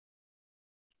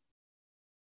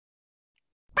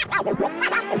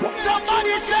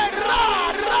Somebody said,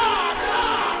 rah, rah,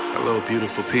 rah. Hello,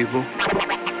 beautiful people.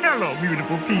 Hello,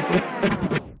 beautiful people.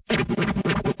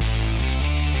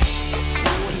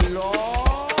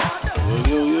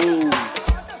 Yo.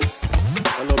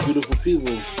 Hello, beautiful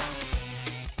people.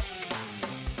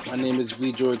 My name is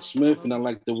V. George Smith, and I'd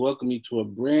like to welcome you to a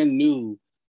brand new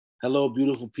Hello,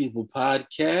 Beautiful People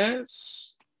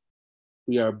podcast.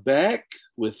 We are back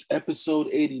with episode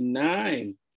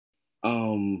 89.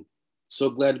 So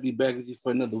glad to be back with you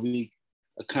for another week,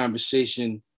 a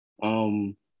conversation,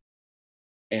 and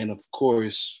of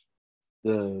course,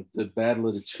 the battle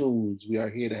of the tunes. We are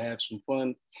here to have some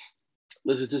fun,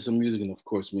 listen to some music, and of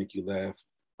course, make you laugh.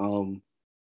 The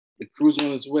crew's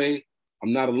on its way.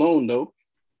 I'm not alone though.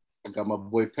 I got my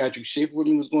boy Patrick Schaefer with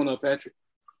me. What's going on, Patrick?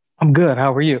 I'm good.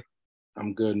 How are you?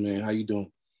 I'm good, man. How you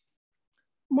doing?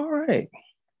 I'm all right.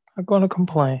 Not going to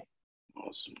complain.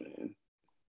 Awesome, man.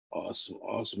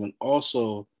 Awesome. And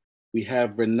also, we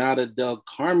have Renata Del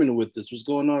Carmen with us. What's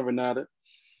going on, Renata?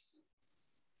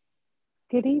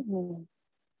 Good evening.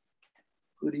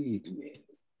 Good evening.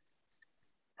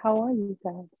 How are you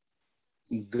guys?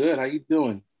 I'm good. How you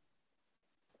doing?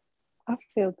 I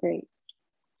feel great.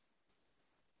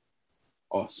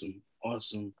 Awesome.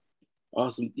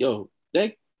 Yo,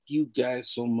 thank you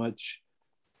guys so much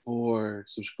for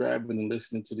subscribing and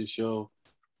listening to the show.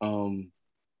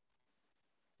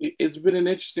 It's been an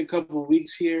interesting couple of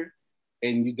weeks here,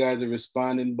 and you guys are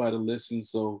responding by the listen.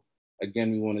 So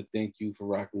again, we want to thank you for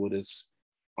rocking with us.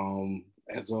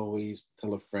 As always,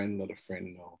 tell a friend, let a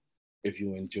friend know if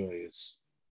you enjoy us.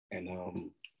 And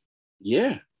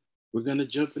yeah, we're gonna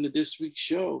jump into this week's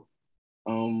show.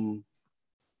 I'm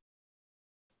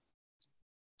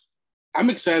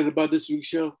excited about this week's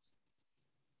show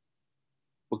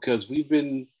because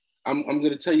I'm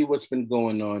gonna tell you what's been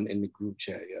going on in the group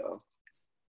chat, y'all.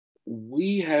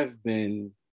 We have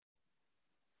been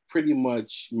pretty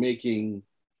much making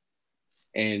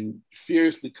and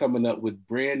fiercely coming up with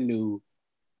brand new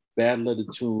Battle of the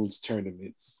Tunes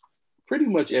tournaments pretty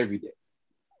much every day.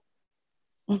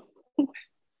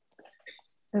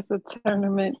 It's a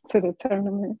tournament to the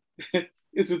tournament.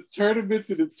 It's a tournament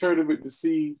to the tournament to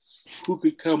see who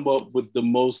could come up with the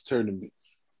most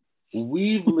tournaments.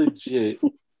 We've legit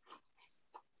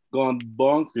gone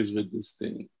bonkers with this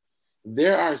thing.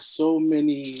 There are so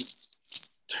many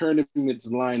tournaments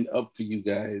lined up for you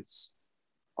guys.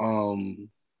 I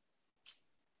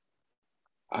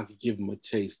could give them a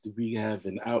taste. We have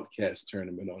an Outcast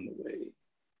tournament on the way.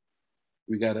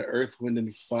 We got an Earth, Wind,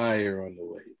 and Fire on the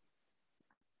way.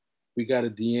 We got a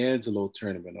D'Angelo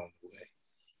tournament on the way.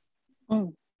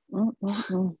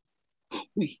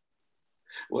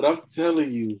 What I'm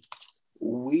telling you,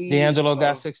 D'Angelo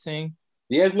got 16.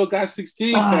 D'Angelo got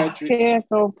 16, Patrick. Here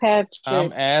go Patrick.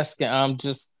 I'm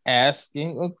just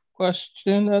asking a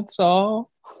question. That's all.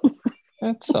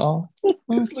 That's all.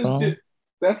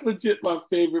 That's legit my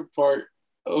favorite part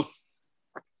of.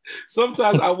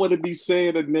 Sometimes I want to be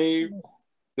saying a name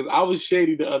because I was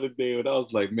shady the other day when I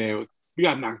was like, man, we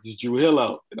gotta knock this Drew Hill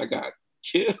out, and I got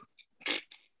killed.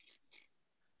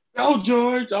 Oh,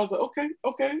 George. I was like,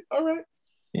 okay, all right.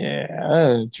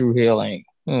 Yeah, Drew Hill ain't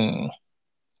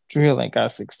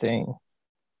got 16.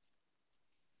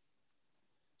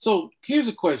 So here's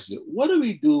a question. What do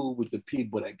we do with the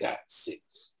people that got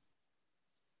 6?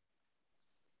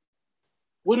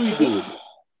 What do we do with it?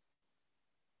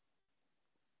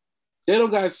 They don't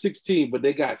got 16, but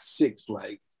they got 6.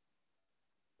 Like,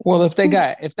 well, if they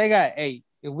got 8,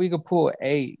 if we could pull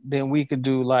 8, then we could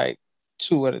do like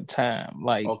 2 at a time,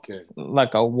 like a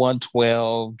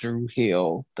 112 Drew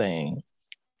Hill thing,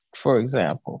 for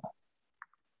example.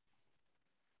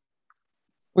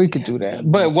 We could do that,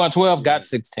 but 112 got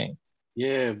 16.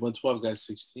 Yeah, 112 got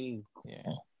 16.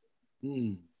 Yeah.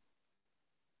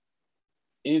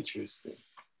 Interesting.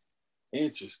 We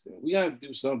gotta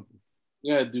do something.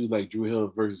 We gotta do like Drew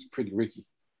Hill versus Pretty Ricky.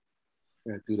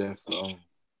 We gotta do that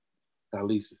for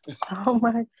Lisa. Oh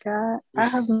my God, I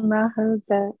have not heard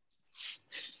that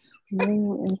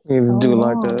name in so do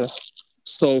long. Like a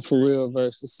Soul For Real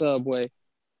versus Subway.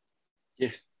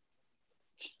 Yeah.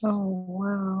 Oh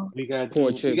wow. We got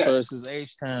Portrait versus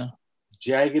H-Town.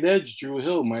 Jagged Edge Drew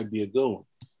Hill might be a good one.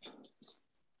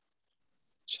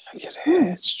 Jagged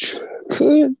Edge.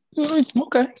 Could.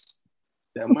 Okay.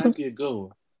 That might be a good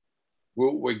one.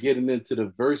 We're getting into the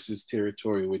versus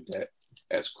territory with that,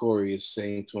 as Corey is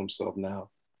saying to himself now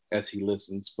as he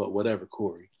listens, but whatever,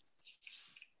 Corey.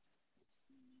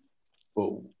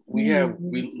 But we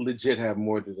legit have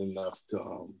more than enough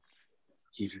to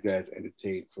keep you guys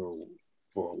entertained for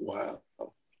a while.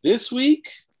 This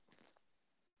week,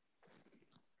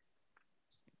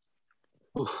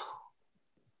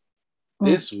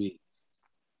 This week.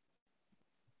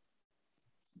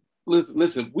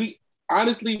 Listen, we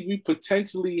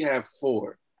potentially have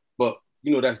 4, but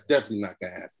that's definitely not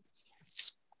gonna happen.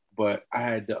 But I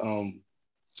had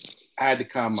to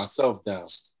calm myself down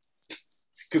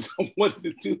because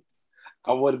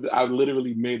I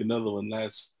literally made another one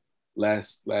last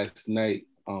night.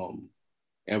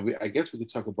 And I guess we could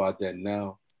talk about that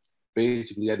now.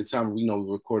 Basically, at the time, we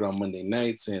record on Monday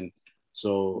nights, and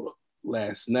so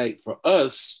last night for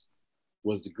us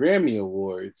was the Grammy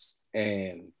Awards,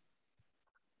 and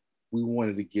we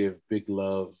wanted to give big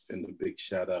love and a big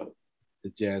shout out to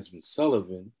Jasmine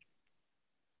Sullivan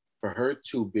for her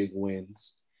 2 big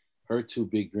wins, her 2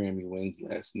 big Grammy wins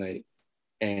last night.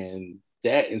 And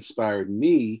that inspired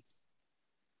me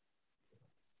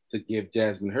to give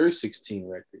Jasmine her 16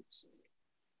 records,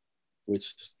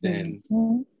 which then,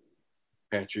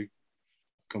 Patrick,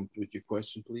 come with your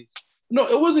question, please. No,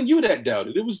 it wasn't you that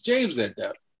doubted. It was James that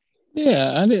doubted.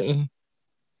 Yeah, I didn't.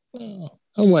 It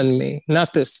wasn't me.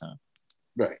 Not this time.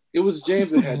 Right. It was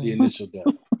James that had the initial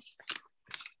doubt.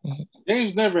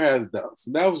 James never has doubts.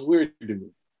 And that was weird to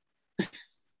me.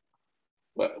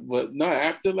 But no,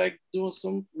 after doing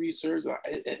some research,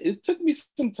 it took me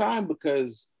some time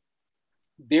because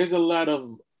there's a lot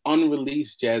of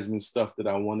unreleased Jasmine stuff that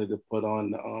I wanted to put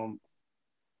on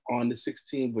the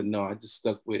 16, but no, I just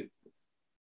stuck with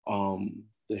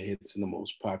the hits and the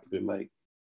most popular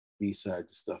B-sides and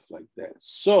stuff like that.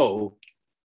 So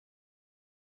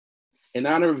in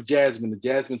honor of Jasmine, the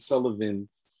Jasmine Sullivan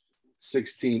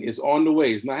 16 is on the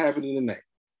way. It's not happening tonight.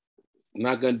 I'm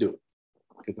not gonna do it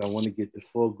because I want to get the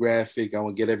full graphic. I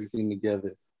want to get everything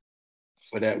together.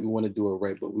 For that, we want to do it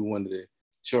right, but we wanted to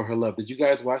show her love. Did you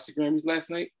guys watch the Grammys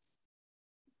last night?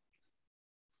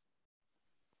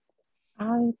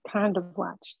 I kind of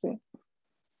watched it.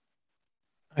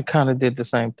 I kind of did the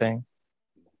same thing.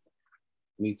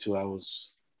 Me too. I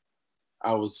was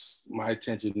my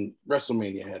attention.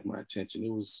 WrestleMania had my attention.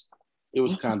 It was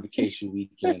Convocation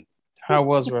weekend. How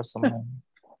was WrestleMania?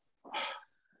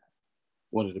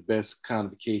 One of the best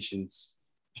convocations.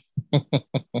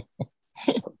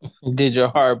 Did your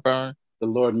heart burn? The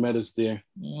Lord met us there.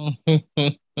 He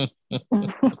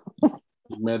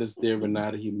met us there,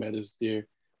 Renata. He met us there.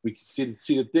 We can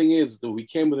see the thing is though, we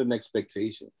came with an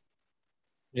expectation.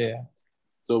 Yeah.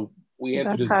 So we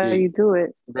entered this how gate. You do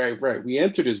it. Right. We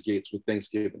entered this gates with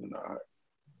Thanksgiving in our heart.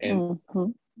 And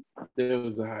there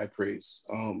was the high praise.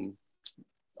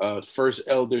 First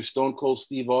elder, Stone Cold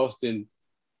Steve Austin.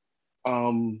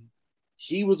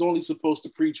 He was only supposed to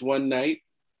preach one night.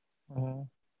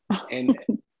 And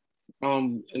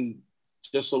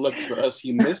just so lucky for us,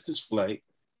 he missed his flight.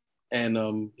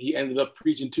 And he ended up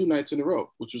preaching 2 nights in a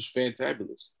row, which was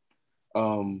fantabulous.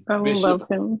 I love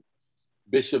him.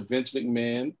 Bishop Vince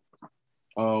McMahon,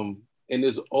 in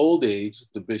his old age,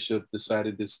 the bishop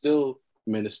decided to still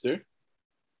minister.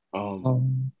 It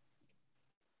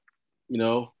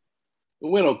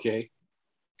went okay.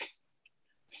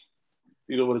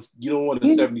 You don't want a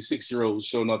 76-year-old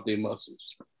showing off their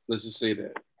muscles. Let's just say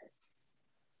that.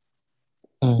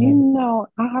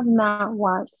 I have not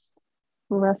watched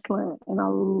wrestling in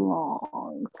a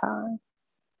long time.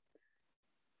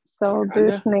 So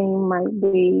this name might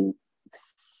be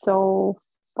so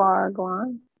far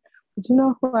gone. But you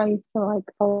know who I used to like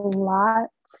a lot?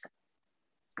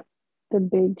 The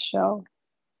Big Show.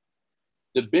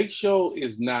 The Big Show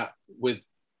is not with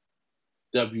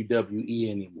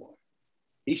WWE anymore.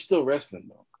 He's still wrestling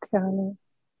though. Okay.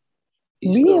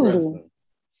 He's still wrestling.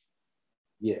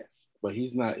 Yeah, but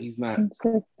he's not. He's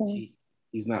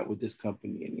not with this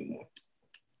company anymore.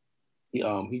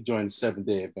 He joined the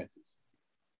 7-Day Adventist,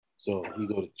 so he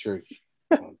go to church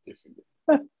different.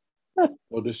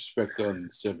 No disrespect on the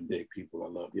 7-Day people. I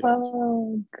love you.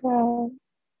 Oh God.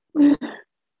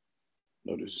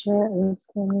 No disrespect. That is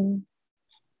funny.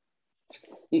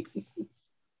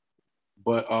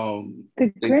 But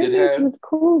the Grammys was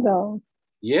cool though.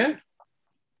 Yeah.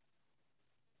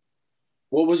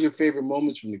 What was your favorite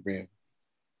moments from the Grammy?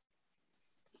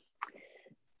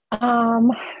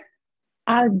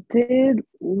 I did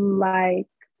like,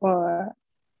 or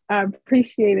I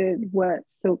appreciated what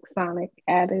Silk Sonic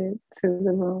added to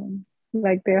the room.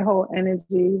 Like their whole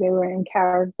energy, they were in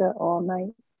character all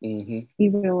night,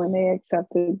 even when they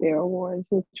accepted their awards,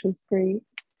 which was great.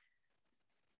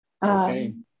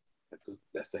 Okay,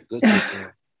 that's that good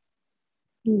thing.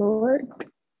 Lord.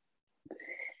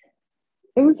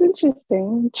 It was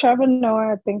interesting. Trevor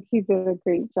Noah, I think he did a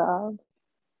great job.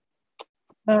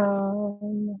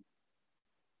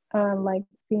 I like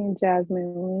seeing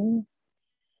Jasmine win.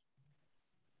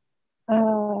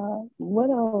 What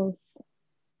else?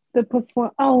 the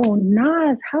perform. Oh,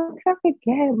 Nas! How could I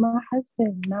forget my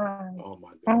husband, Nas? Oh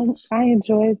my goodness! I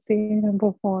enjoyed seeing him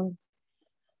perform.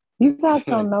 You guys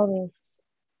don't know this,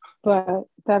 but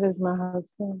that is my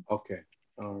husband. Okay,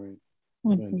 all right. I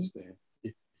understand.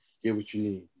 Get what you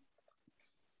need.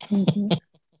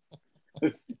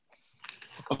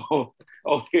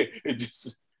 Yeah.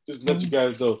 Just let you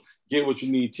guys know. Get what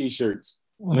you need. T-shirts.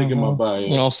 Link in my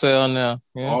bio. On sale now.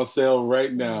 Yeah. On sale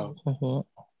right now.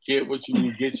 Get what you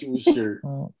need. Get you a shirt.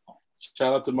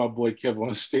 Shout out to my boy Kevin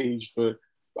on stage for.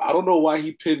 I don't know why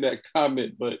he pinned that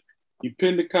comment, but he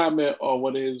pinned the comment on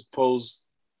one of his posts,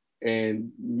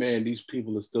 and man, these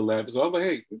people are still laughing. So I was like,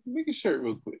 hey, make a shirt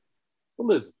real quick. But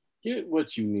listen, get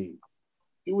what you need.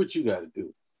 Do what you got to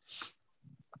do.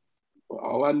 Well,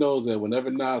 all I know is that whenever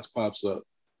Nas pops up,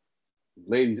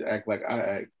 ladies act like I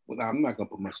act. Well, I'm not gonna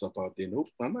put myself out there. Nope,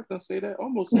 I'm not gonna say that. I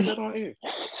almost said that on air.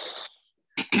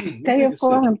 Say it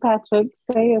for him, Patrick.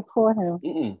 Say it for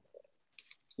him.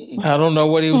 I don't know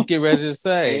what he was getting ready to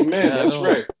say. Amen. That's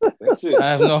right. That's it.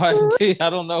 I have no idea. I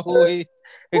don't know who he.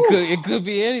 It could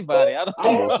be anybody. I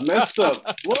almost messed up.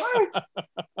 What?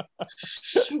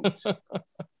 Shoot.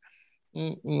 I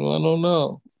don't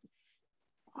know.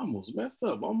 I almost messed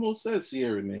up. Almost said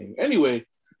Sierra name. Anyway,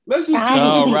 let's just.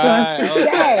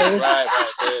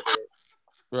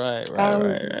 Right.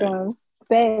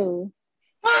 Say.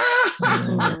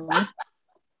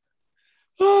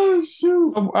 Oh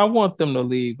shoot! I want them to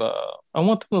leave. I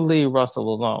want them to leave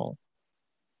Russell alone.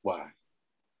 Why?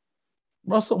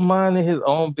 Russell minding his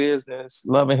own business,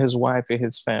 loving his wife and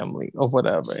his family, or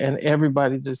whatever, and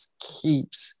everybody just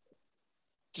keeps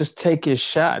taking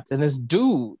shots. And it's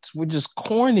dudes, we're just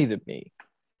corny to me.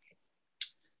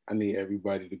 I need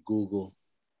everybody to Google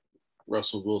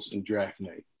Russell Wilson draft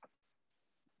night.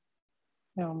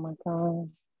 Oh my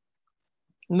God!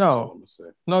 No,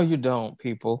 you don't,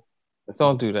 people.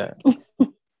 Don't do that.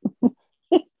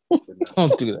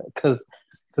 Don't do that, because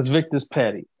Victor's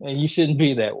petty, and you shouldn't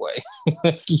be that way.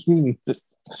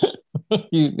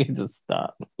 you need to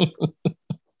stop.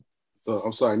 So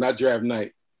I'm sorry, not draft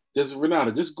night. Just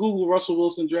Renata, just Google Russell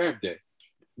Wilson draft day.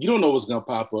 You don't know what's gonna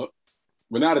pop up.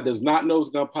 Renata does not know what's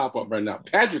gonna pop up right now.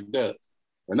 Patrick does.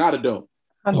 Renata don't.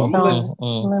 So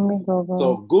let me go.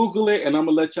 So Google it, and I'm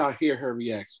gonna let y'all hear her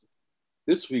reaction.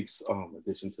 This week's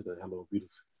addition to the Hello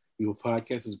Beautiful People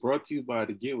podcast is brought to you by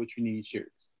the Get What You Need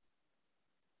shirts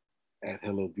at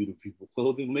Hello Beautiful People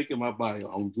Clothing. Link in my bio.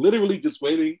 I'm literally just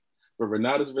waiting for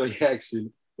Renata's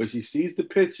reaction when she sees the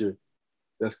picture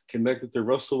that's connected to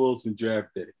Russell Wilson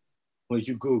draft day. When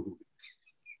you Google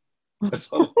it,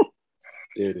 that's all.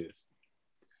 There it is.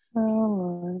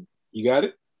 Oh. You got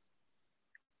it?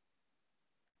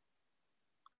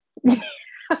 There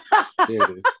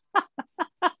it is.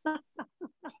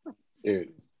 There it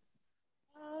is.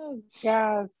 Oh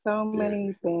God, so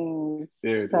many things.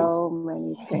 There it so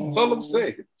many things. That's all I'm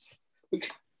saying. Go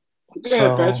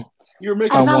ahead, Patrick. You're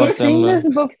making I've seen this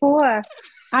before.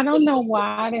 I don't know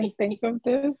why I didn't think of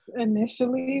this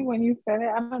initially when you said it.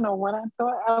 I don't know what I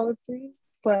thought I would see,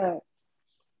 but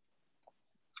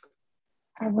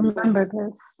I remember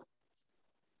this.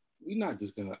 We're not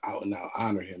just gonna out and out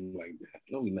honor him like that.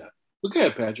 No, we're not. But go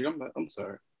ahead, Patrick. I'm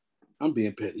sorry. I'm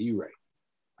being petty. You're right.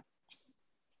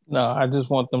 No, I just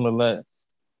want them to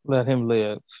let him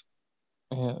live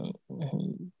and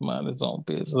mind his own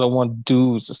business. I want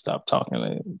dudes to stop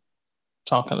talking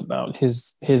about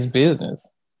his business.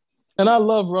 And I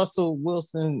love Russell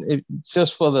Wilson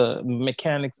just for the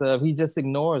mechanics of he just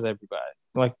ignores everybody.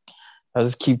 Like, I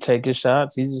just keep taking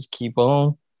shots. He just keep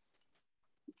on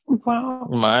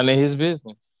minding his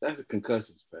business. That's a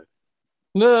concussion, Patrick.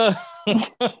 No,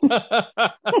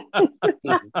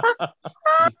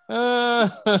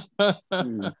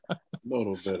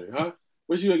 no better, huh?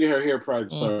 Where's she gonna get her hair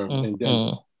products from in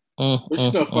Denver? Where's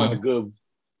she gonna find a good?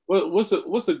 What's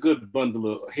a good bundle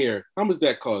of hair? How much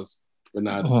that cost,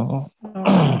 Renata? Oh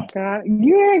my God,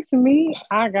 you asked me.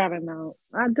 I gotta know.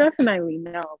 I definitely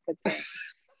know, but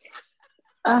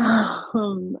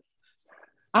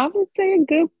I would say a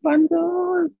good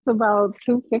bundle is about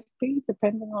 $250,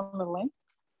 depending on the length.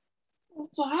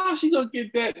 So how is she gonna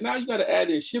get that? Now you got to add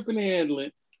in shipping and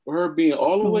handling for her being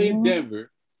all the way in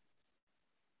Denver.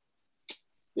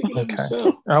 Okay.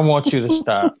 I want you to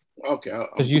stop. Okay,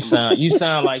 because you sound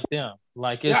like them.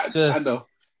 Like it's just. I know.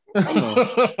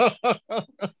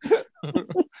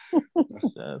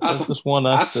 I just want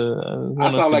us to.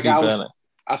 I sound like I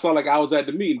sound like I was at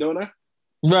the meeting, don't I?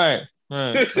 Right.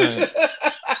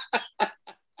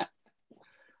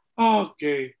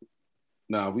 Okay.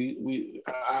 No,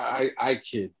 I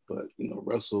kid, but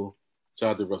Russell, shout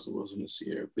out to Russell Wilson this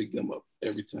year, big them up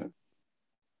every time.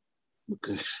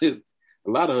 because a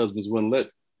lot of husbands wouldn't let.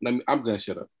 I'm gonna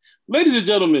shut up. Ladies and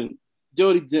gentlemen,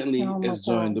 Jody Gently has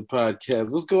joined the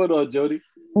podcast. What's going on, Jody?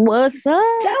 What's up,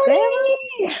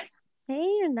 Jody?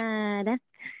 Hey, Renata.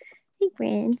 Hey,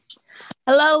 friend.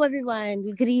 Hello, everyone.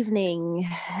 Good evening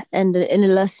and an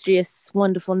illustrious,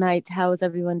 wonderful night. How is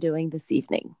everyone doing this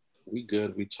evening? We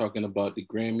good. We talking about the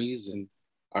Grammys and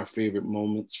our favorite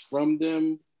moments from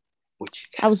them.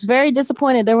 I was very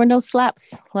disappointed. There were no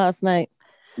slaps last night.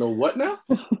 No what now?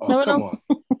 Oh, come on.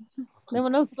 There were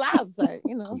no slaps. I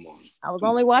was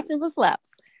only watching for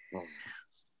slaps.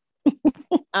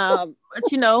 But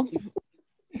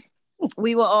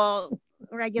we were all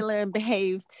regular and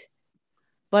behaved.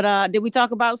 But did we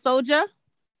talk about Soulja?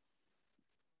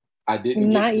 I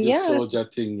didn't get to the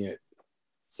Soulja thing yet.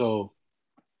 So,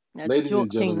 ladies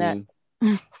and gentlemen,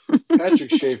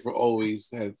 Patrick Schaefer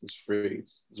always has this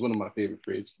phrase. It's one of my favorite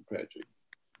phrases from Patrick.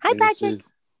 Hi, Patrick.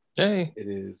 Hey. It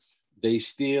is, they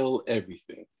steal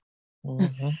everything.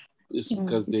 Mm-hmm. It's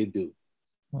because they do.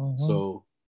 Mm-hmm. So,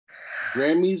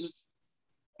 Grammys,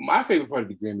 my favorite part of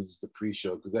the Grammys is the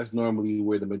pre-show, because that's normally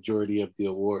where the majority of the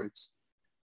awards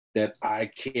that I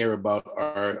care about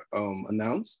are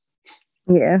announced.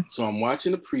 Yeah. So I'm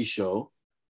watching the pre-show,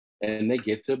 and they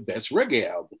get to best reggae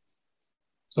album.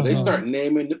 So they start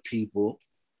naming the people,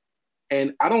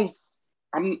 and I'm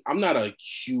not a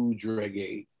huge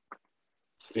reggae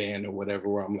fan or whatever,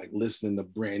 where I'm like listening to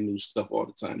brand new stuff all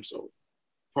the time. So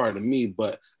pardon me,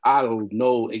 but I don't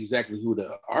know exactly who the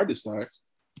artists are.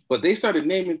 But they started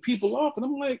naming people off, and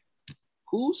I'm like,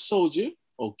 who's Soulja?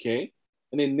 Okay.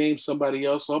 And they named somebody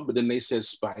else off, but then they said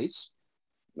Spice.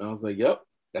 And I was like, yep,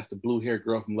 that's the blue hair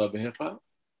girl from Love and Hip Hop.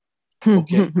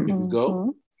 Okay, here we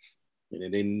go. And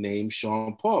then they named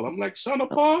Sean Paul. I'm like, Sean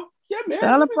Paul? Yeah, man.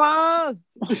 Sean Paul.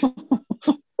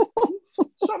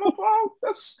 Sean Paul?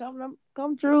 That's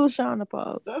come true, Sean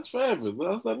Paul. That's forever. But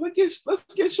I was like,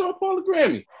 let's get Sean Paul a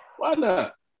Grammy. Why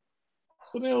not?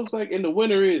 So then I was like, and the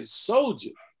winner is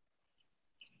Soulja.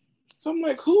 So I'm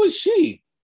like, who is she?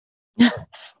 Did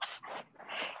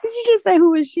you just say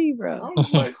who is she, bro? I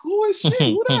was like, who is she?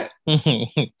 Who that?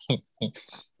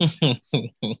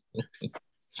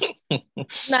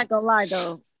 Not gonna lie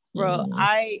though, bro.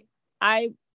 I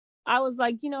was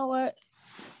like, you know what?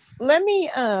 Let me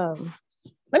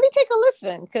take a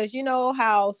listen, because you know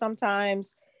how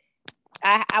sometimes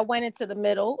I went into the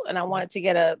middle and I wanted to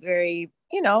get a very,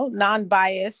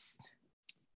 non-biased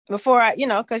before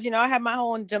because I have my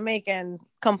own Jamaican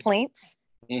complaints.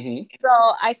 Mm-hmm. So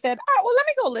I said, all right, well, let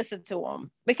me go listen to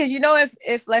them, because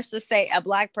if let's just say a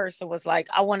Black person was like,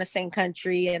 I want to sing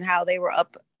country, and how they were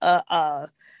up, I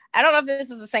don't know if this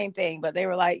is the same thing, but they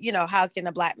were like, how can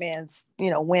a Black man,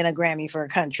 win a Grammy for a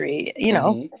country?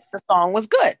 The song was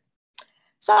good.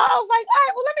 So I was like, all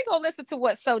right, well, let me go listen to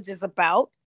what Soulja's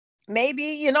about.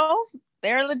 Maybe,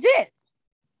 they're legit.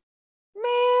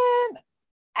 Man,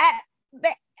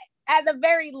 at the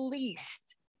very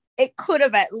least, it could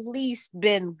have at least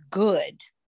been good.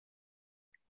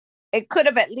 It could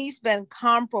have at least been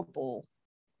comparable.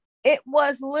 It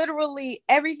was literally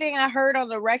everything I heard on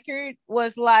the record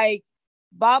was like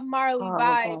Bob Marley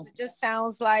vibes. It just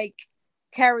sounds like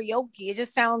karaoke. It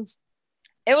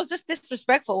was just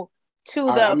disrespectful to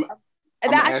I'm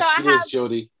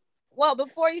Jody. Well,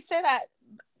 before you say that,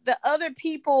 the other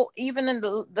people, even in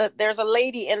there's a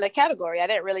lady in the category. I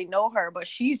didn't really know her, but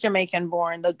she's Jamaican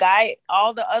born. The guy,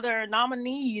 all the other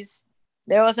nominees,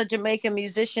 there was a Jamaican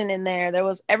musician in there.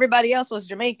 Everybody else was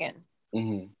Jamaican.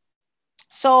 Mm-hmm.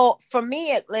 So for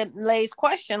me, it lays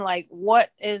question, like,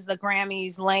 what is the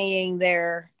Grammys laying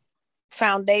their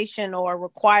foundation or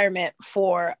requirement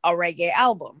for a reggae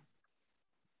album?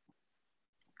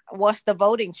 What's the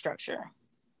voting structure?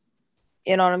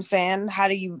 You know what I'm saying? How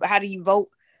do you vote?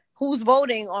 Who's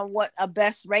voting on what a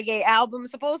best reggae album is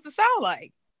supposed to sound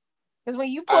like? Because when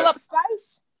you pull up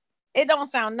Spice, it don't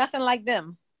sound nothing like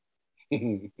them.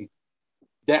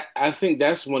 I think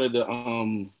that's one of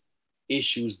the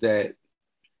issues that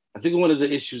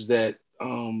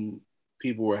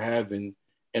people were having,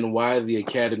 and why the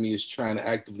Academy is trying to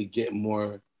actively get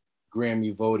more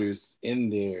Grammy voters in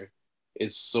there.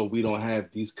 It's so we don't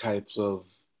have these types of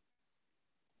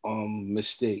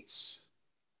mistakes.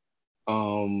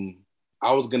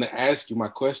 I was gonna ask you, my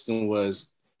question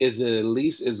was, is it at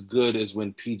least as good as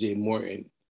when PJ Morton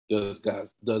does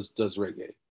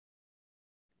reggae?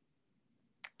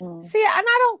 See, and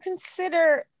I don't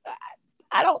consider.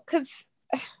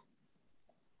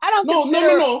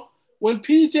 No. When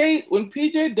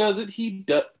PJ does it, he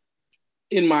does.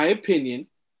 In my opinion,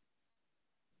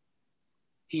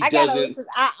 he doesn't. Listen.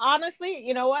 I honestly,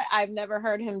 you know what? I've never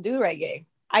heard him do reggae.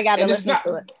 I gotta listen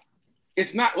to it.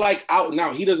 it's not like out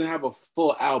now. He doesn't have a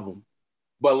full album,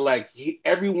 but like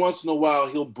every once in a while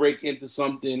he'll break into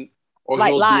something, or like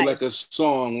he'll live. do like a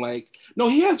song. Like no,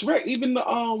 he has even the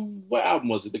what album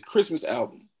was it? The Christmas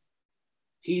album.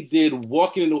 He did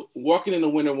Walking in the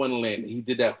Winter Wonderland. He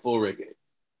did that full reggae,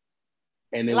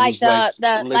 and it like was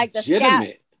the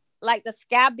legitimate. Like the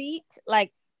ska beat,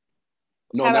 like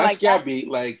no, not like ska beat,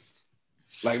 like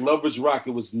Lovers Rock.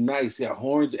 It was nice. Yeah,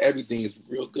 horns, everything is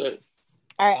real good.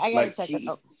 All right, I gotta check it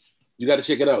out. You got to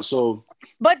check it out. So,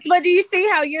 but do you see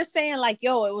how you're saying like,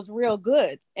 yo, it was real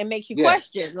good? It makes you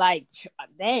question, like,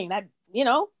 dang, that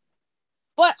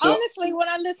But honestly, when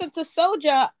I listen to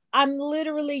Soulja, I'm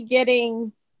literally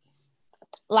getting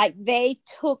like they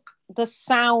took the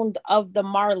sound of the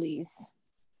Marleys,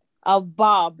 of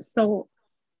Bob,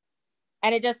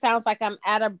 and it just sounds like I'm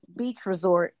at a beach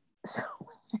resort.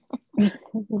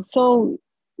 So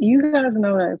you guys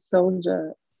know that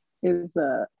Soulja is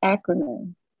an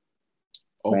acronym.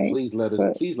 Oh, right? Please let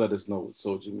us know what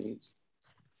Soulja means.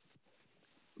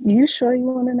 You sure you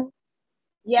want to know?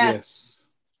 Yes.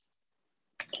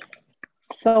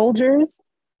 Soldiers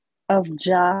of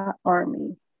Jah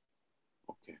Army.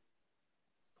 Okay.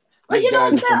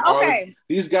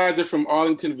 These guys are from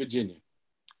Arlington, Virginia.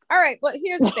 All right, but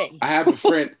here's the thing. I have a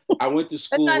friend. I went to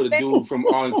school with a dude from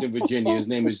Arlington, Virginia. His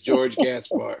name is George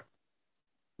Gaspar.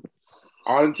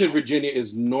 Arlington, Virginia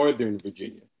is Northern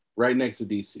Virginia, right next to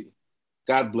DC.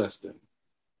 God bless them.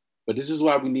 But this is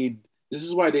why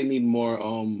they need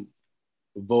more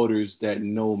voters that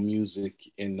know music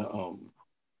in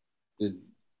the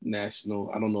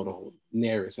national, I don't know the whole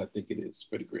NARIS, I think it is,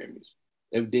 for the Grammys.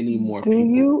 They need more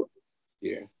people.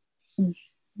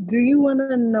 Do you want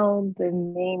to know the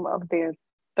name of their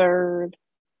third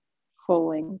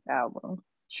full-length album?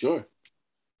 Sure.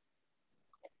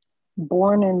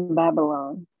 Born in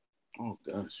Babylon. Oh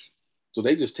gosh. So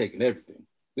they just taking everything.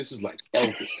 This is like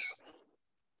Elvis.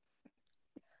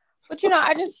 But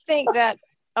I just think that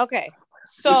okay.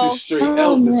 So this is straight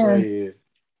Elvis right here.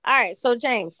 All right, so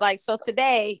James, so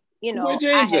today, where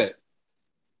James at?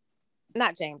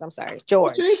 Not James, I'm sorry,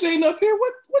 George. Well, James ain't up here.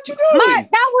 What you doing?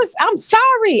 I'm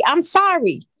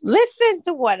sorry. Listen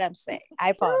to what I'm saying. I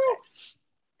apologize.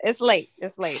 It's late.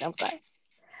 I'm sorry.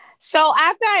 So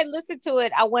after I listened to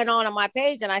it, I went on my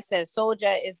page and I said,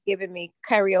 Soulja is giving me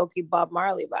karaoke Bob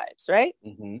Marley vibes, right?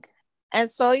 Mm-hmm. And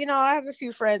so, I have a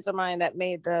few friends of mine that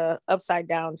made the upside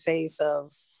down face of,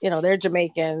 they're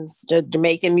Jamaicans,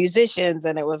 Jamaican musicians,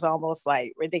 and it was almost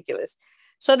like ridiculous.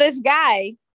 So this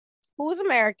guy who's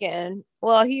American,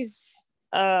 well, he's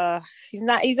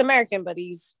American, but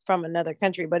he's from another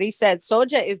country. But he said,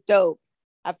 Soulja is dope.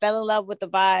 I fell in love with the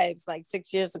vibes like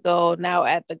 6 years ago, now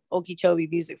at the Okeechobee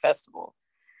Music Festival.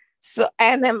 So,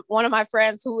 and then one of my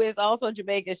friends who is also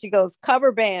Jamaican, she goes,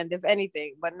 cover band, if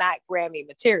anything, but not Grammy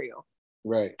material.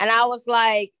 Right. And I was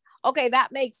like, okay,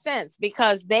 that makes sense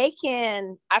because I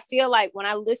feel like when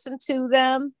I listen to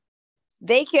them,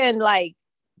 they can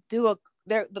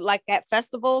they're like at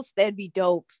festivals, they'd be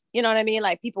dope. You know what I mean?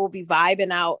 Like people will be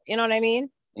vibing out. You know what I mean?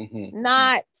 Mm-hmm.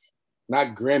 Not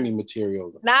Grammy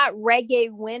material. Not reggae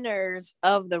winners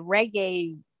of the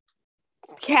reggae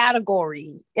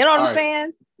category. You know what I'm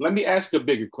saying? Let me ask a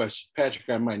bigger question. Patrick,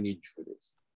 I might need you for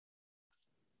this.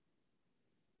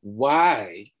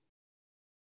 Why?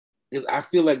 I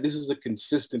feel like this is a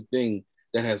consistent thing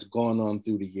that has gone on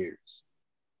through the years.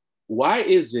 Why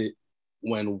is it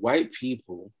when white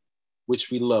people,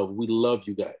 which we love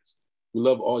you guys, we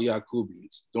love all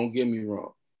Yakubians, don't get me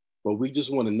wrong, but we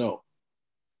just want to know,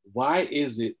 why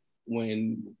is it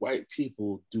when white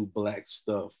people do black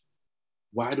stuff,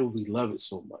 why do we love it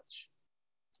so much?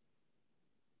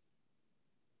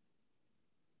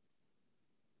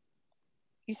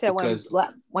 You said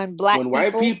when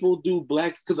white people do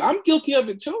black, because I'm guilty of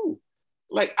it too.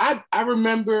 Like I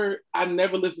remember I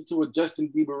never listened to a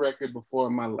Justin Bieber record before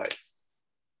in my life.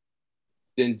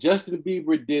 Then Justin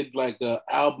Bieber did like an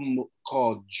album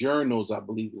called Journals, I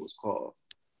believe it was called,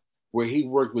 where he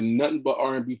worked with nothing but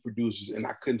R&B producers, and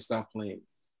I couldn't stop playing.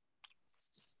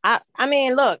 I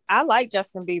mean, look, I like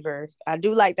Justin Bieber. I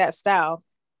do like that style.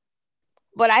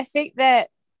 But I think that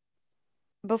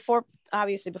before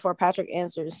Patrick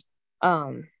answers,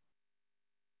 I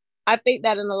think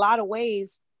that in a lot of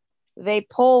ways, they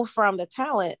pull from the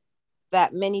talent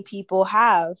that many people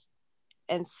have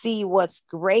and see what's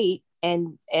great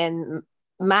and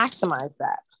maximize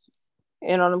that.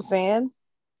 You know what I'm saying?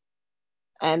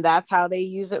 And that's how they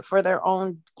use it for their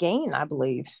own gain, I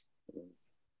believe.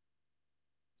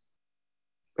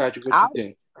 Patrick, what you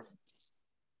think?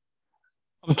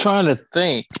 I'm trying to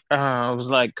think. I was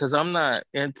like, because I'm not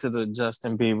into the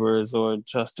Justin Biebers or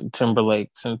Justin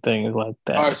Timberlakes and things like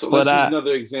that. All right, so let's use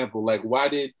another example. Like, why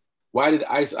did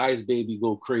Ice Ice Baby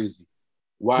go crazy?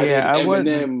 Why did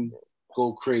Eminem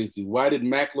go crazy? Why did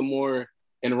Macklemore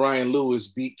and Ryan Lewis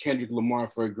beat Kendrick Lamar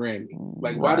for a Grammy?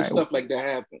 Like, why did stuff like that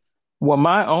happen? Well,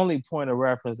 my only point of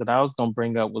reference that I was going to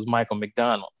bring up was Michael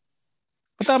McDonald.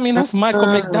 But I mean, that's Michael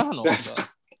McDonald. That's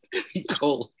he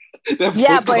cold. But he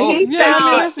sounds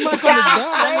that's Michael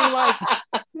McDonald. I mean, like,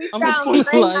 he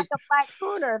sounds like a black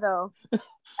crooner, though.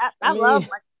 I love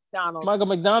Michael McDonald. Michael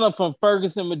McDonald from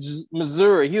Ferguson,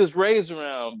 Missouri. He was raised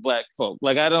around black folk.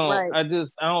 Like, I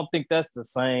don't think that's the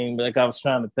same. Like, I was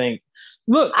trying to think.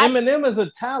 Look, Eminem is a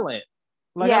talent.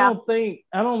 Like, I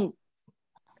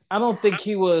don't think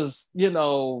he was,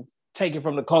 taken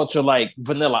from the culture like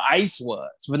Vanilla Ice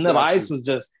was. Vanilla Ice was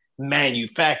just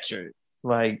manufactured.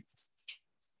 Like,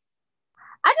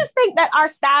 I just think that our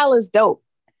style is dope.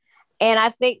 And I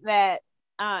think that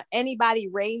anybody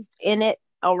raised in it,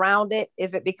 around it,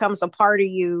 if it becomes a part of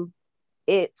you,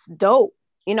 it's dope.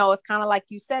 It's kind of like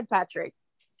you said, Patrick.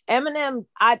 Eminem,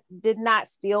 I did not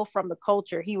steal from the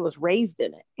culture. He was raised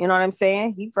in it. You know what I'm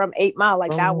saying? He from 8 Mile,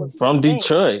 like that was from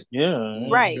Detroit. Yeah.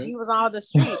 Right. He was on the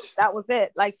streets. That was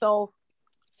it. Like, so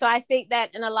I think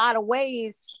that in a lot of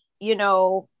ways,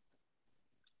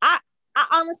 I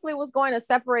honestly was going to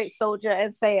separate Soulja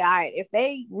and say, all right, if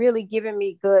they really giving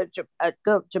me good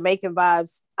Jamaican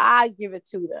vibes, I give it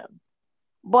to them.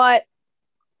 But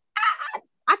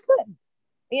I couldn't.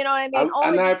 You know what I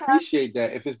mean? I appreciate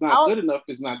that. If it's not good enough,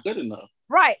 it's not good enough.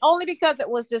 Right. Only because it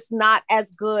was just not as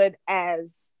good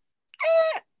as,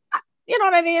 you know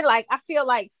what I mean? Like, I feel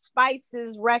like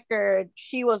Spice's record,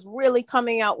 she was really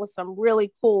coming out with some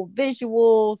really cool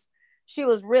visuals. She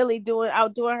was really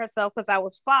outdoing herself because I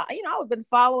was, I've been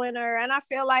following her, and I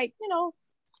feel like,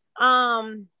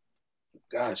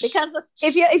 gosh, because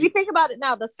if you think about it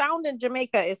now, the sound in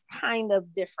Jamaica is kind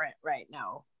of different right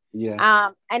now.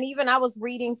 Yeah. And even I was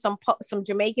reading some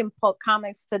Jamaican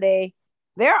comics today.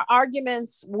 There are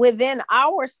arguments within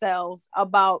ourselves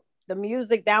about the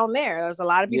music down there. There's a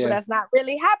lot of people that's not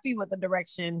really happy with the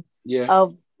direction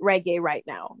of reggae right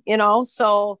now.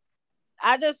 So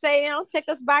I just say, take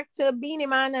us back to Beanie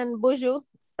Man and Buju.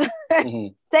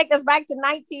 Take us back to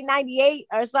 1998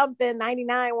 or something,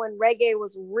 99, when reggae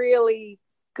was really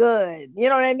good. You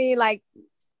know what I mean? Like,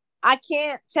 I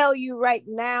can't tell you right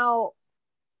now.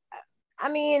 I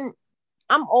mean,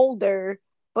 I'm older,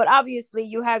 but obviously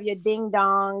you have your ding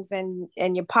dongs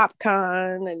and your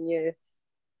popcorn and your,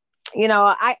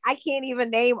 I can't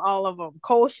even name all of them.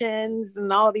 Koshens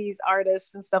and all these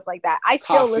artists and stuff like that. I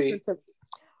still listen to.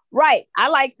 Right. I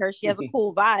like her. She has a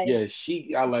cool vibe.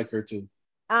 Yeah, I like her too.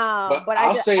 But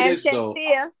I'll say this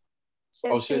Shensia,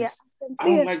 though. I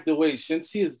don't like the way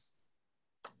Shensia's.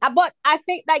 But I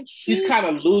think like she's kind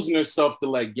of losing herself to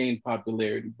like gain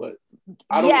popularity. But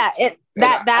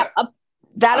that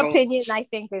opinion I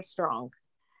think is strong.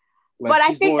 Like, but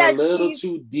I think that a little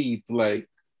too deep. Like,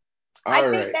 I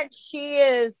think that she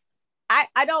is.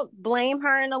 I don't blame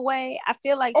her in a way. I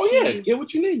feel like get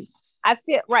what you need. I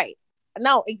feel right.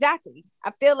 No, exactly.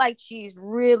 I feel like she's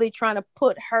really trying to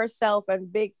put herself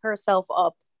and big herself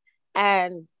up.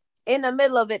 And in the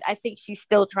middle of it, I think she's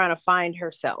still trying to find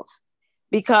herself.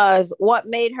 Because what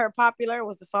made her popular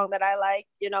was the song that I like,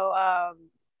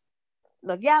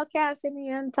 the gal can't see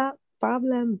me on top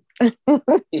problem.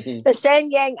 The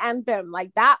Shen Yang anthem,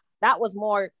 like that was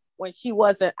more when she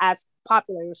wasn't as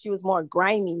popular. She was more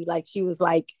grimy, like she was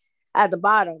like at the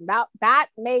bottom. That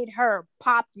made her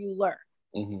popular.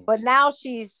 Mm-hmm. But now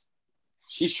she's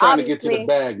trying to get to the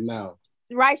bag now.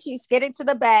 Right, she's getting to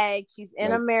the bag. She's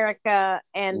in America,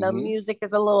 and the music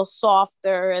is a little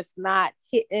softer. It's not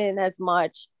hitting as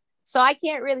much. So I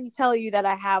can't really tell you that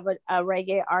I have a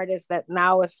reggae artist that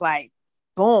now it's like,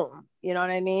 boom. You know what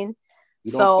I mean?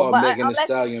 You don't call Megan Thee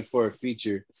Stallion for a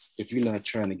feature if you're not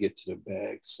trying to get to the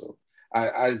bag. So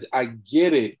I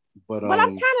get it, but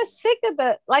I'm kind of sick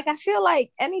of I feel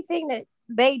like anything that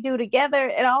they do together,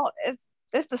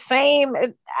 it's the same.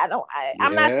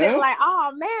 I'm not sitting like,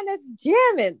 oh man, it's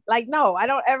jamming. Like, no, I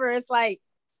don't ever. It's like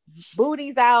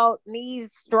booties out, knees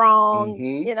strong,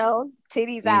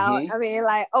 titties out. I mean,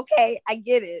 like, okay, I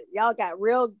get it. Y'all got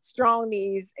real strong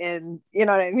knees and you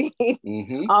know what I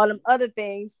mean? All them other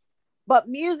things. But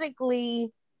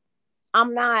musically,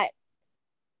 I'm not,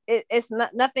 it's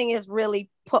not, nothing is really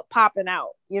popping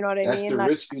out. You know what I mean? That's the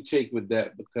risk you take with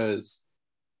that, because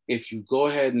if you go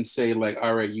ahead and say like,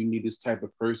 all right, you need this type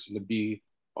of person to be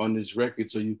on this record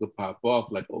so you could pop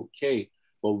off, like, okay,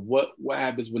 but what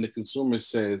happens when the consumer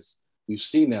says, we've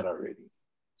seen that already?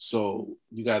 So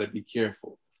you got to be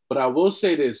careful. But I will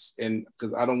say this, and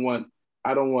because I don't want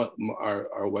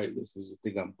our white listeners to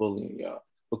think I'm bullying y'all,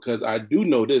 because I do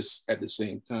know this at the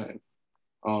same time.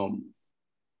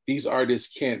 These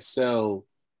artists can't sell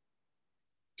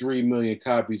 3 million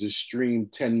copies or stream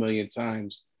 10 million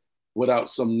times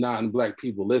without some non-Black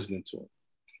people listening to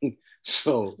them.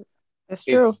 So it's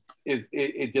true.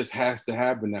 It just has to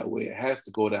happen that way. It has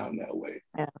to go down that way.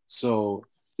 Yeah. So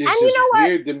it's just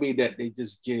weird to me that they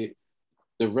just get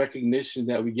the recognition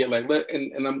that we get. Like,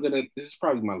 and I'm gonna. This is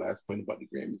probably my last point about the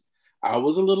Grammys. I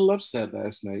was a little upset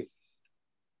last night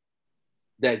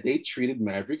that they treated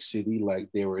Maverick City like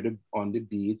they were on the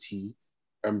BET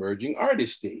Emerging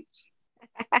Artist stage.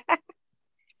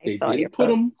 They didn't put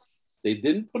them. They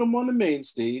didn't put them on the main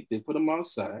stage. They put them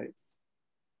outside,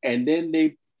 and then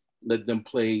they let them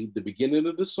play the beginning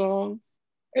of the song,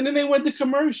 and then they went to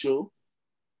commercial,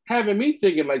 having me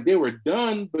thinking like they were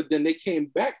done. But then they came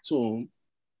back to them,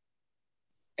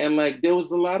 and like there was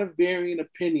a lot of varying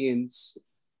opinions.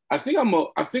 I think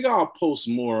I'll post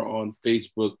more on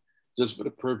Facebook just for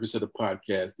the purpose of the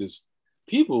podcast. Is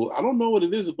people, I don't know what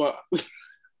it is about,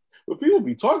 but people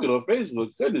be talking on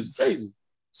Facebook. Goodness gracious.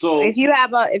 So if you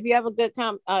have a good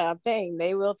thing,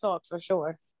 they will talk for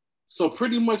sure. So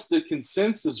pretty much the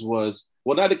consensus was,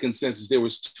 well, not a consensus. There were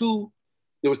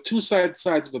two sides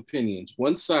of opinions.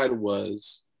 One side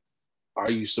was,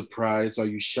 are you surprised? Are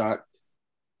you shocked?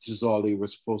 This is all they were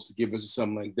supposed to give us, or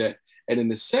something like that. And then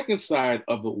the second side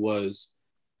of it was,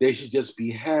 they should just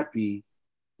be happy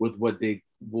with what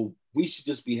we should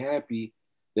just be happy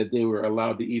that they were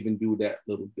allowed to even do that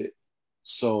little bit.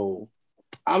 So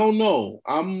I don't know.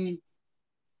 I'm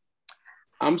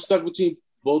stuck between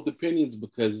both opinions,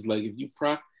 because like if you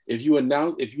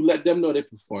let them know they're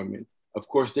performing, of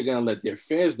course they're gonna let their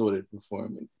fans know they're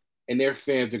performing, and their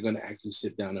fans are gonna actually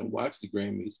sit down and watch the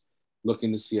Grammys,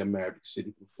 looking to see a Maverick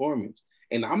City performance.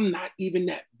 And I'm not even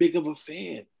that big of a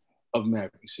fan of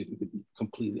Maverick City, to be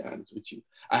completely honest with you.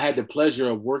 I had the pleasure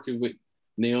of working with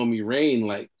Naomi Rain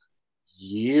like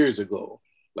years ago,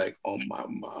 like on my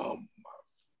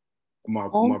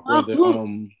brother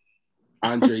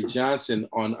Andre Johnson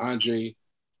on Andre.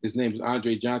 His name is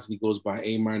Andre Johnson. He goes by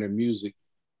A Minor Music.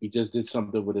 He just did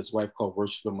something with his wife called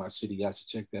Worship in My City. You guys should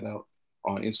check that out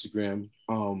on Instagram.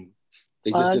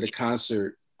 They just did a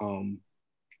concert.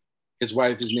 His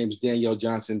wife, his name is Danielle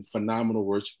Johnson, phenomenal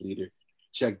worship leader.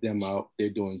 Check them out. They're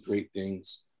doing great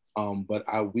things. But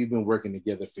we've been working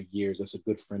together for years. That's a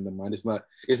good friend of mine. It's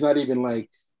not even like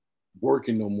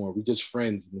working no more. We're just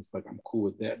friends. And it's like, I'm cool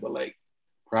with that. But like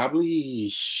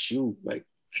probably like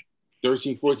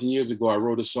 13, 14 years ago, I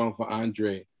wrote a song for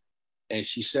Andre and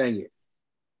she sang it.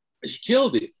 And she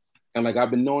killed it. And like,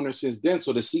 I've been knowing her since then.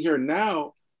 So to see her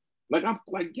now, like, I'm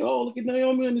like, yo, look at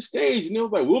Naomi on the stage. And they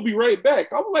was like, we'll be right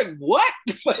back. I was like, what?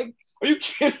 Like, are you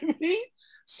kidding me?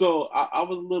 So I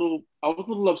was a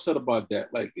little upset about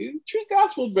that. Like, treat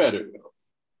gospel better, you know?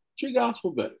 Treat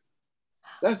gospel better.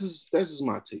 That's just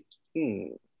my take.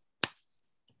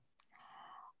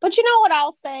 But you know what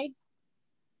I'll say?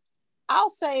 I'll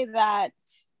say that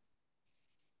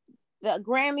the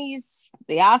Grammys,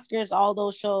 the Oscars, all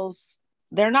those shows,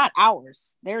 they're not ours.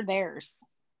 They're theirs.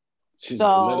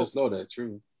 So let us know that,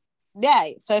 true. Yeah.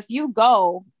 So if you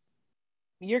go,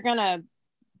 you're going to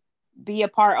be a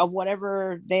part of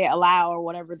whatever they allow or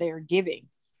whatever they're giving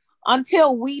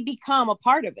until we become a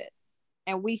part of it.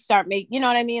 And we start you know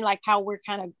what I mean? Like how we're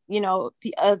kind of, you know,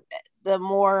 the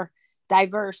more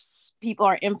diverse people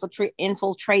are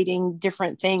infiltrating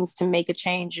different things to make a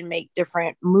change and make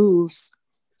different moves.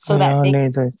 So that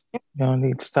y'all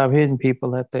need to stop hitting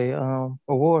people at the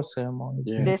award ceremony.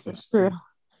 Yeah, this is true.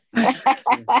 That's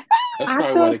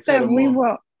probably why they cut them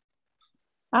off.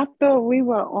 I thought we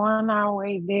were on our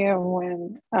way there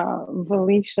when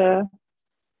Valisha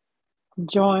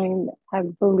joined. I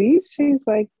believe she's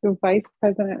like the vice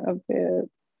president of the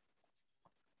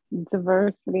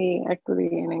diversity, equity,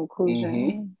 and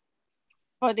inclusion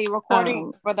for the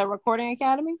Recording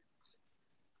Academy.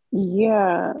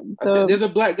 Yeah, there's a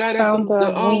black guy that's founder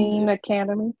of Ween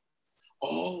Academy.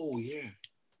 Oh yeah,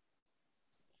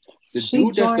 the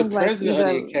dude that's the president of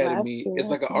the academy is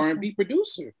like an R&B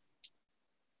producer.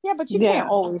 Yeah, but you can't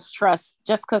always trust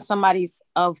just because somebody's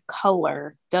of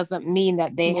color doesn't mean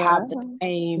that they have the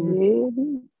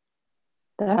same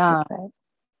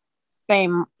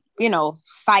same, you know,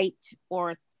 sight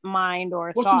or mind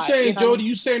or what thought. You saying, Jody?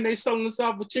 You saying they selling us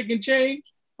out for chicken change?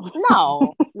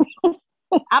 No.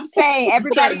 I'm saying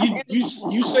everybody.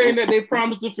 You saying that they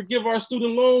promised to forgive our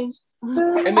student loans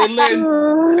and they're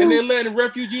letting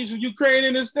refugees from Ukraine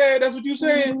in instead? That's what you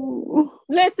saying?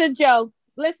 Listen, Joe,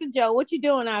 what you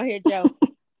doing out here, Joe?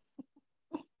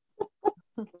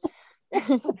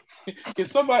 Can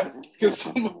somebody can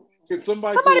somebody can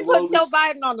somebody put Joe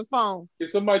Biden on the phone? Can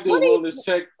somebody do a wellness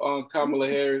check on Kamala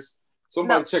Harris?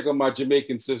 Somebody check on my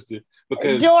Jamaican sister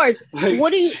because George,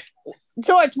 what do you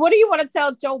want to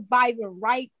tell Joe Biden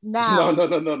right now? No.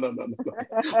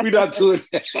 We're not doing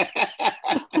that.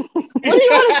 What do you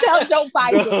want to tell Joe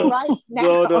Biden right now?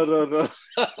 No.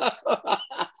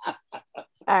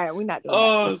 All right, we're not doing that.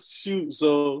 Oh shoot!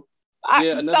 So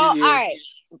yeah, all right.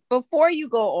 Before you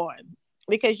go on,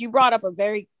 because you brought up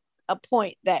a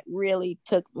point that really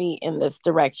took me in this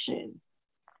direction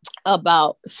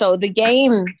about the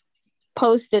game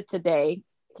posted today.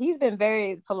 He's been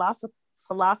very what's the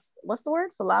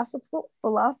word? Philosophical.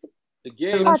 The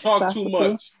game talk too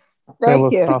much.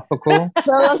 Thank Philosophical.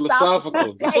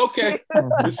 Philosophical. It's okay.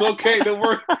 It's okay. Don't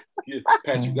worry.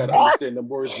 Pat, you gotta understand the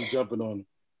words you're jumping on.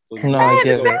 So No, I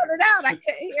get had to sound it out. I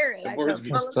couldn't hear it.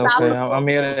 It's okay. I'm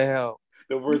here to help.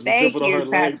 The words were jumping on her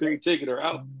legs. They taking her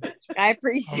out. I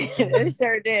appreciate it. It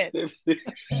sure did.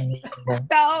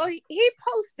 So he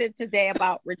posted today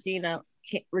about Regina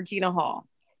Hall.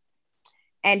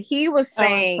 And he was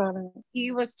saying,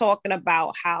 he was talking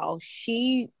about how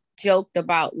she joked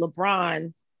about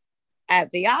LeBron at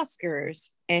the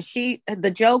Oscars. And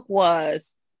the joke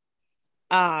was,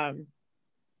 Regina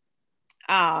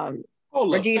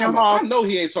Hall. I know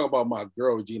he ain't talking about my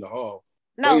girl, Regina Hall.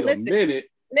 No, Wait listen. a minute.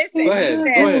 Listen, go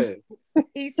ahead.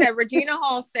 He said Regina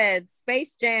Hall said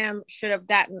Space Jam should have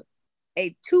gotten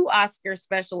a 2 Oscar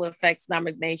special effects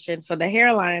nomination for the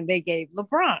hairline they gave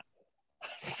LeBron.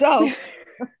 So,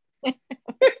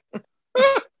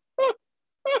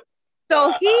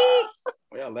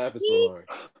 y'all laughing so hard.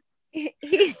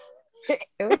 It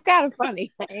was kind of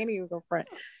funny. I ain't even gonna front.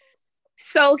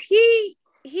 So he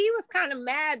was kind of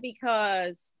mad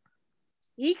because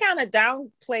he kind of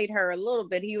downplayed her a little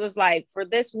bit. He was like, for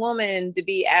this woman to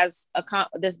be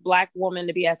this Black woman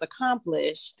to be as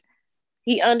accomplished,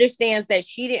 he understands that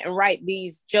she didn't write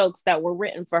these jokes that were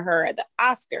written for her at the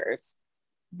Oscars.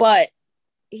 But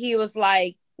he was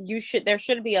like, there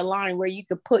should be a line where you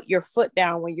could put your foot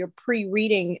down when you're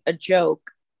pre-reading a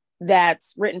joke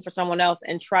that's written for someone else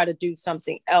and try to do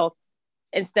something else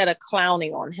instead of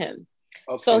clowning on him.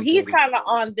 Okay, so he's kind of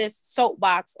on this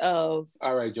soapbox of.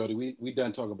 All right, Jody, we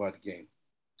done talking about the game.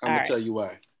 I'm going to tell you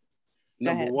why.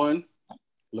 Number one,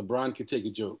 LeBron can take a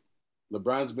joke.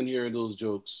 LeBron's been hearing those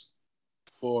jokes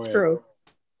for. True.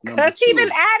 Because he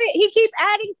keep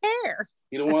adding hair.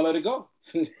 He don't want to let it go.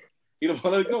 He don't want to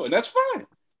let it go. And that's fine.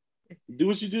 Do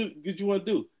what you want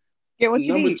to do. Get what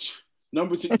you need.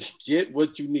 Number two, get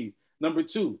what you need. Number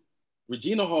 2,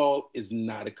 Regina Hall is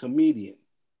not a comedian.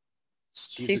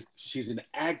 She's an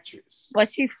actress. But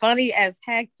she's funny as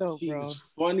heck, though, bro. She's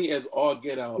funny as all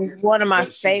get out. She's one of my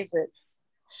favorites.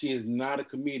 She is not a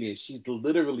comedian. She's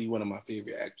literally one of my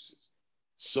favorite actresses.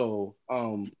 So,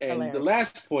 and hilarious. The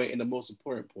last point and the most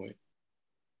important point,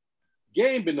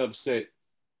 Game been upset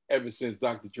ever since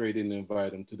Dr. Dre didn't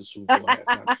invite him to the Super Bowl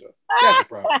halftime show. That's a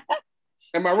problem.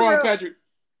 Am I wrong, Patrick?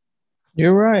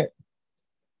 You're right.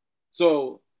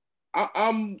 So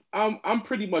I'm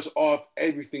pretty much off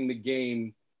everything the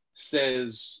Game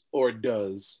says or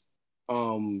does. I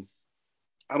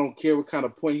don't care what kind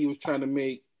of point he was trying to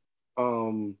make.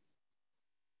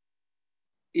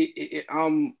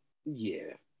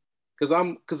 Yeah,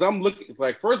 because I'm looking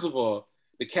like, first of all,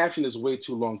 the caption is way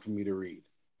too long for me to read.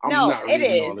 I'm not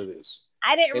reading all of this.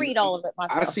 I didn't read all of it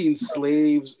myself. I seen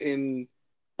slaves in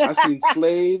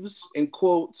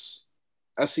quotes.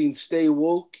 I seen stay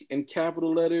woke in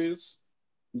capital letters.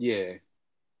 Yeah.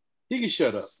 He can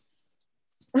shut up.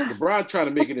 LeBron trying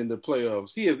to make it in the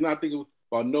playoffs. He is not thinking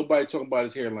about nobody talking about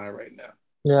his hairline right now.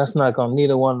 Yeah, it's not going.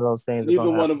 Neither one of those things. Neither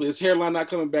one of his hairline not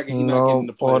coming back, and he's not getting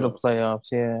the playoffs. Or the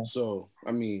playoffs, yeah. So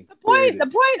I mean, the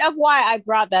point of why I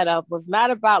brought that up was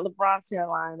not about LeBron's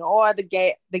hairline or the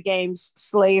game's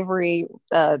slavery.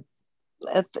 What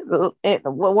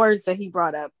words that he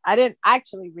brought up? I didn't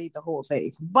actually read the whole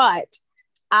thing, but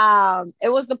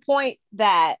it was the point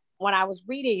that when I was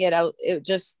reading it, it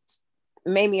just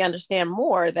made me understand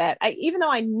more that even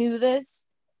though I knew this.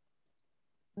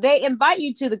 They invite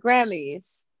you to the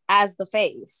Grammys as the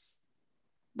face,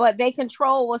 but they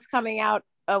control what's coming out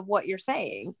of what you're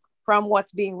saying from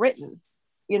what's being written,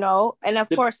 And of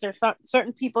course, there's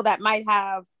certain people that might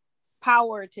have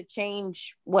power to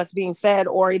change what's being said,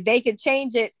 or they could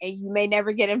change it and you may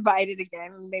never get invited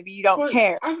again. Maybe you don't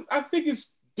care. I think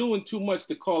it's doing too much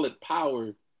to call it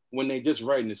power when they're just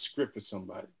writing a script for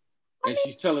somebody and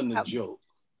she's telling the joke.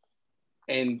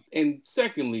 And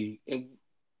secondly,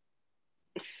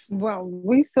 well,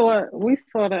 we saw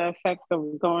the effects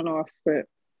of going off script.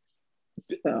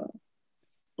 So.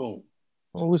 Boom.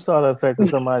 Well, we saw the effect of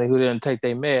somebody who didn't take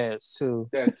their meds too.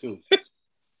 That too.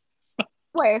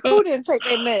 Wait, who didn't take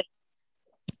their meds?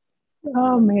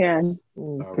 Oh man.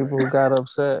 People who got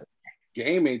upset.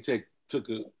 Game ain't took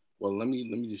a. Well, let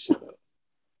me just shut up.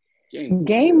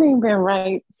 Game ain't been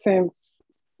right since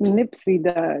Nipsey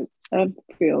died. I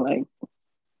feel like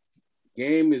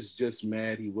Game is just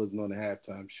mad he wasn't on the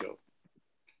halftime show.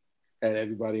 Had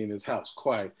everybody in his house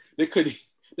quiet. They couldn't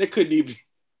even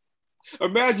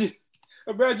imagine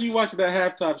you watching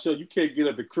that halftime show. You can't get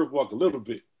up and crip walk a little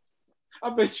bit. I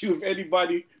bet you if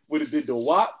anybody would have did the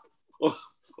WAP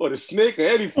or the snake or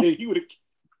anything, he would have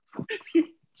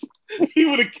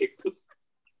kicked him.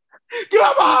 Get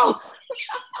out of my house!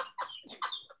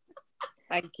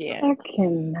 I can't. I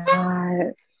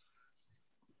cannot.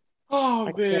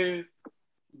 Oh man.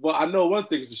 Well, I know one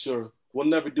thing for sure. We'll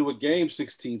never do a Game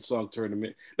 16 song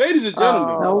tournament. Ladies and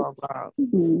gentlemen.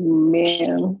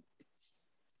 Man.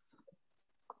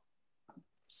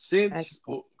 Since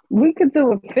we could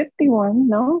do a 51,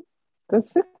 no? Does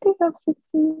 50 have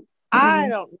 16? I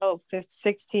don't know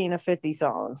 16 or 50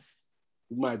 songs.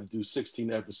 We might have to do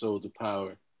 16 episodes of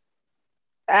Power.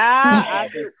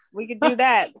 We could do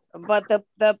that. But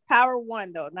the Power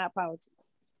 1 though, not Power 2.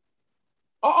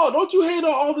 Oh, don't you hate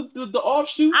on all the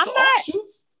offshoots?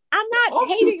 I'm not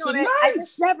hating on it.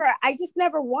 Nice. I just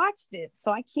never watched it,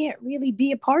 so I can't really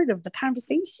be a part of the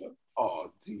conversation.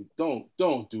 Oh, dude, don't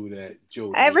do that,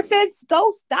 Jody. Ever since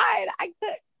Ghost died, I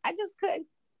just couldn't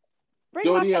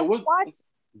bring myself to watch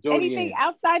anything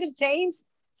outside of James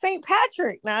St.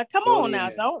 Patrick. Now, come on, now,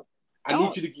 don't. I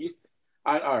need you to get.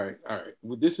 All right.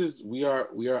 Well, we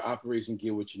are Operation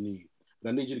Get What You Need, but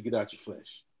I need you to get out your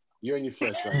flesh. You're in your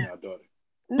flesh right now, daughter.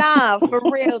 Nah, for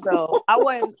real though.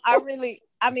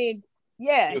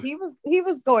 Yeah, he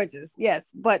was gorgeous,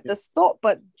 yes. But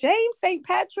but James St.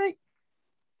 Patrick,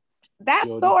 that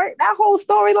whole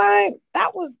storyline,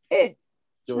 that was it.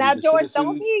 Jody, now, George,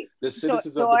 don't be the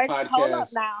citizens George, of the podcast. Hold up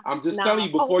now. I'm just telling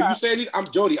you before you say anything.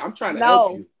 I'm Jody. I'm trying to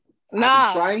help you.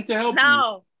 I'm trying to help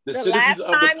you. The citizens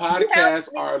of the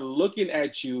podcast are looking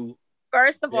at you.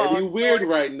 First of all, very weird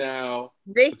right now.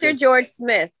 Victor George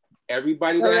Smith.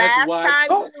 Everybody that has watched.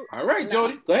 All right,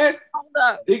 Jody, go ahead. Hold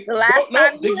up. Dig your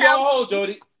hole,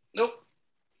 Jody. Nope.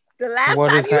 The last what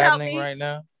time is you happening helped me, right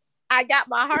now? I got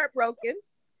my heart broken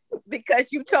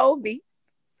because you told me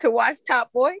to watch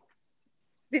Top Boy.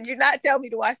 Did you not tell me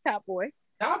to watch Top Boy?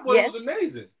 Top Boy was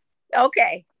amazing.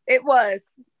 Okay, it was.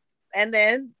 And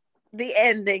then the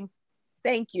ending.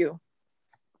 Thank you.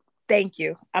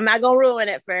 I'm not gonna ruin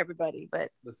it for everybody,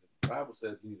 but listen, the Bible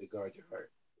says you need to guard your heart.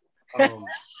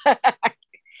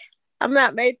 I'm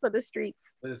not made for the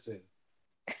streets. Listen,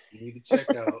 you need to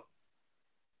check out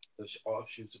the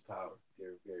offshoots of Power.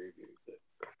 They're very, very good.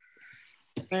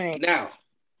 All right. Now,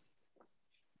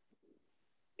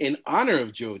 in honor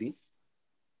of Jody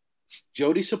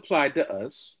supplied to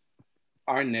us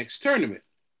our next tournament.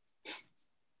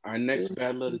 Our next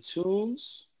Battle of the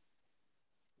Tunes.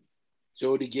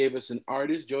 Jody gave us an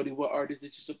artist. Jody, what artist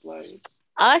did you supply?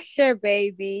 Usher,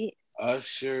 baby.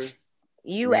 Usher.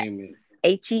 U.S.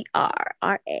 HERRAYMOND.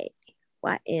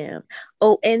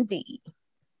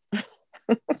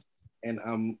 And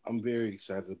I'm very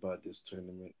excited about this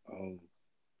tournament.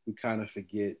 We kind of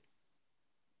forget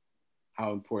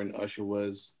how important Usher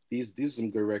was. These are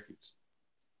some good records.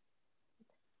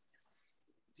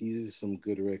 These are some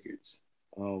good records.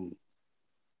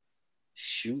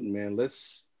 Shoot, man.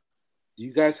 Do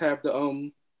you guys have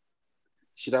the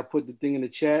should I put the thing in the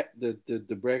chat, the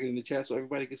bracket in the chat so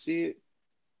everybody can see it?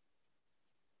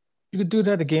 You could do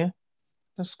that again.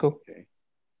 That's cool. Okay.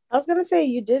 I was gonna say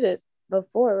you did it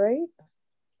before, right?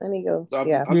 Let me go. So I'm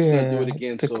just gonna do it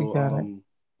again. So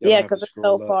because it's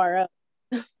so far up.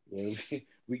 Yeah,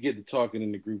 we get to talking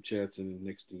in the group chats, and the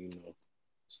next thing you know,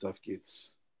 stuff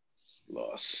gets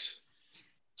lost.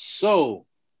 So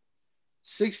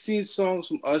 16 songs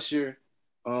from Usher.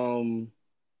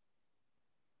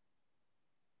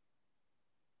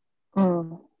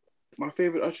 My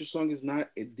favorite Usher song is not.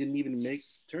 It didn't even make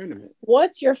the tournament.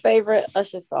 What's your favorite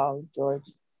Usher song,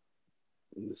 George?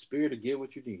 In the spirit of Get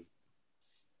What You Need.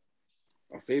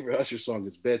 My favorite Usher song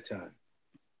is Bedtime.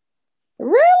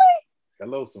 Really?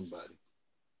 Hello, somebody.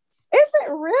 Is it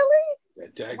really?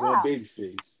 That daggone baby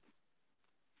face.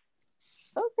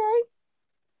 Okay.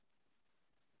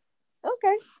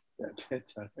 That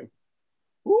Bedtime.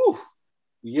 Woo!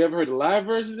 You ever heard the live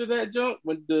version of that junk?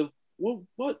 When the what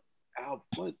was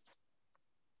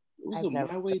it,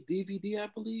 My Way DVD, I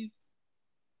believe?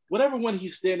 Whatever one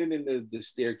he's standing in the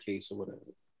staircase or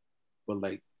whatever. But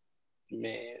like,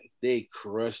 man, they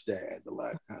crushed that at the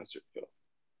live concert, yo.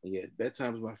 Yeah,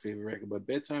 Bedtime is my favorite record, but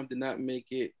Bedtime did not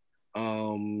make it.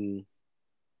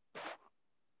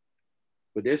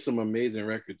 But there's some amazing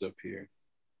records up here.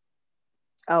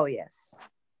 Oh yes.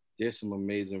 There's some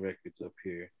amazing records up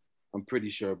here. I'm pretty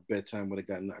sure Bedtime would have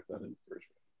got knocked out in the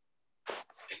first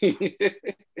round.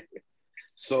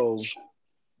 So,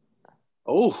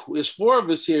 it's 4 of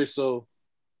us here. So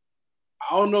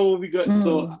I don't know what we got.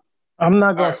 So I'm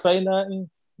not gonna say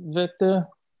nothing, Victor.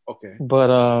 Okay.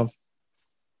 But I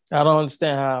don't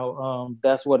understand how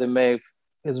that's what is made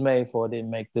for. It didn't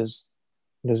make this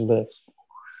list.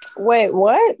 Wait,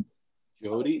 what?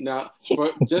 Jody, now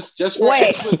just for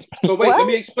wait. So wait, let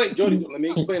me explain, Jody. Let me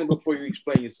explain it before you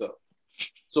explain yourself.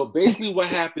 So basically, what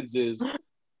happens is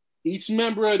each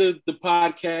member of the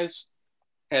podcast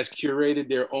has curated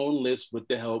their own list with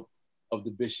the help of the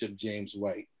Bishop James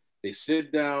White. They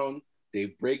sit down, they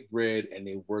break bread, and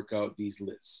they work out these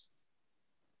lists.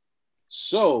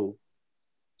 So,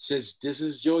 since this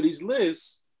is Jody's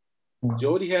list,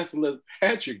 Jody has to let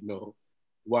Patrick know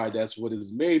why that's what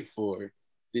it's made for.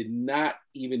 Did not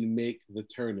even make the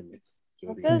tournament.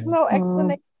 Jody. There's no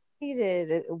explanation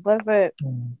needed. It wasn't.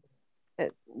 I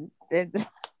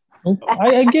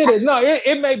get it. No,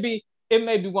 it may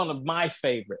be one of my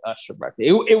favorite Usher records.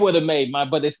 It would have made mine,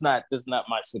 but it's not. It's not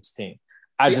my 16.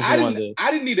 I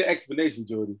didn't need an explanation,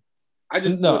 Jody. I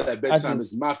just know that Bedtime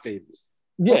is my favorite.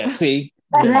 Yeah, see.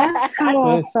 That's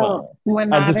how I felt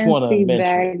when I didn't see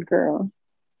Bad Girl.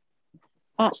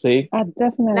 See? I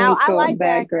definitely I like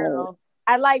Bad Girl.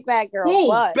 I like Bad Girl. Whoa,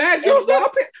 but Bad Girl's not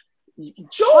up here.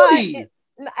 Jody!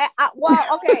 Well,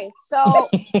 okay, so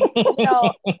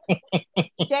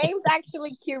James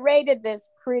actually curated this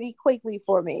pretty quickly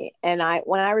for me, and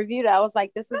when I reviewed it, I was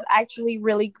like, "This is actually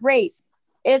really great."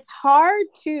 It's hard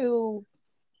to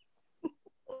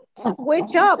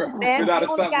switch up, man. We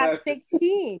only got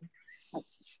 16.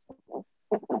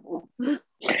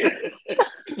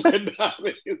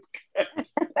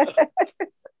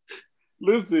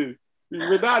 Listen,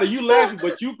 Renata, you laughing,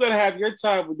 but you could have your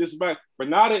time with this man.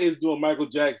 Renata is doing Michael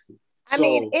Jackson. I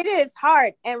mean, it is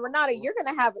hard. And Renata, you're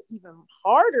going to have an even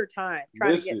harder time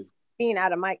trying to get 16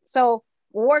 out of Mike. So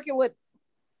working with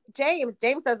James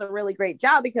does a really great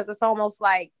job because it's almost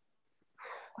like,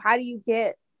 how do you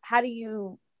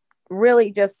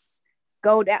really just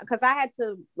go down? Because I had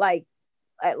to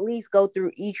at least go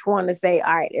through each one to say,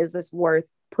 all right, is this worth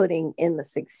putting in the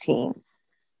 16?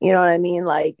 You know what I mean?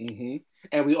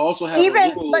 And we also have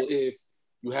a rule, if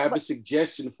you have a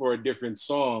suggestion for a different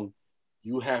song,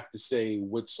 you have to say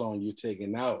what song you're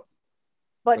taking out.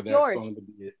 But George,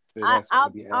 I'll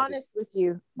be honest with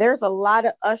you. There's a lot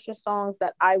of Usher songs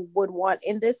that I would want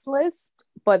in this list,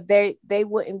 but they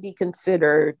wouldn't be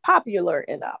considered popular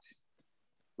enough.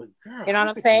 But girl, you know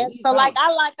what I'm saying? So I like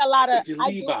a lot of. You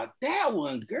leave out that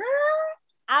one, girl.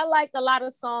 I like a lot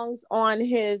of songs on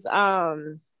his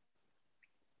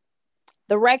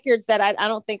the records that I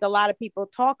don't think a lot of people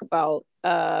talk about.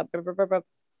 I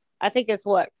think it's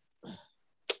what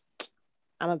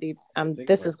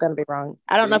this is gonna be wrong.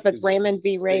 I don't know if it's Raymond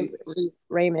v.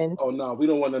 Raymond. Oh no, we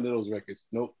don't want none of those records.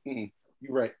 Nope. You're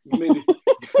right. We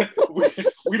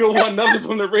don't want nothing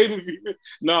from the Raymond v.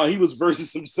 No, he was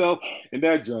versus himself in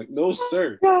that junk. No,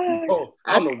 sir. No,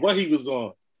 I don't know what he was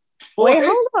on. Wait,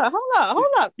 hold up.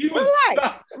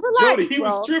 Relax. Jody, he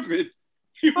was tripping.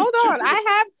 Hold on, I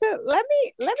have to let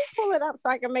me pull it up so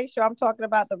I can make sure I'm talking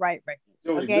about the right record.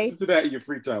 Jody, okay, listen to that in your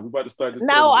free time. We're about to start this.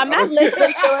 No, I'm not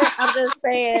listening to it. I'm just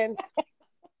saying.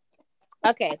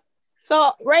 Okay,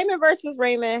 so Raymond versus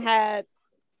Raymond had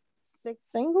 6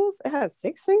 singles. It has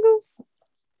 6 singles.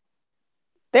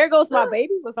 There Goes My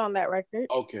Baby was on that record.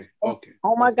 Okay.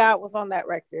 Oh my God was on that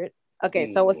record.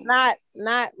 Okay, so it's not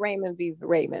Raymond v.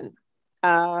 Raymond.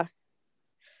 Hold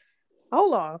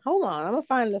on. I'm gonna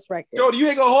find this record. Jody, you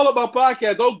ain't gonna hold up my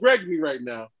podcast. Don't Greg me right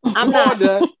now. I'm not.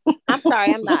 I'm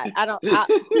sorry. I'm not.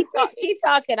 Keep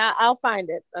talking. I'll find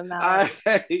it. I'm not. All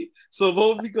right. So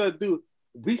what we gonna do?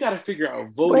 We gotta figure out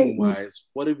voting wise.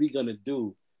 What are we gonna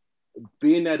do?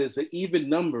 Being that it's an even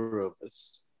number of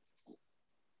us.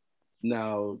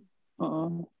 Now,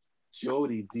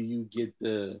 Jody, do you get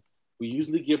we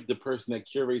usually give the person that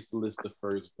curates the list the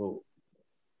first vote.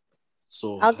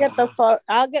 So I'll get the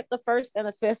first and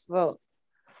the 5th vote.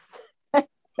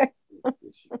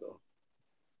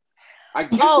 I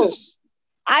guess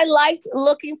I liked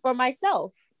Looking for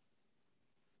Myself.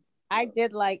 I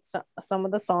did like some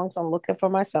of the songs on Looking for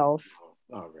Myself.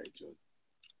 All right, Jody.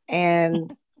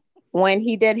 And when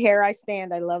he did Here I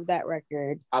Stand, I love that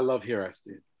record. I love Here I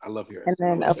Stand. And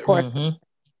then of course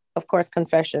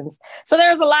Confessions. So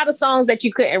there's a lot of songs that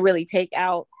you couldn't really take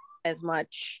out as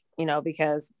much,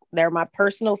 because They're my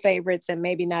personal favorites and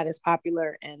maybe not as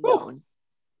popular and known.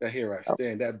 That Here I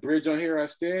Stand. That bridge on Here I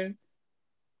Stand.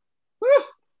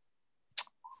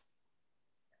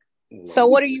 So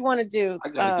what do you want to do? I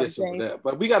gotta get some of that,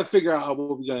 but we gotta figure out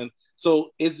what we're gonna.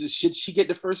 So should she get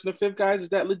the first and the fifth, guys? Is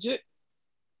that legit?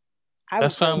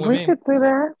 That's fine with me. We could do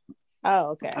that. Oh,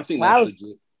 okay. I think that's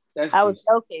legit. I was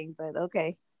joking, but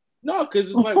okay. No, because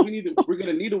it's like we're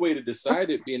gonna need a way to decide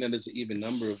it, being that there's an even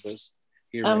number of us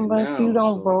here right now. Unless you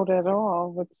don't vote at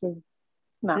all, which is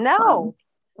not no. Fun.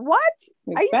 What?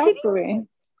 Exactly. Are you kidding me?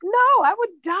 No, I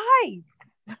would die.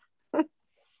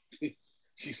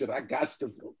 She said, "I got to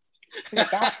vote."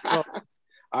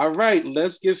 All right,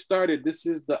 let's get started. This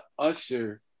is the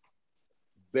Usher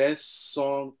Best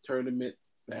Song Tournament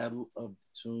Battle of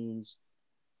Tunes.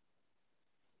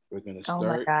 We're gonna start. Oh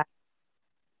my God.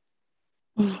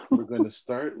 We're going to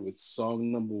start with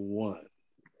song number 1.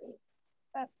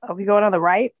 Are we going on the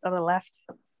right or the left?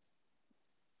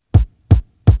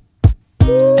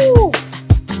 Ooh.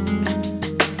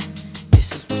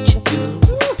 This is what you do.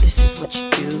 This is what you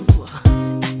do.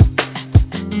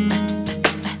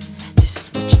 This is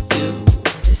what you do.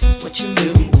 This is what you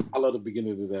do. I love the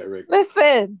beginning of that, Rick.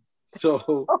 Listen.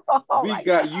 So we got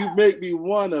God. You Make Me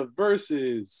Wanna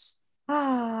versus.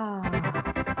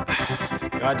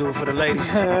 I do it for the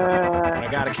ladies, but I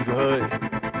gotta keep it hood.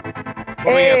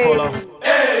 Where we at, Polo?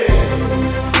 Hey!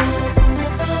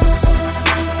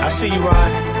 I see you,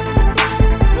 Rod.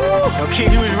 Yo,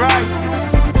 kid, you was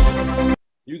right.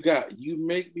 You got You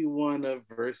Make Me Wanna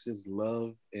versus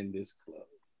Love in This Club.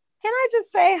 Can I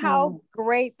just say how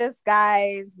great this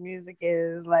guy's music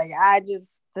is? Like,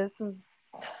 this is,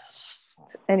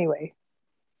 anyway.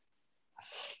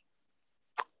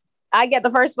 I get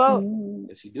the first vote.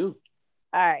 Yes, you do.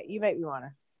 All right, You Make Me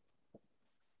Wanna.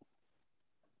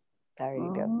 There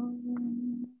you go.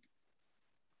 I'm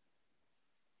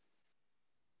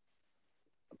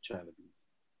trying to be.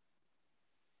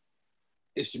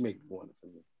 It's You Make Me Wanna for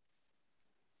me.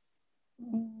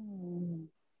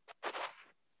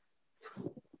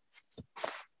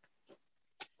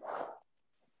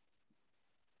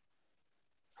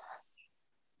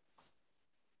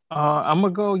 I'm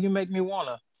gonna go You Make Me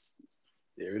Wanna.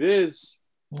 There it is.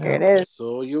 There it is.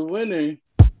 So you're winning.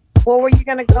 What were you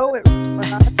gonna go with?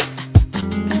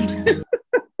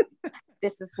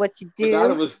 This is what you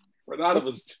do. Renata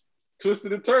was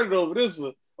twisted and turning over this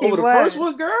one. Over the first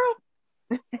one, girl?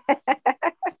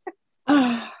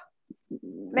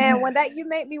 Man, when that You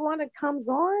Make Me Wanna comes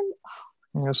on.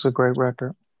 It's a great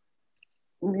record.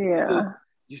 Yeah.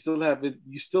 You still have it.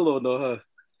 You still don't know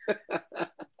her.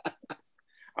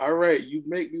 All right. You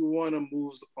Make Me Wanna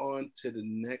moves on to the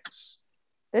next.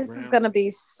 This is going to be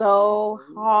so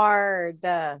hard.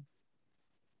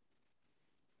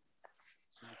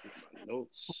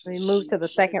 We move to the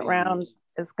second round.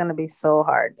 It's going to be so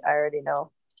hard. I already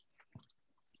know.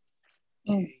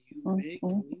 Okay, You Make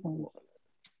Me Wanna.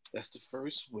 That's the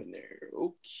first winner.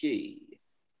 Okay.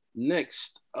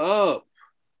 Next up.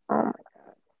 Oh my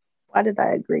God. Why did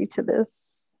I agree to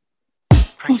this?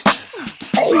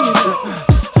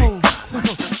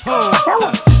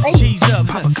 She's up.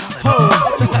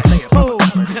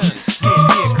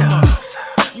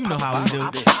 You know how we do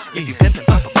this.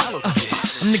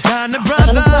 I'm the kind of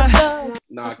brother.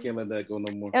 Nah, I can't let that go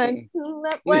no more.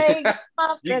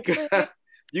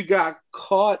 You got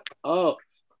Caught Up.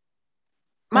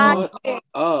 Caught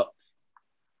Up.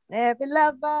 Every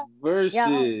lover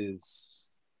versus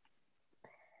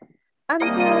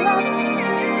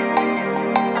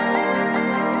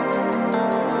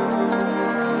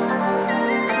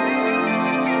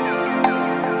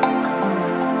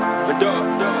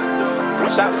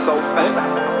So fast.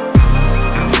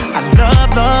 I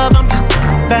love, I'm just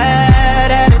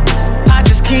bad at it. I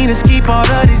just can't escape all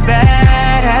of these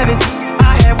bad habits.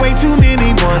 I had way too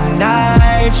many one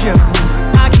nights, yeah.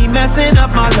 I keep messing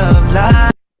up my love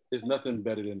life. There's nothing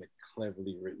better than a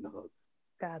cleverly written hook.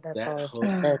 God, that's that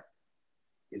awesome. Hook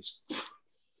is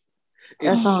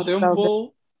it's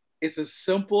simple. It's a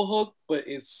simple hook, but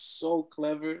it's so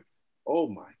clever. Oh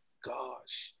my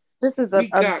gosh. This is an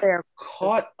unfair.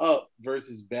 Caught Up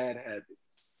versus Bad Habits.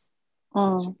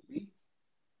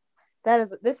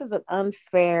 This is an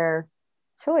unfair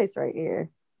choice right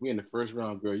here. We in the first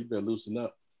round, girl. You better loosen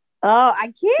up. Oh, I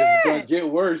can't. It's gonna get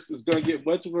worse. It's gonna get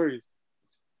much worse.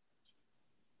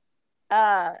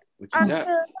 What you got?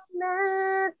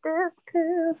 This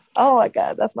cool. Oh my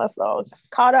God, that's my song.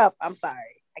 Caught Up. I'm sorry,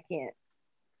 I can't.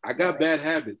 I got Bad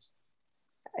Habits.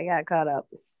 I got Caught Up.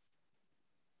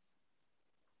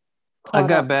 I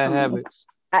got Bad Habits.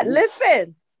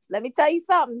 Listen, let me tell you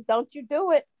something. Don't you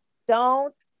do it.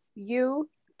 Don't you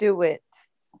do it.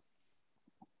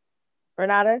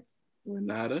 Renata?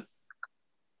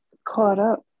 Caught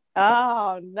up.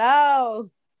 Oh no.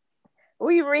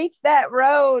 We reached that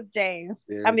road, James.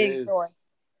 Joy.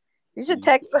 You should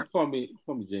text us. Call me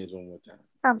James one more time.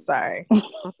 I'm sorry.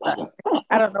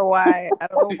 I don't know why.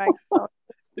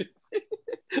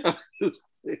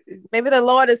 Maybe the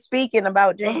Lord is speaking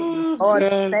about James.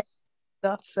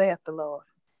 Thus saith the Lord.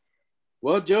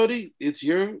 Well, Jody,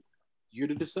 you're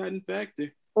the deciding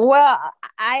factor. Well,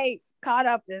 I caught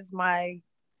up is my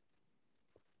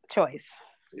choice.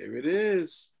 There it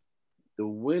is. The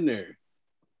winner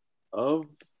of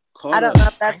Caught I don't know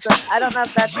if that's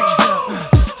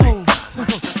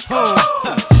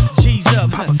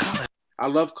I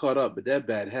love Caught Up, but that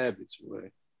Bad Habits,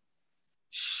 boy.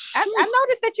 I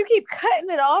noticed that you keep cutting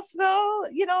it off, though.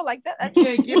 You know, like that. You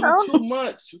can't give it too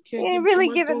much. You can't really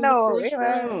give it no.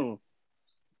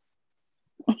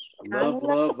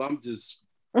 Love. I'm just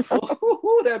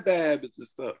that Bad Habits and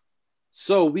stuff.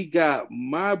 So we got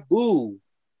My Boo.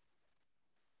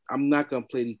 I'm not gonna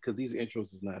play these because these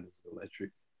intros is not as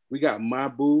electric. We got My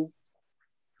Boo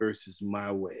versus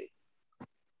My Way.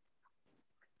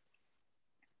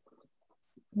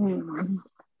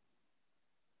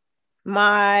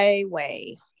 My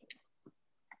Way.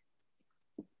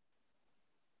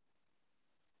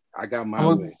 I got My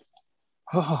Way.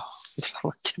 Oh,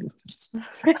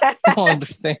 I don't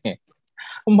understand.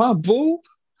 My Boo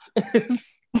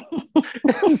is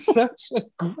such a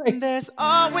great. There's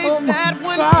always that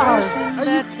one person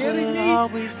that will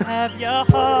always have your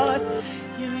heart.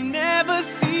 You never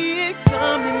see it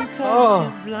coming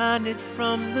because you're blinded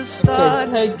from the start.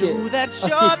 Ooh, that's sure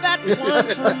that one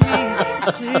for me.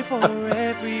 It's clear for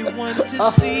everyone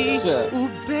to see. Ooh,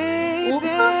 baby.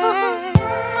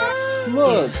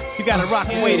 Look, you gotta rock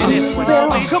and wait in this one.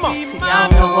 Come on. Y'all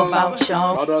know about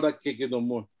y'all. Oh, no, I can't get no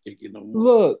more.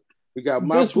 Look. We got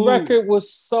My this Boo. record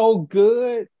was so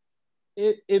good.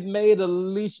 It made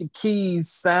Alicia Keys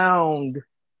sound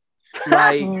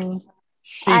like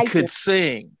she could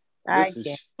sing.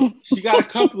 Listen, she got a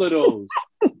couple of those.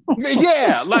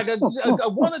 Yeah, like a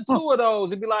one or two of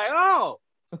those. It'd be like, oh.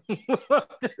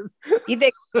 You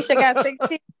think Alicia got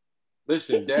 16?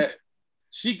 Listen,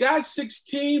 she got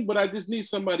 16, but I just need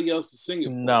somebody else to sing it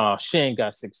for. No, she ain't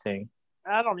got 16.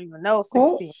 I don't even know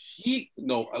 16.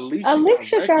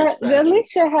 Alicia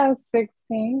has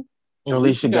 16.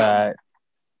 Alicia got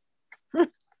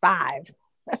 5.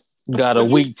 Got a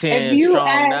weak 10,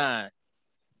 strong 9.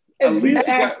 If you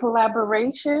add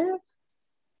collaborations,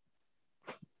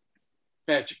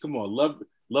 Patrick, come on, love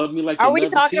me like are you we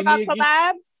never talking see about me again.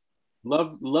 collabs?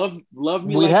 Love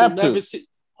me we like have you to. never see.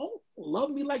 Oh, Love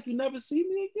Me Like You Never See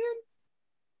Me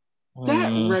Again.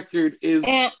 That record is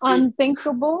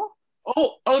Unthinkable.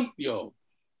 Oh, yo.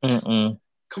 Come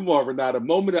on, Renata.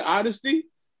 Moment of honesty.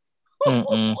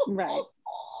 Right.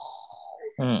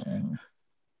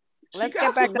 She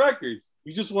got some records.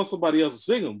 You just want somebody else to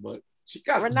sing them, but she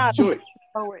got some joy.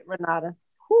 Oh, wait, Renata.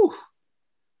 Whew.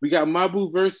 We got My Boo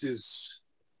versus.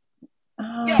 Yo.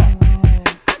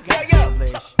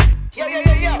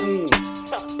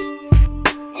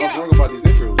 I was wrong about these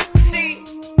intros. See,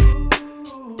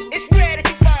 it's rare that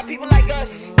you find people like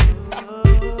us.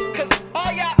 Cause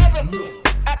all y'all other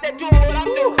out there doing what I'm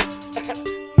doing.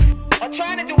 Or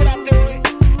trying to do what I'm doing.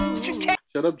 But you can't.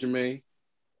 Shut up, Jermaine.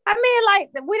 I mean, like,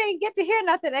 we didn't get to hear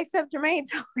nothing except Jermaine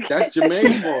talking. That's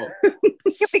Jermaine's fault.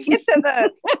 Can we get to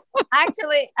the...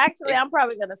 Actually, I'm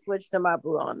probably going to switch to My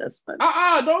Boo on this one.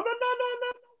 No.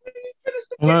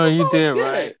 No, you did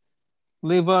right.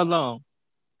 Leave her alone.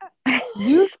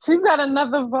 You got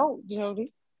another vote,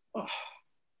 Jody.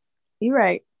 You're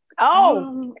right.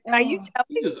 Oh, are you telling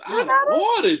me? Just out of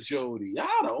order, Jody.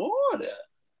 Out of order.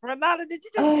 Renata, did you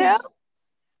just tell?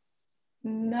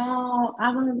 No,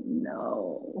 I don't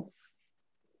know.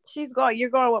 You're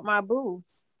going with My Boo.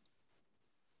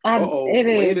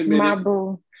 It is My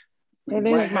Boo. It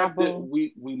is My Boo.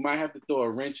 We might have to throw a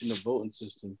wrench in the voting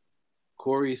system.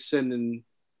 Corey's sending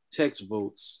text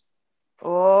votes.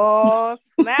 Oh,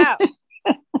 snap.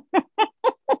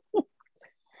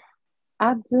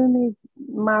 I do need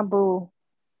My Boo.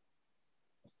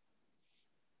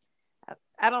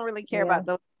 I don't really care about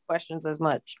those questions as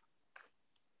much.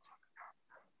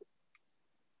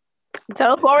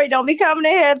 Tell Corey, don't be coming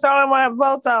in here throwing my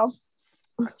votes off.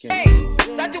 Hey,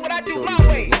 I do what I do my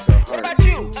way. What about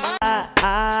you?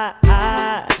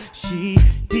 She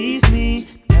please me,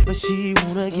 never she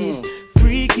wanna get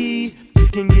freaky. You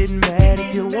can get mad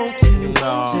if you want to.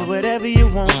 Say whatever you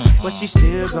want, but she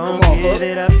still gon' give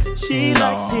it up. She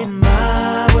likes it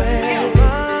my way.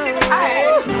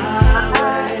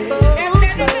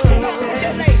 Can't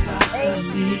satisfy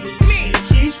me. She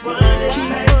keeps running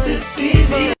back to see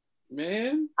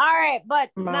but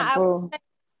My now I boo. would say,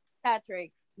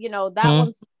 Patrick, that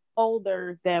one's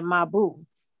older than my boo.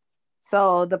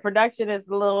 So the production is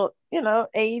a little,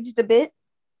 aged a bit.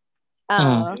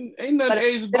 Ain't nothing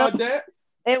aged about that.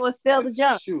 It was still the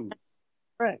jump. Shoot.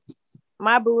 Right.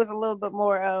 My boo is a little bit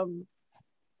more,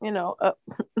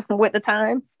 with the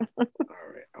times. All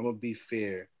right, I'm gonna be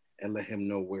fair and let him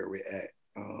know where we're at.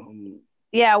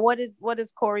 Yeah. What is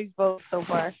Corey's vote so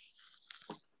far?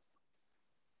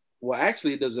 Well,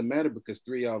 actually, it doesn't matter because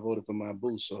 3 of y'all voted for my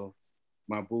boo, so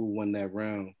my boo won that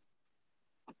round.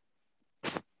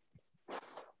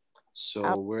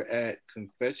 So we're at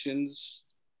Confessions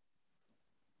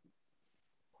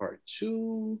Part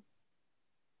 2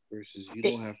 versus You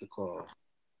Don't Have to Call.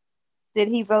 Did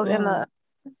he vote in the?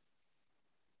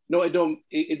 No, it don't.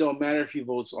 It don't matter if he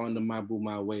votes on the My Boo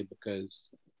My Way because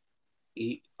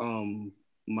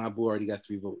my boo already got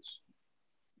 3 votes,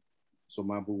 so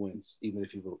my boo wins even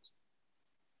if he votes.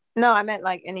 No, I meant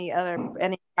like any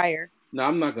prior. No,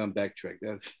 I'm not gonna backtrack.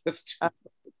 That's too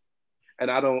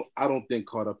and I don't think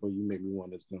Caught Up or You Make Me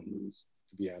Want is gonna lose.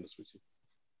 To be honest with you,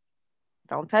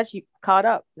 don't touch you. Caught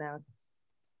Up now.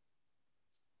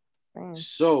 Man.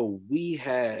 So we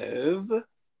have.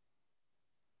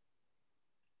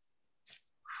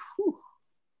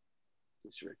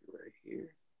 This record right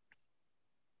here.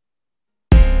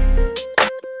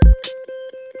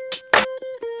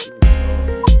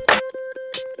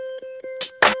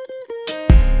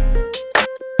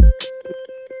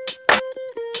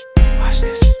 Watch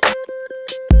this.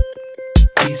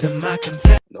 These are my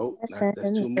confessions. Nope, that's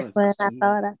too much.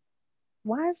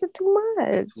 Why is it too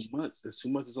much? Too much. That's too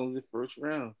much. It's only the first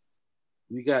round.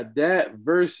 We got that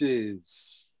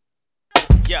versus.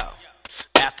 Yo,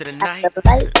 after the night.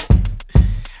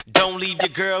 Don't leave your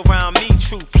girl around me,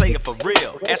 true player for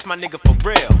real. That's my nigga for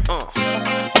real.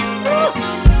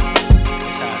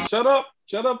 Shut up,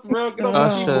 Pharrell. Get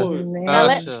off the keyboard.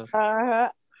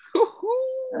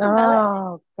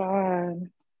 Oh God.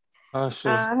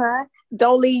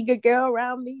 Don't leave your girl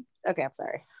around me. Okay, I'm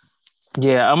sorry.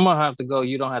 Yeah, I'm gonna have to go.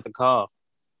 You don't have to call.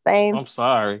 Same. I'm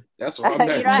sorry. That's what I'm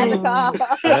at. You don't have to call.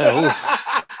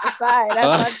 I'm sorry.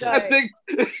 That's my choice.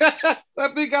 I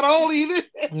think got a hold of you.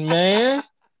 Man,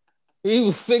 he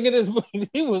was singing his.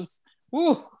 He was.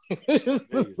 Woo. He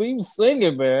was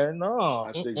singing, man. No.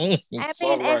 I mean,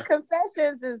 and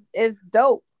Confessions is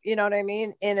dope. You know what I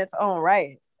mean? In its own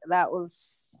right. That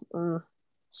was.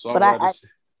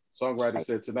 Songwriter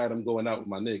said tonight I'm going out with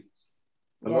my niggas.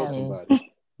 Hello,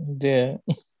 somebody. Yeah.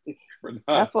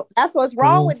 That's what's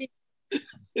wrong with you.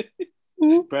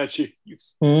 Patrick, he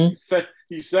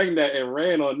sang that and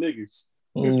ran on niggas.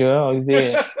 Yeah, he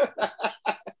did.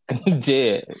 He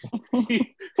did.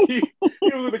 He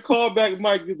was in the callback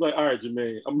mic. He's like, all right,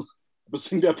 Jermaine, I'm gonna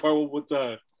sing that part one more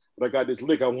time. But I got this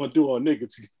lick I want to do on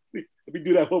niggas. Let me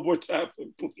do that one more time for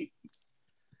me, please.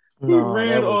 He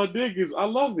ran on niggas. I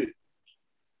love it.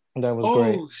 That was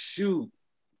great. Oh, shoot.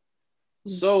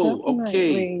 So,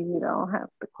 okay. You don't have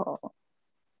to call.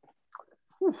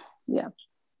 Yeah,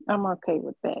 I'm okay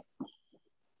with that.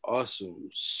 Awesome.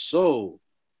 So,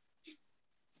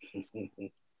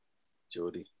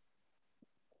 Jody,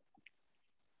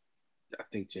 I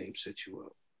think James set you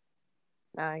up.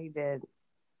 No, he did.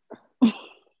 He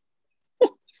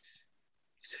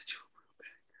set you up real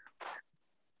bad.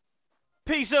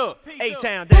 Peace up.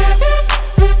 A-Town down.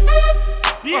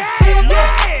 Yeah.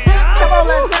 Come on,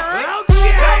 let's go.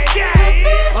 Okay.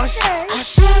 Hush.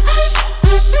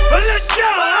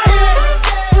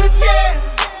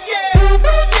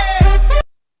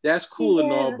 That's cool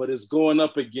and all, but it's going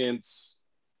up against.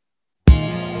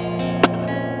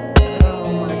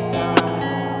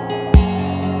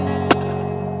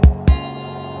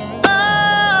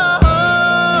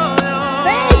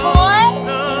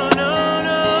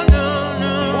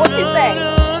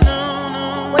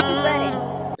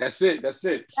 That's it.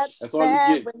 That's all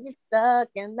you get. When you're stuck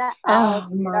in that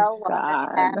house, oh my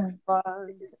God.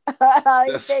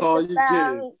 That's all you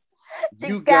get.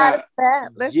 You got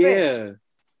yeah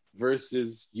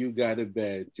versus You Got It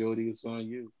Bad. Jody, it's on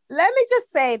you. Let me just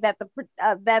say that the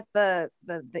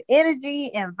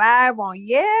energy and vibe on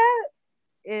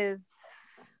is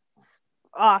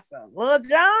awesome. Lil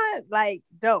Jon, like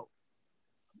dope.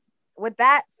 With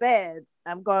that said,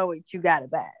 I'm going with You Got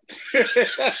It Bad.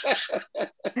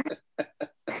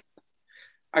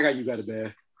 I got You Got It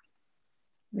Bad.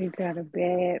 You Got It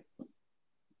Bad.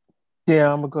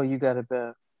 Yeah, I'm gonna go You Got It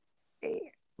Bad.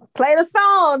 Play the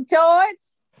song,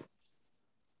 George.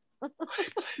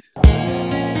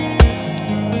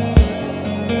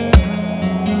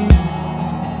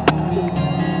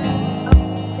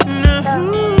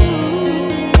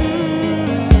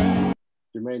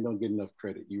 Jermaine, Jermaine don't get enough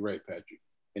credit. You're right, Patrick.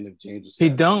 And if James was he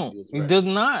don't. He does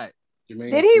not.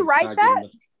 Jermaine Did he write that?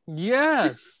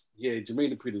 Yes. Yeah,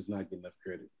 Jermaine Dupri does not get enough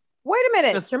credit. Wait a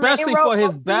minute. Especially for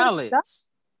his ballads.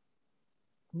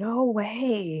 No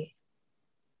way.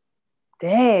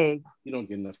 Dang. You don't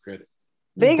get enough credit.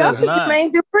 Big up to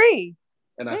Jermaine Dupri.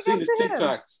 And I seen his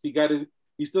TikToks.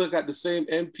 He still got the same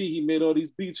MP. He made all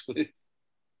these beats with it.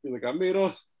 He's like, I made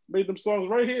them songs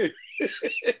right here.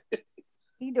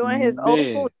 He doing his old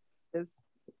school.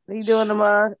 He doing them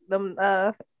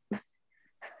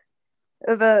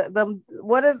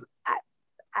what is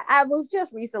I was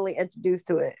just recently introduced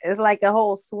to it. It's like a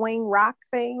whole swing rock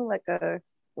thing, like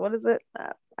what is it?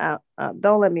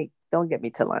 Don't get me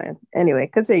to lying. Anyway,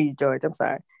 continue, George. I'm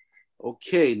sorry.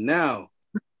 Okay, now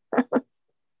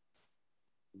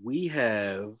we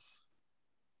have.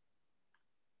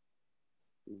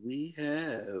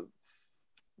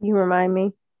 You remind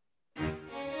me.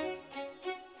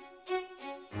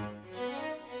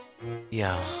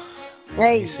 Yo.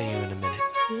 Hey. I see you in a minute.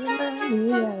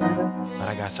 But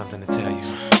I got something to tell you.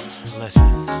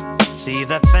 Listen. See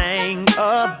the thing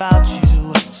about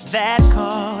you that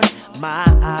caught my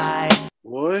eye.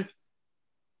 Boy.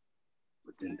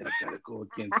 But then that gotta go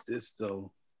against this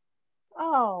though.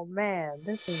 Oh man,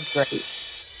 this is great.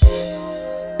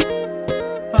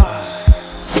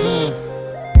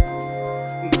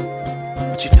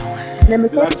 What you doing?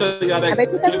 Did I tell y'all that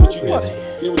get what you need?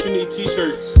 Get what you need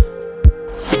t-shirts.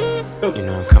 You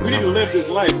know I'm coming. We need to live this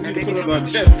life. We need to put it on our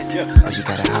chest. Yeah. Oh, you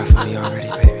got a eye for me already,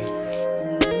 baby?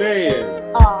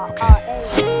 Man. Okay.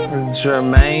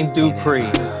 Jermaine Dupri.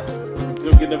 You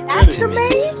don't get enough credit.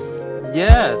 Jermaine?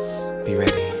 Yes. Be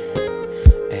ready.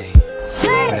 Hey.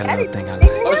 That little thing I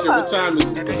like. Usher, what time is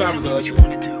Usher?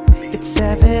 It's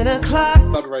 7 o'clock.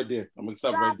 Stop it right there. I'm gonna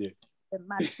stop it right there.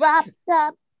 My drop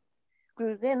top,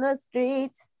 cruising the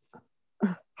streets.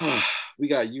 We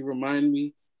got You Remind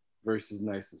Me versus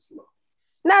Nice and Slow.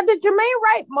 Now, did Jermaine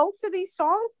write most of these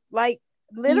songs? Like,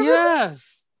 literally?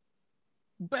 Yes.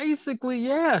 Basically,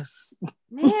 yes.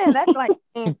 Man, that's like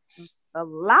a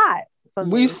lot.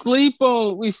 We sleep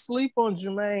on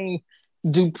Jermaine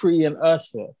Dupri and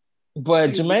Usher.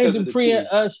 But Jermaine Dupri and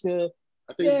Usher.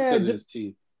 I think it's because of his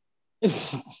teeth.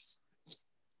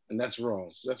 And that's wrong.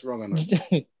 That's wrong on us.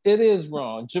 It is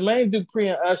wrong. Jermaine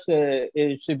Dupri and Usher,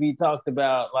 it should be talked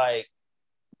about like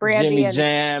Brandy Jimmy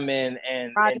Jam and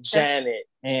Janet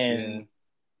and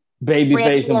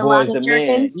Babyface and Boys the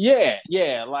Men.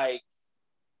 Yeah. Like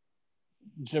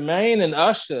Jermaine and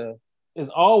Usher is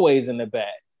always in the back.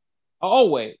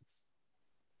 Always.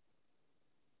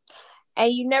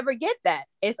 And you never get that.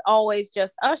 It's always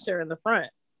just Usher in the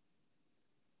front.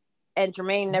 And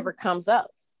Jermaine never comes up.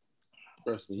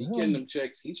 Trust me, he getting them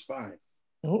checks. He's fine.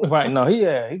 Right? No, he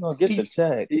gonna get the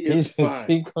check. He's fine.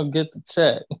 He gonna get the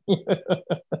check.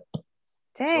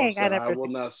 Dang, I will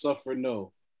not suffer.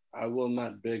 No, I will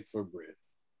not beg for bread.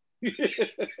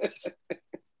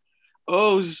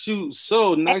 Oh shoot!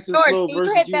 So Nice and Slow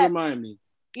versus You Remind Me.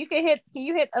 Can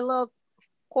you hit a little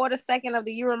quarter second of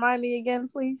the You Remind Me again,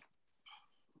 please?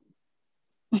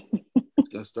 It's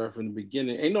gonna start from the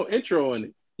beginning. Ain't no intro in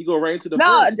it. You go right into the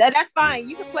verse. That's fine.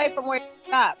 You can play from where you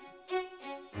stop.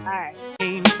 All right.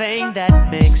 Same thing that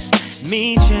makes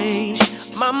me change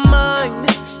my mind.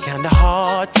 Kinda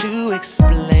hard to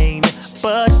explain,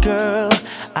 but girl,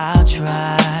 I'll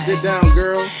try. Sit down,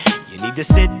 girl. You need to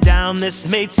sit down. This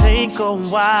may take a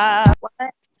while.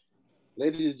 What?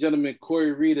 Ladies and gentlemen,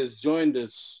 Corey Reed has joined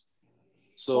us.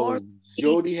 So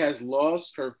Jody has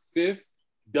lost her 5th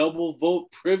double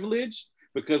vote privilege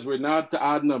because we're now to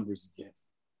odd numbers again.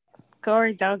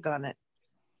 Corey, doggone it.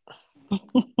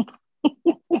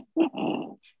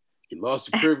 You lost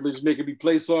your privilege making me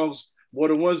play songs more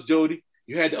than once, Jody.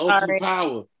 You had the ultimate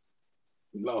power.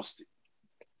 You lost it.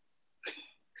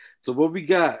 So what we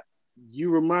got?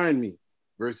 You Remind Me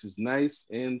versus Nice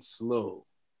and Slow.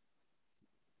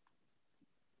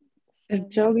 Is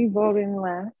Jody voting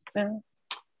last then?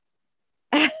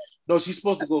 No, she's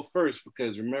supposed to go first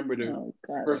because remember the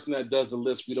person that does the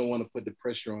list, we don't want to put the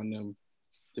pressure on them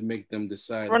to make them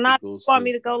decide. Renata, want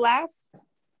me to go last?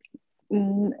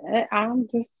 I'm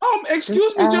just.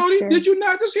 Excuse me, Jody. Did you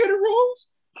not just hear the rules?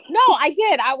 No, I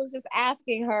did. I was just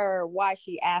asking her why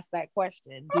she asked that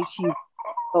question. Did she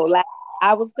go last?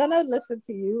 I was gonna listen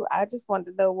to you. I just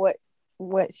wanted to know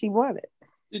what she wanted.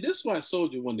 See, this is why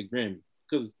Soulja won the Grammy.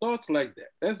 Because thoughts like that.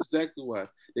 That's exactly why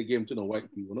they gave them to the white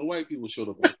people. The white people showed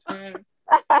up on time.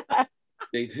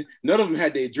 None of them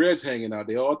had their dreads hanging out.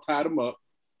 They all tied them up.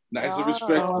 Nice and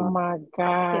respectful. Oh my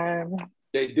God.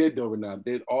 They did though, Renata.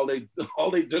 They all they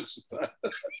jokes was tied.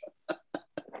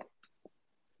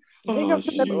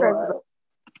 Oh,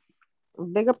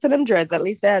 Big up to them dreads. At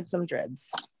least they had some dreads.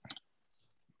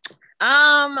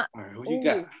 All right, who you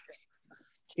got?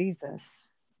 Jesus.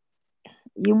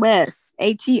 US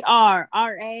HERRAYMOND.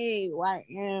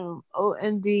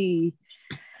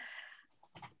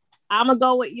 I'm gonna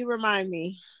go with You Remind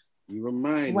Me. You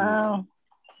Remind Me. Wow.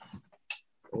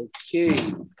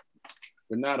 Okay.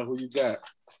 Renata, who you got?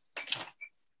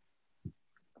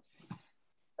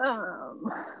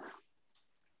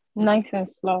 Nice and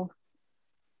Slow.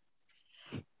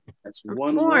 That's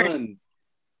 1-1.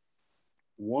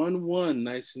 1-1.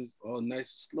 Nice and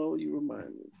slow. You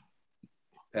Remind Me.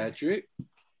 Patrick.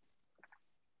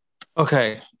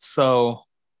 Okay, so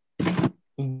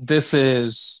this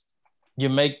is You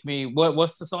Make Me.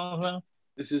 What's the song now?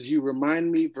 This is You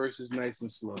Remind Me versus Nice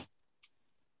and Slow.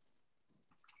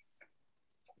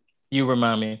 You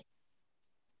Remind Me.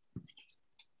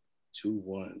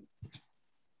 2-1.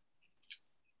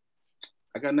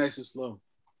 I got Nice and Slow.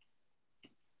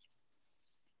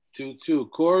 2-2.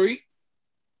 Corey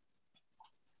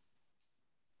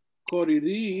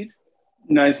Reed.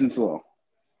 Nice and Slow.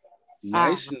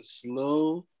 Nice and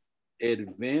Slow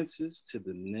advances to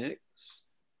the next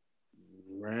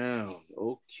round.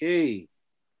 Okay.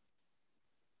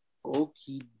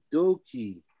 Okie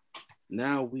dokie.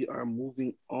 Now we are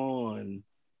moving on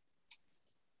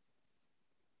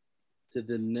to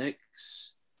the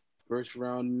next first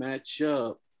round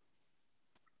matchup.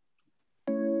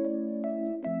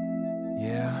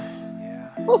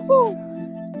 Yeah. Woo-hoo.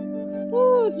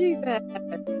 Ooh, Jesus.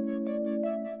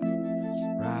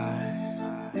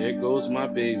 Right. There goes my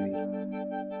baby.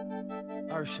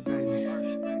 Usher, baby.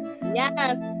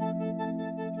 Yes.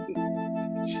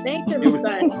 Thank you,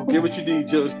 son. Okay. Get what you need,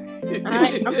 Joe. I'm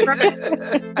trying.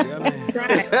 Yeah, man.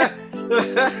 Right.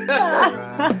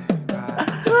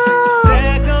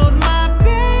 There goes my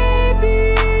baby.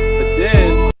 But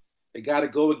then they got to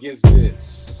go against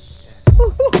this.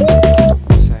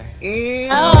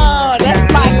 Oh,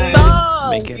 that's my song.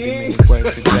 Make every minute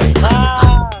worth a day.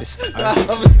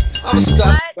 I'm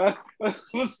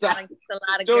stop. Like, a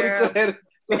lot of Jody, girls go ahead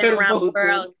been and around the vote,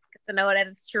 world to know that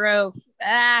it's true.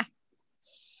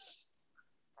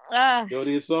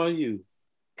 Jody, it's on you.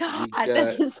 God, got,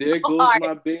 this is There so Goes hard.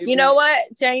 My Baby. You know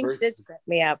what? James versus did set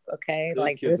me up, okay? Good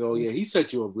Like Kiss. this. Oh yeah, he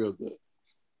set you up real good.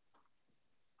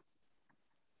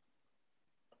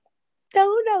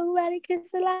 Don't nobody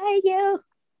kiss it like you.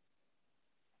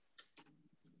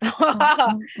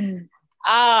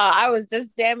 I was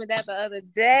just jamming that the other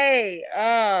day.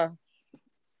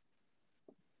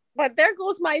 But there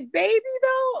goes my baby,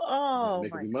 though. Oh,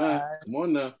 my God. Come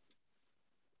on now.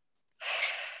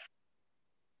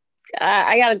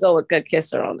 I gotta go with Good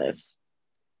Kisser on this.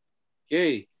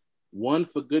 Okay, 1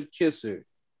 for Good Kisser.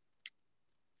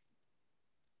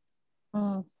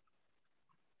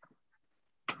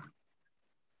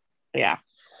 Yeah,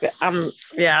 I'm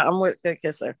with Good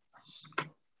Kisser.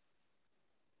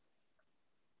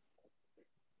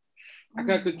 I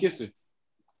got Good Kisser.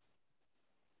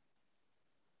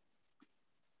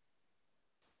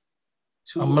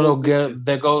 I'm gonna get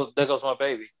there goes my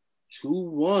baby.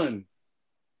 2-1.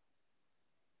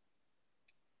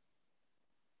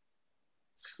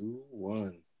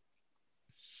 2-1.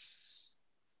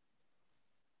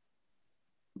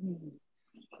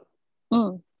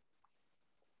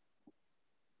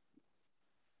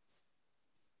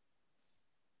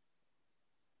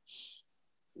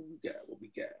 What we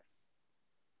got?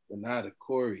 Renata,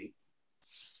 Corey.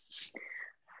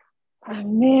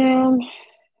 Man.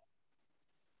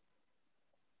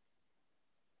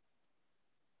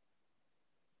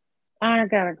 I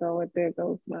gotta go with There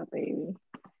Goes My Baby.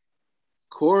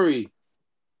 Corey,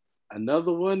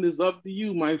 another one is up to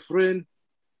you, my friend.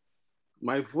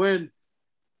 My friend.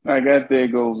 I got There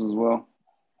Goes as well.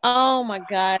 Oh my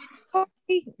God.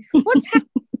 Corey, what's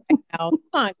happening right now? Come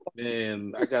on.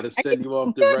 Man, I gotta send you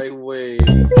off the right way.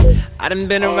 I done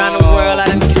been around the world, I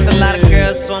done kissed a lot of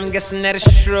girls, so I'm guessing that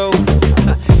it's true.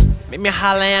 Make me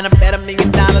holler and I bet $1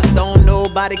 million. Don't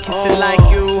nobody kiss it like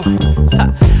you.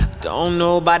 Don't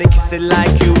nobody kiss it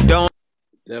like you. Don't.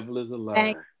 Devil is a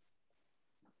liar.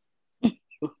 Devil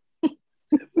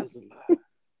is a liar.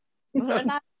 We're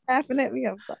not laughing at me.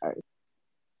 I'm sorry.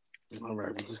 All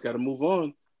right, we just gotta move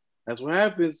on. That's what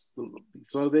happens.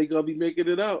 So they gonna be making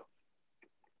it out.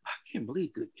 I can't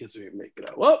believe Good Kisser didn't make it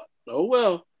out. Well, oh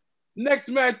well. Next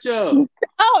matchup.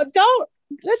 Oh, don't.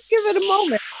 Let's give it a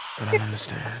moment. I don't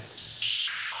understand.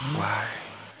 Why?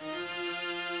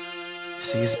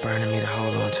 See, it's burning me to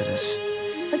hold on to this.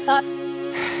 I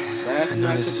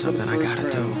know this is something I gotta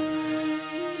do,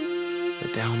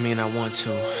 but that don't mean I want to.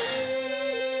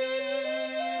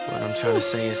 What I'm trying to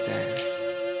say is that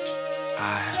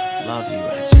I love you.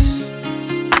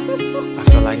 I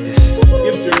feel like this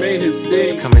Give Jermaine his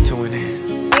is thing. coming to an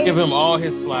end. Give him all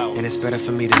his flowers. And it's better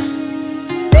for me to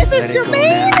This let is it go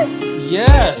now Jermaine.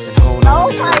 Yes. and hold on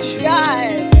Oh to my that shit.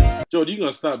 god. Jordan, you're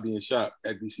gonna stop being shocked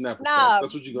at these snapper Nah, facts.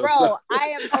 That's what you're gonna bro. stop.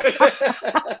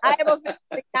 I am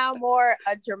officially now more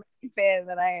a Jermaine fan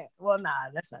than I am. Well, nah,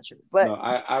 that's not true. But No,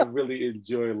 I really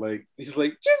enjoy he's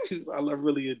like Jimmy. I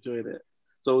really enjoy that.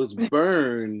 So it's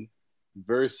Burn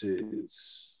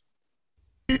versus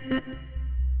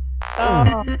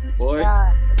oh boy.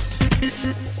 god,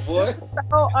 Boy,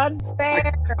 so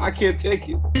unfair. I can't take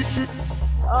it.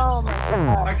 Oh my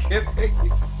god. I can't take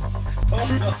it. Oh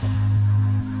no.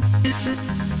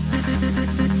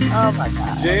 Oh my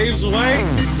god. James White.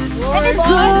 Hey,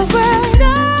 Boy.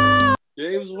 boy.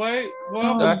 James White.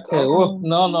 Okay. Well,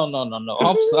 no.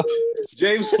 I'm sorry.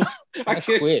 James, I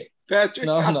can't quit. Patrick.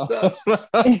 No.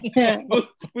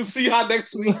 We'll see how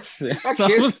next week. Listen, I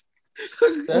can't.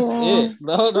 that's it.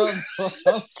 No.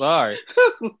 I'm sorry.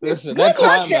 Listen, Good that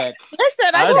luck climax.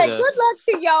 Listen, I said good just- luck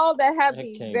to y'all that have I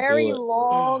these can't very do it.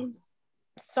 long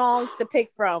songs to pick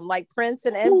from, like Prince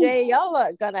and MJ. Y'all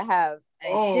are gonna have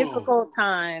a difficult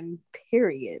time.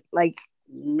 Period. Like,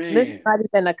 Man, this is not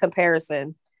even a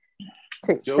comparison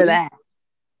to that.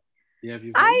 Yeah,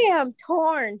 I am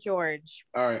torn, George.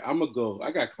 All right, I'm gonna go. I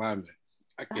got climax.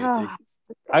 I can't take it.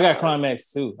 I got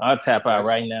climax too. I'll tap out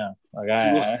right now.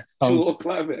 Like two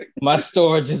climax. My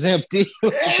storage is empty.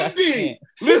 Empty.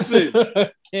 Listen,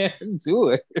 can't do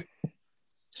it.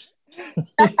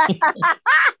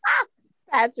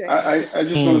 Patrick. I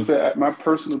just want to say my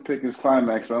personal pick is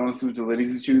climax, but I want to see what the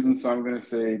ladies are choosing, so I'm going to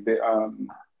say there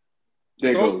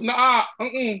goes.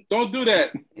 Don't do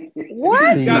that.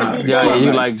 What? You gotta be Yeah,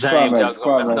 you like Climax, James. Y'all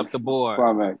gonna mess up the board.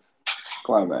 Climax.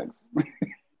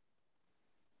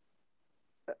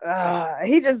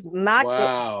 He just knocked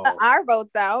our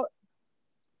votes out.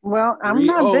 Well, I'm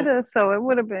not bitter, so it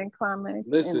would have been climax.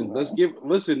 Listen,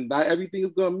 anyway. not everything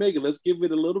is gonna make it. Let's give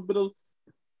it a little bit of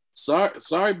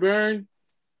sorry, Burn,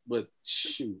 but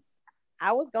shoot.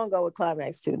 I was gonna go with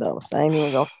climax too, though, so I ain't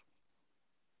even go.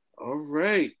 All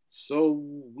right, so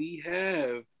we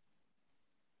have.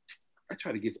 I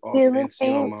try to get all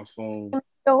fancy on my phone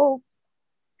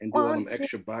and do all them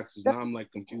extra boxes. Now I'm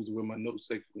like confused with my notes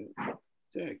section.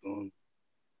 Daggone.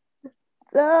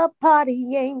 The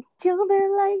party ain't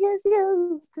jumping like it's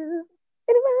used to.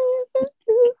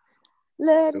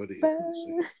 Let it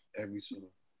burn. Every song.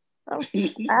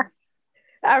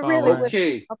 I really would.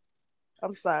 Okay.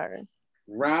 I'm sorry.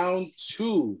 Round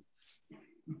 2.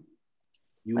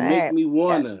 You Make Me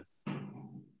Wanna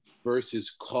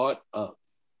versus Caught Up.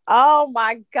 Oh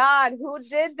my God, who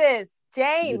did this?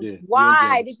 James,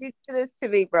 why did you do this to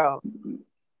me, bro?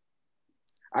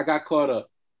 I got caught up.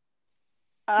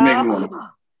 Make me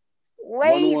wanna.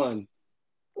 Wait. 1-1.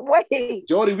 Wait.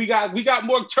 Jody, we got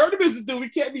more tournaments to do. We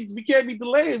can't be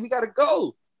delayed. We gotta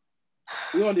go.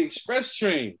 We're on the express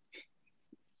train.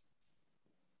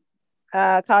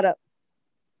 Caught up.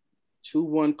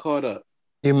 2-1 Caught Up.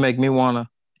 You Make Me Wanna.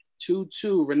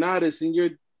 2-2. Renata,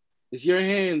 it's your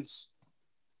hands.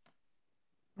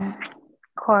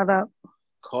 Caught Up.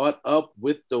 Caught Up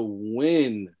with the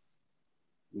win.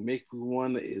 Make Me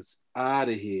Wanna is out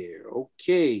of here.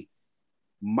 Okay.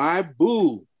 My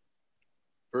Boo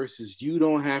versus You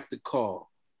Don't Have to Call.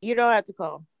 You Don't Have to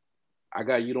Call. I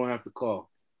got You Don't Have to Call.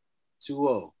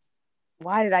 2-0.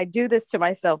 Why did I do this to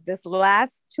myself? This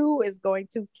last 2 is going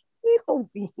to kill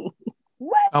me.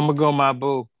 What? I'm gonna go My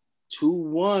Boo.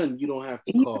 2-1. You Don't Have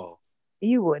to Call.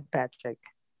 You would, Patrick.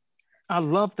 I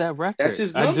love that record. That's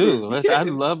his number. I do. I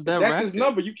love that record. That's his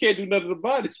number. You can't do nothing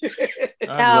about it.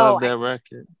 I love that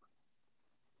record.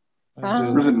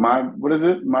 What is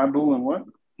it? My Boo and what?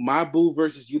 My Boo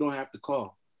versus You Don't Have to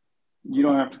Call. You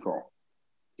Don't Have to Call.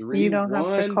 3-1. You Don't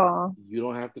Have to Call. You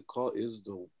Don't Have to Call is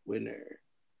the winner.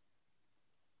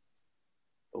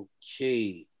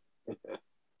 Okay.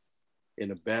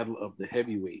 In a battle of the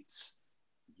heavyweights,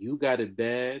 You Got It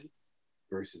Bad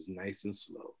versus Nice and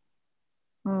Slow.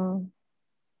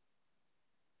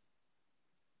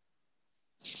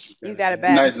 You got it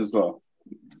bad. Nice and Slow.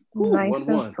 Nice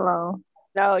and Slow.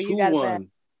 No, you got it bad.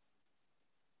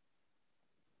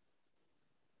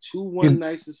 2-1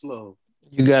 Nice and Slow.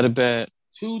 You Got It Bad.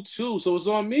 2-2. So it's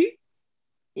on me?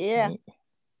 Yeah.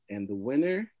 And the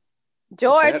winner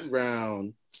George. that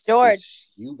round. George.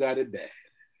 You Got It Bad.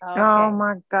 Okay. Oh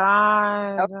my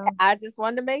God. Okay. I just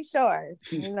wanted to make sure.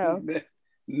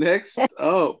 Next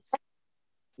up,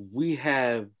 we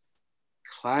have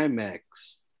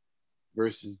Climax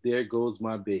versus There Goes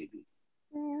My Baby.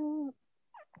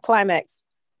 Climax.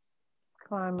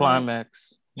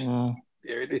 Climax. There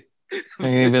it is.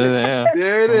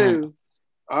 There it is.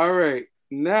 All right.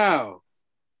 Now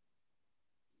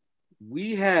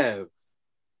we have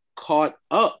Caught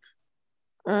Up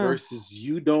versus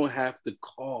You Don't Have to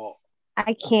Call.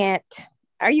 I can't.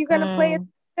 Are you gonna play it?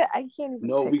 I can't even.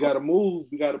 No, we gotta move.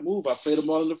 We gotta move. I played them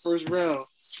all in the first round.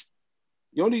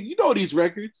 You know these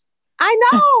records. I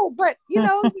know, but you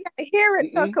gotta hear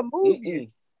it so I can move you.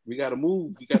 We gotta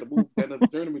move. We got another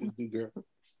tournament to do, girl.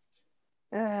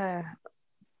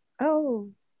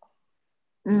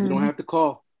 You don't have to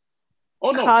call.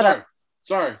 Oh no,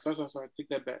 sorry. Take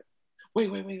that back.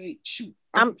 Wait. Shoot,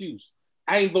 I'm confused.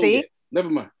 I ain't voted yet. Never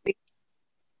mind.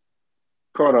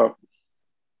 Caught Up.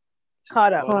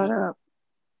 Caught Up.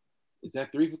 Is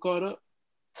that 3 for Caught Up?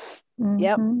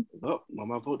 Yep. Oh, well,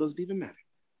 my vote doesn't even matter.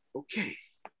 Okay.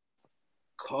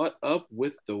 Caught Up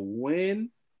with the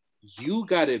win. You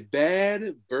Got It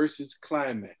Bad versus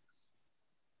Climax.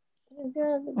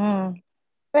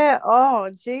 Oh,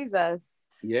 Jesus.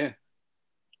 Yeah.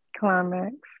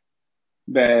 Climax.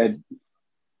 Bad.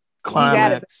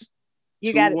 Climax.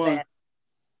 You got it bad.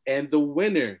 And the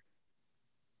winner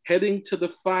heading to the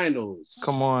finals.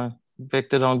 Come on.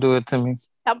 Victor, don't do it to me.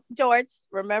 George,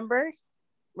 remember,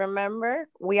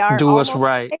 we are do what's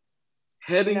right.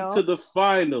 Heading to the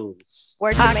finals.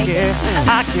 We're Jamaican.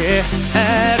 I care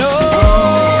at all.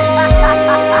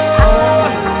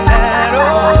 At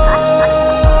all.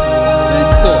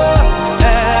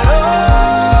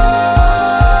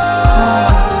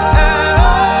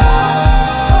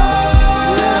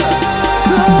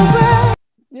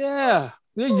 Yeah.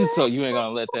 You ain't gonna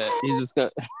let that. You just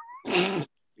got.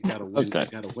 You gotta win. Okay. You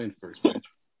gotta win first, man.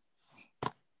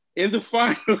 In the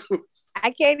finals.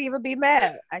 I can't even be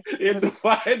mad. In the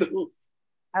finals.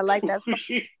 I like that.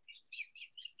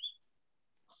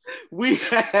 We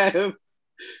have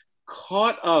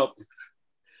Caught Up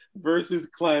versus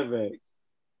Climax.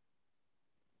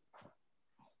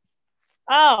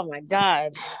 Oh my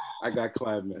God. I got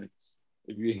Climax.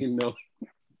 If you didn't know,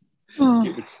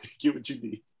 get what you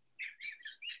need.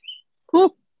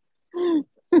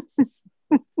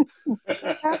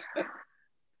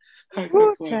 I'm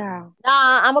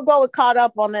gonna go with Caught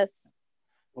Up on this.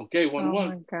 Okay, 1-1. Oh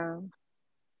my God.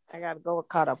 I gotta go with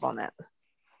Caught Up on that.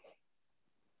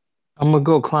 I'm gonna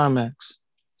go Climax.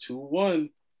 2-1.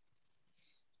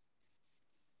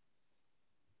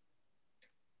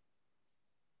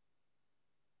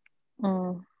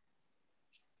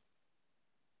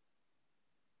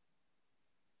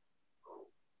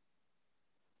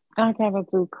 I gotta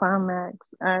do Climax.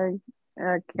 I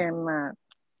cannot.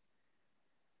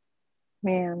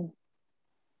 Man.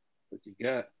 What you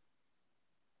got?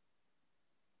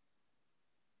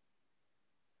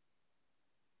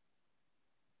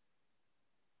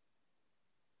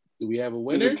 Do we have a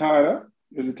winner? Is it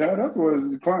tied up? Or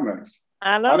is it Climax?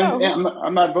 I don't know.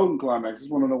 I'm not voting Climax. I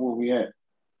just want to know where we at.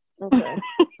 Okay.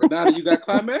 Renata, you got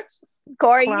Climax?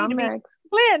 Corey, you need to be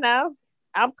clear now.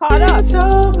 I'm caught up.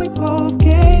 So we both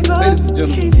gave up. Ladies and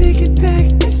gentlemen, can't take it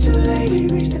back. It's too late. We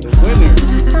reached the winner.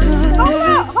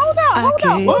 Hold up. Who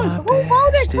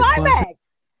voted Climax?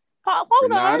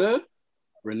 Hold on.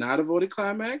 Renata voted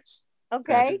Climax.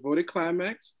 Okay. Patrick voted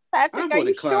Climax. Patrick, I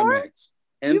voted Climax.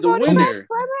 Sure? And the winner.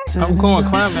 I'm going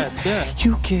Climax, yeah.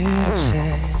 You get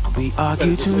upset. We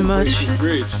argue too much.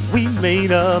 We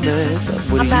made a mess of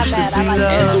what used to be love.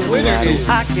 And the winner is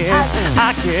I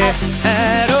care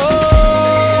at all.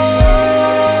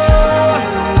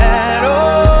 At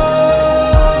all.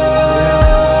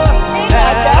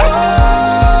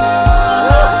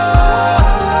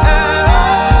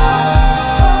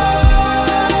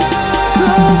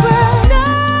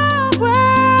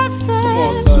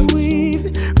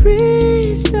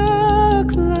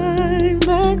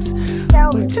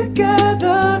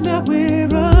 Together now we're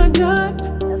undone.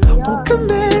 Won't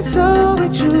commit, so we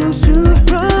choose to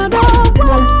run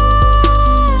away.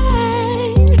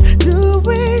 Do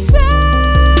we separate?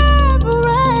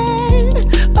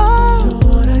 Oh, don't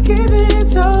wanna give in,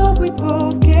 so we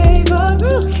both gave up.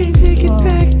 Can't take it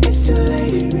back. It's too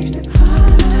late. We reached the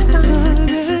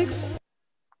climax.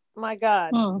 My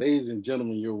God. Ladies and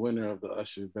gentlemen, you're winner of the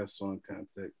Usher Best Song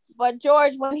Contest. But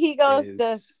George, when he goes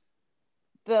to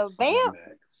the vamp.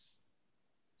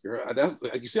 Girl, that's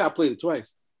like you see, I played it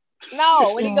twice.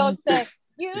 No, when he goes to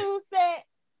you said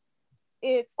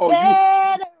it's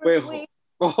better. Wait,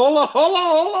 hold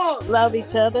on. Love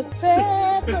each other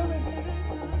separate.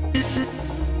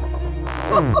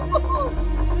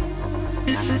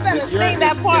 You better sing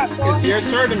that part, boy. It's your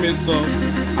tournament, so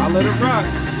I'll let it rock.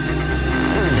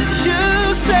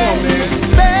 You said it's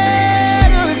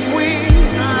better if we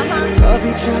love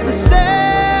each other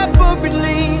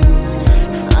separately.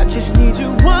 I just need you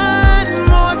one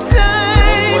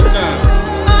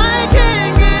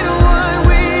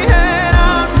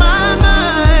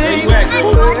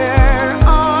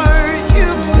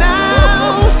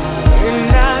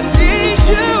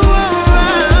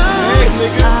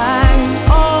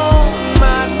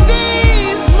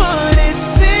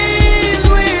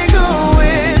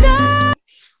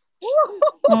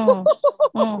Oh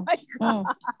my God.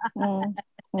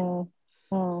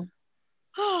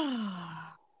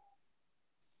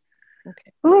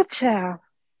 Okay. Oh, child.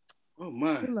 Oh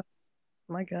my.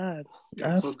 My God.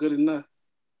 Got so good enough.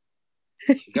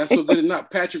 Got so good enough.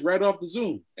 Patrick right off the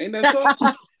Zoom. Ain't that so?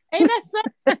 Ain't that so?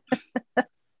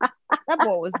 That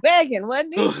boy was begging,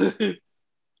 wasn't he?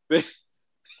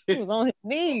 He was on his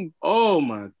knees. Oh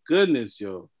my goodness,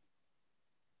 yo.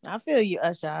 I feel you,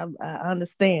 Usher. I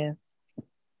understand.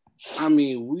 I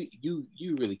mean, you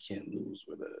really can't lose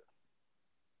with it.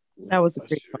 That was a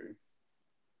great one.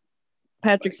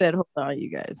 Patrick said, hold on,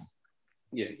 you guys.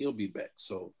 Yeah, he'll be back.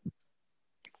 So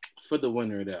for the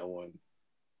winner of that one.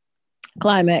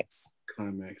 Climax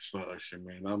for Usher,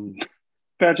 man.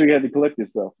 Patrick had to collect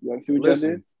himself. You see what y'all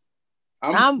did?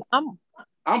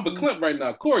 I'm Clint right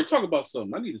now. Corey, talk about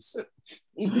something. I need a sip.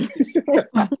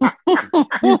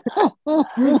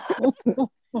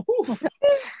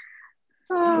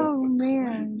 Oh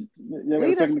man. You got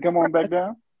a second to come on back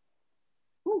down?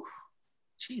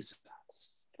 Jesus.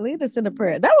 Lead us in a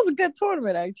prayer. That was a good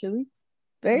tournament, actually.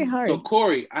 Very hard. So,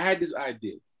 Corey, I had this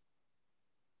idea.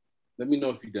 Let me know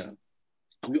if you're done.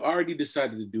 We already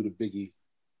decided to do the Biggie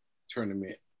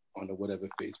tournament on the Whatever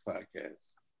Face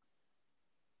podcast.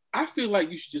 I feel like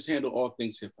you should just handle all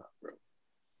things hip hop, bro.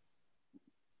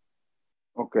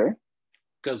 Okay.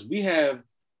 Because we have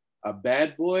a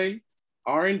Bad Boy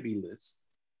R&B list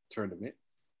tournament,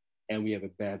 and we have a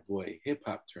Bad Boy hip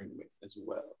hop tournament as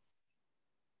well.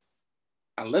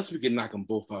 Unless we can knock them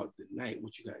both out tonight,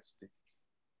 what you guys think?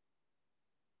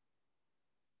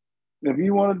 If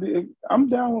you want to do, I'm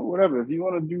down with whatever. If you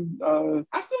want to do,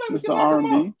 I feel like Mr.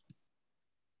 R&B.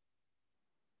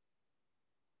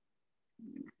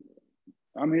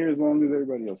 I'm here as long as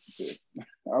everybody else is here.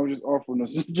 I was just offering a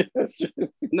suggestion.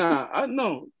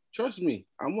 No, trust me.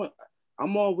 I'm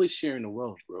always sharing the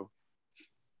wealth, bro.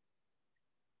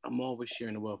 I'm always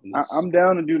sharing the wealth. I'm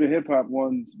down to do the hip hop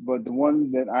ones, but the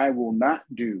one that I will not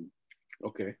do.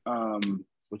 Okay.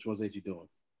 Which ones ain't you doing?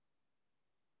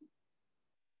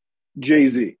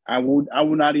 Jay-Z. I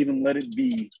will not even let it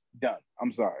be done.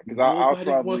 I'm sorry, because I'll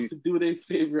probably wants to do their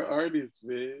favorite artists,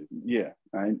 man. Yeah.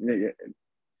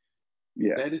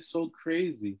 That is so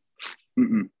crazy.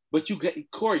 Mm-mm. But you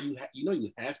get Corey. You know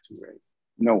you have to, right?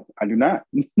 No, I do not.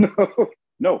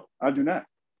 No, I do not.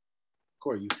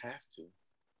 Corey, you have to.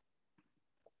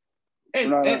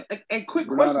 And quick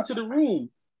question to the room: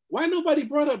 why nobody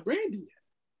brought up Brandy yet?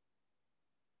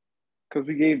 Because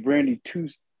we gave Brandy 2,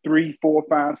 3, 4,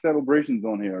 5 celebrations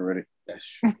on here already. That's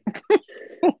true.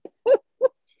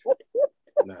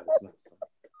 No, that's not funny.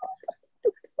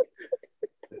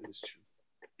 That is true.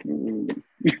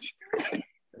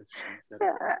 That's true.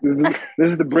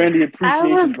 This is the Brandy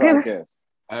Appreciation Podcast.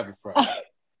 I have a problem.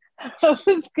 I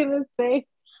was gonna say,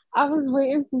 I was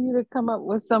waiting for you to come up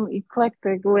with some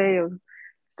eclectic way of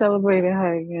celebrating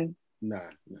her again. No.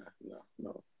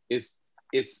 It's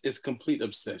complete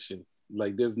obsession.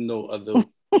 Like there's no other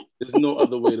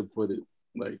way to put it.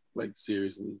 Like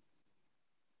seriously.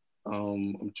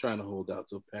 I'm trying to hold out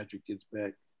till Patrick gets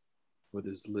back for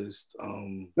this list.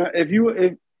 Now,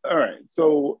 if all right,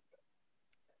 so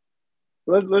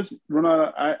let's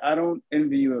Renata, I don't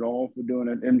envy you at all for doing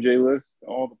an MJ list.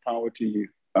 All the power to you.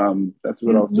 That's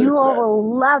what I'll say. You all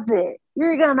will love it.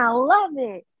 You're gonna love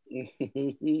it.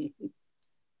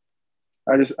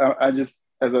 I just,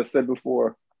 as I said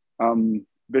before,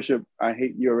 Bishop, I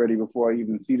hate you already before I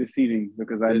even see the seating,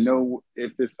 because I know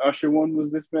if this Usher one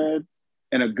was this bad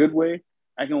in a good way,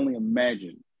 I can only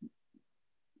imagine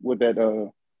what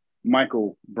that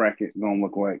Michael bracket gonna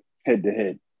look like head to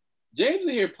head. James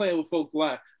is here playing with folks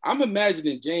live. I'm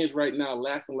imagining James right now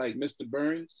laughing like Mr.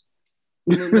 Burns.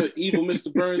 Remember evil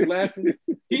Mr. Burns laughing?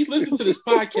 He's listening to this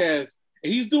podcast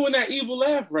and he's doing that evil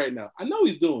laugh right now. I know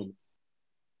he's doing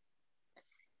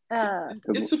it.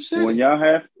 It's upsetting. When y'all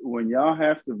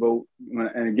have to vote,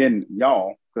 and again,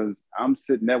 y'all, because I'm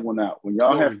sitting that one out. When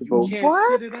y'all have to vote, you can't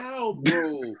sit it out,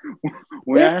 bro.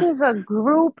 This is a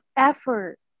group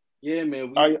effort. Yeah,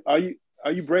 man. Are you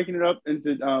breaking it up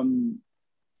into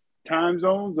time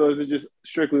zones, or is it just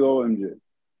strictly all MJ?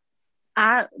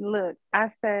 I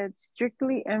said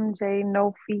strictly MJ,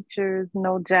 no features,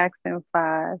 no Jackson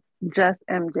 5, just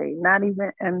MJ, not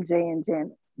even MJ and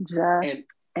Janet, just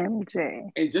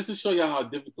MJ. And just to show y'all how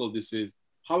difficult this is,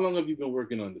 how long have you been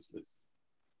working on this list?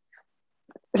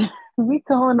 We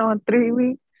going on 3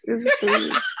 weeks.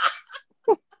 Yeah.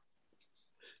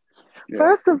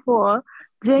 First of all,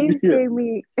 James gave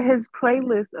me his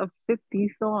playlist of 50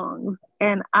 songs,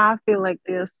 and I feel like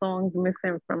there's songs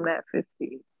missing from that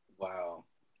 50.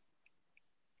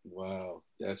 Wow,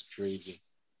 that's crazy.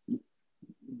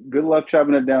 Good luck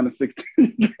chopping it down to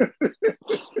 16.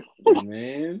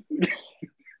 Man.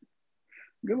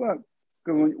 Good luck.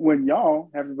 Because when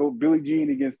y'all have to go Billie Jean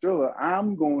against Thriller,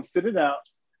 I'm going to sit it out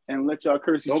and let y'all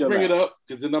curse each other. Don't bring it up,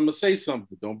 because then I'm going to say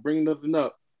something. Don't bring nothing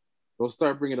up. Don't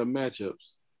start bringing up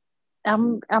matchups.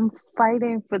 I'm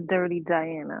fighting for Dirty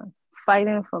Diana.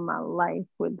 Fighting for my life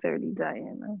with Dirty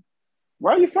Diana.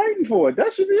 Why are you fighting for it?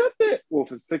 That should be up there. Well,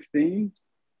 for 16.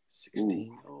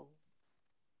 16. Oh.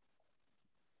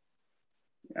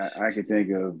 I can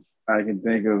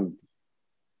think of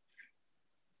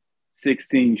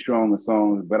 16 stronger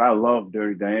songs, but I love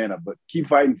Dirty Diana. But keep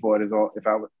fighting for it is all.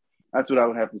 That's what I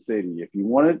would have to say to you. If you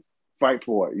want it, fight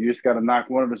for it. You just got to knock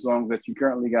one of the songs that you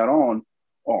currently got on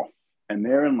off, and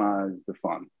therein lies the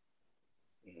fun.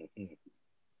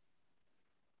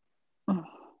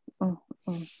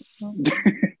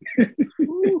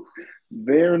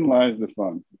 Therein lies the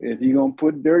fun. If you're gonna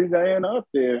put Dirty Diana up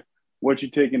there, what you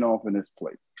taking off in this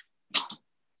place?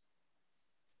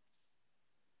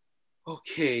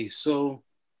 Okay, so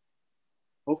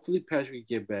hopefully Patrick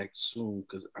can get back soon,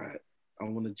 because I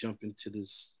want to jump into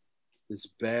this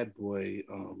bad boy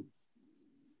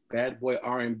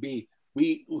R&B.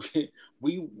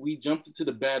 We jumped into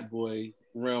the bad boy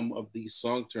realm of these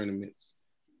song tournaments,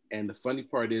 and the funny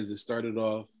part is it started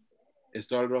off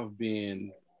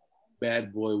being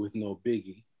Bad Boy with no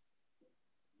Biggie,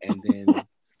 and then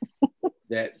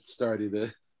that started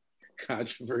a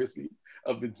controversy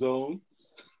of its own.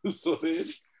 So then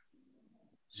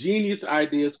genius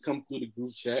ideas come through the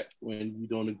group chat when we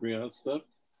don't agree on stuff,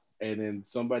 and then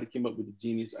somebody came up with a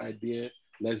genius idea.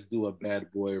 Let's do a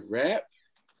bad boy rap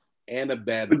and a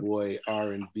bad boy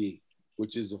R&B,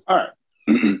 which is all right.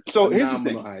 So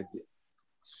phenomenal idea.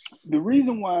 The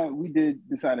reason why we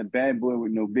decided Bad Boy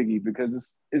with no Biggie, because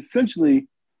it's essentially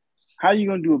how you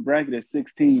gonna do a bracket at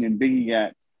 16 and Biggie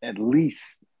got at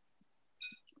least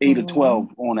 8 or 12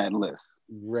 on that list,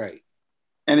 right?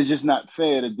 And it's just not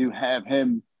fair to have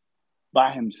him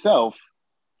by himself.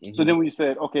 Mm-hmm. So then we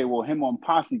said, okay, well, him on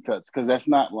posse cuts, because that's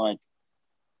not like,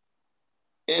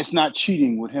 it's not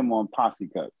cheating with him on posse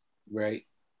cuts, right?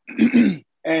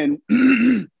 And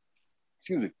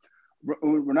excuse me,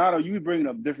 Renato, you were bringing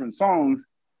up different songs,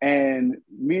 and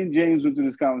me and James went through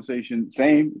this conversation.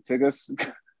 Same, it took us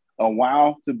a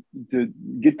while to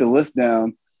get the list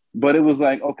down, but it was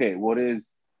like, okay, well,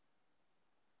 there's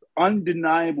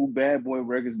undeniable Bad Boy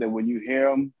records that when you hear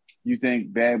them, you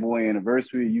think Bad Boy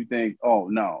Anniversary, you think, oh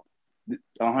no,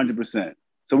 100%.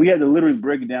 So we had to literally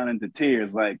break it down into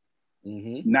tiers, like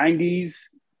 90s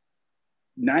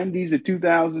to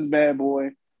 2000s Bad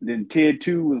Boy. Then tier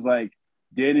 2 was like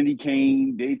Dead Eddie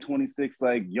Kane, Day 26,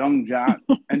 like Young Jock,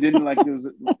 and then like there was,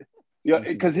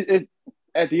 because it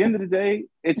at the end of the day,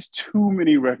 it's too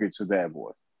many records for Bad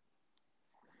Boy.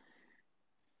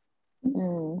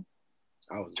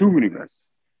 Too many records.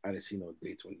 I didn't see no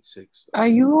Day 26. So. Are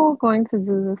you all going to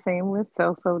do the same with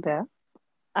So Deaf?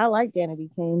 I like Dead Eddie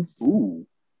Kane. Ooh,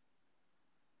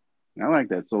 I like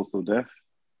that So Deaf.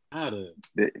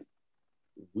 They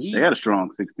got a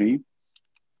strong 16.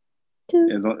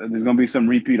 There's gonna be some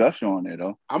repeat Usher on there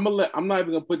though. I'm not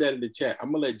even gonna put that in the chat.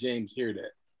 I'm gonna let James hear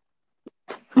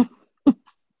that.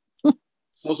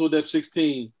 So Def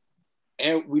 16,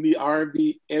 and we need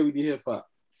R&B and we need hip hop.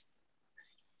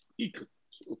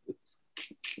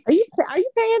 Are you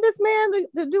paying this man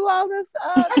to do all this?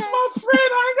 That's my friend.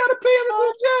 I ain't gotta pay him to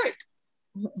do jack.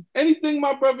 Anything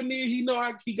my brother needs,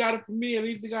 he got it from me. And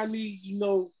anything I need, you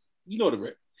know the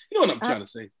rest. You know what I'm trying to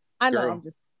say. I know.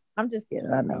 I'm just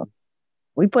kidding. I know.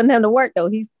 We putting him to work though.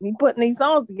 He putting these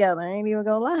songs together. I ain't even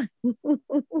gonna lie.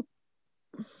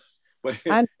 But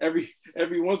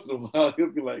every once in a while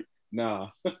he'll be like,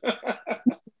 nah.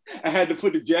 I had to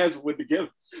put the Jasmine one together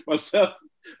myself.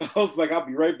 I was like, I'll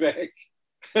be right back.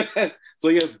 So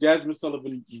yes, Jasmine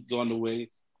Sullivan is on the way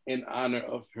in honor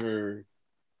of her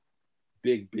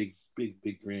big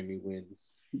Grammy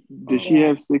wins. Did she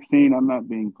have 16? I'm not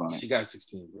being funny. She got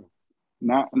 16, bro.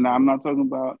 I'm not talking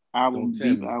about album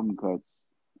cuts.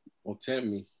 Don't tempt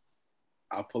me.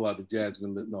 I'll pull out the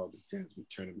Jasmine list. No, the Jasmine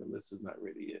tournament list is not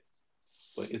ready yet,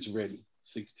 but it's ready.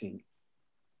 16.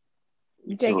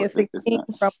 You taking 16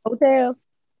 from hotels?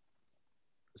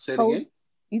 Say it again.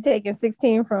 You taking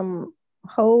 16 from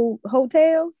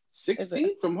hotels?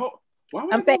 16 from hotels? Why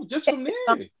would I go just from there?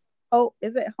 Oh,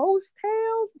 is it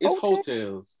hostels? It's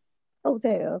hotels.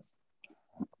 Hotels.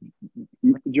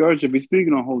 George, if we're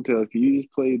speaking on hotels, can you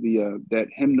just play the that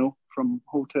hymnal from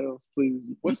Hotels, please?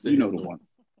 What's the hymnal? Know the one.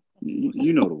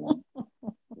 You know the one.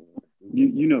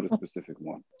 You know the specific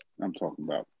one I'm talking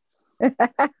about.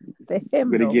 The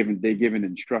hymnal. They're giving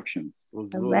instructions.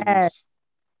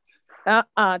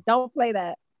 Don't play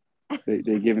that.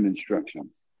 They're giving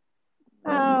instructions.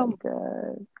 Oh my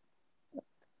God.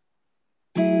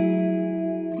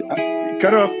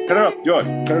 Cut it off, George.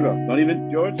 Cut it off. Don't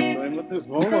even let this.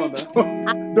 Hold on now.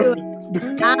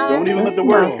 Don't even let the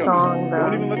words come.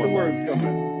 Don't even let the words come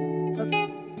in.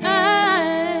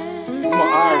 Come on,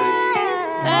 Ari.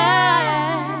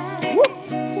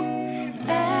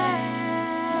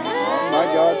 Oh my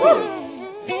God.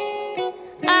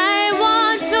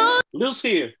 Luce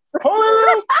here.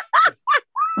 Hold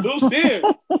Luce here.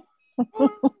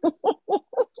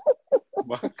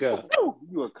 My God.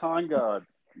 You a con God.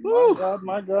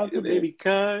 My God. Lady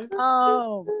kind.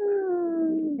 Oh.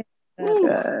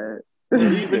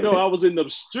 Even though I was in the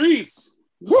streets,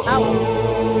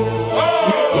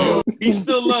 he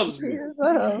still loves me.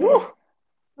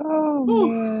 Oh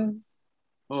man.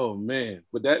 Oh man.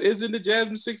 But that is in the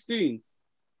Jasmine 16.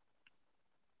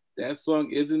 That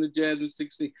song is in the Jasmine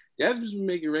 16. Jasmine's been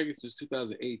making records since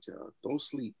 2008, y'all. Don't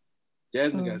sleep.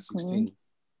 Jasmine got 16.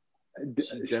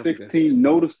 16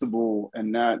 noticeable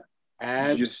and not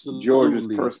just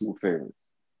George's personal favorites.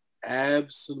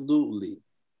 Absolutely.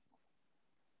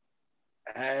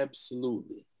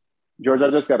 George, I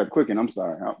just got a quicken. I'm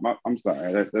sorry. I'm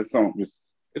sorry. That song just...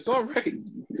 It's all right.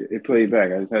 It played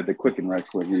back. I just had to quicken right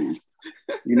quick. You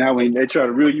know when they try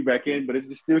to reel you back in, but it's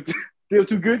just still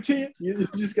too good to you? You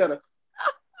just gotta...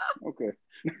 Okay.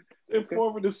 They're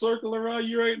forming a circle around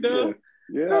you right now?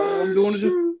 Yeah, I'm doing it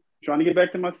just... Trying to get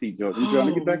back to my seat, George. I'm trying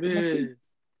to get back to my seat.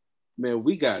 Man,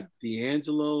 we got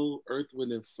D'Angelo, Earth,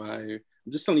 Wind, and Fire.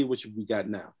 I'm just telling you what we got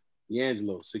now.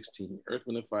 D'Angelo, 16. Earth,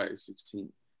 Wind, and Fire,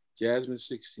 16. Jasmine,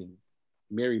 16.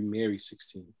 Mary,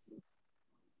 16.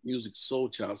 Music Soul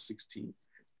Child, 16.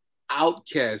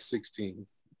 Outkast, 16.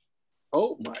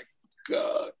 Oh my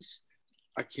gosh.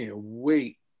 I can't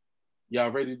wait.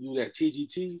 Y'all ready to do that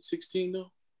TGT 16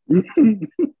 though?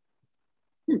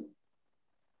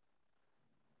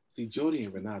 See, Jody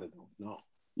and Renata don't know.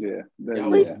 Yeah.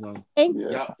 Y'all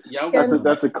yeah.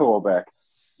 That's a callback.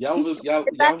 Y'all was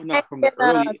not from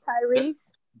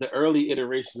the early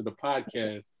iterations of the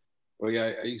podcast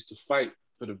where I used to fight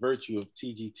for the virtue of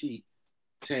TGT,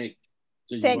 Tank,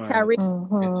 Tyrese,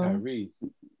 and Tyrese.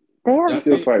 They're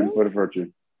still fighting for the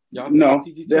virtue. Y'all no,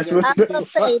 TGT that's what I was gonna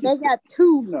say they got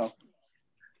two. No.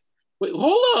 Wait,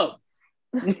 hold up.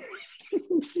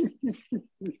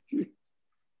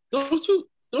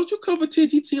 Don't you cover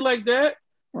TGT like that?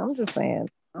 I'm just saying.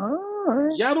 All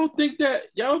right. Y'all don't think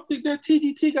that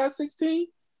TGT got 16?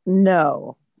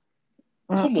 No.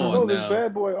 Come on this now.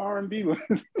 bad boy R&B.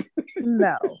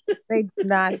 No, they did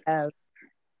not have.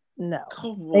 No.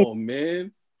 Come on,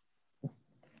 man.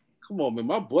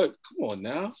 My boy. Come on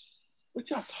now. What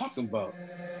y'all talking about?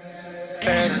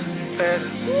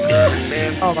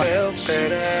 Oh my.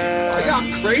 Are y'all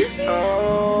crazy?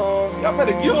 Y'all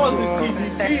better get on this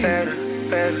TGT.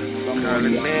 Shout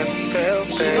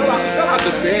out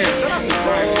to Ben. Shout out to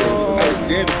Brian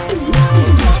Alexander.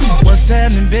 What's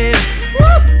happening, baby?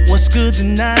 What's good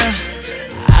tonight?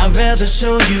 I'd rather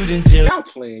show you than tell. Y'all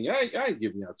playing. Y'all ain't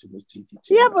giving y'all too much TGT.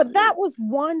 Yeah, but that was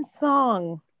one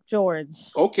song,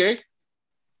 George. Okay.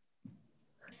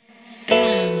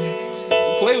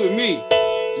 Play with me.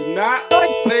 Do not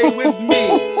play with me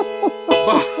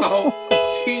about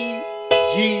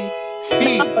TGT.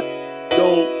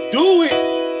 Don't do it.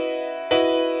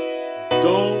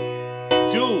 Don't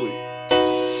do it.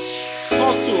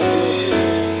 Talk to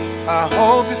him. I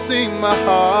hope you see my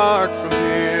heart from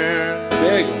here.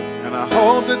 There you go. And I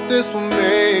hope that this will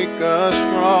make us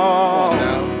strong.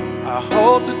 I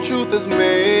hope the truth is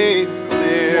made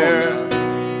clear.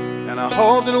 And I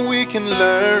hope that we can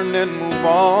learn and move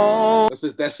on.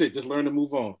 That's it. Just learn to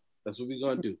move on. That's what we're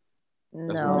going to do.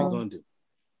 That's what we're going to do.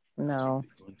 No.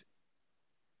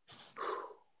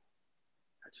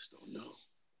 I just don't know.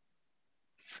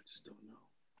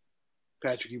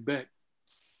 Patrick, you back?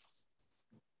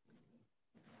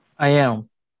 I am.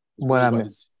 What I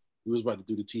missed? We was about to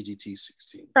do the TGT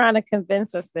 16. Trying to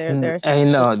convince us there. Hey,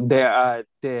 no, there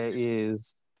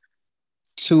is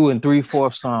 2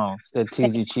 3/4 songs that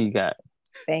TGT got.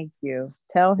 Thank you.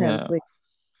 Tell him, please.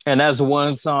 And that's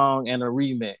one song and a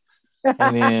remix.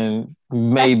 And then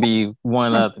maybe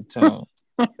one other tune.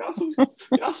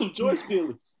 Y'all some joy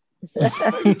stealers.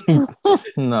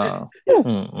 No.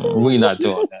 We're not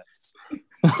doing that.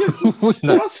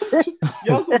 Y'all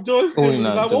some joy stealers.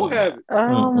 I won't have it.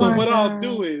 So what I'll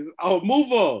do is I'll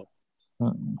move on.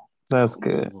 That's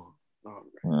good. All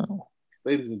right.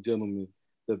 Ladies and gentlemen,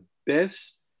 the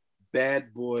best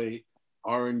bad boy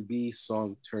R&B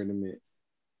song tournament.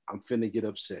 I'm finna get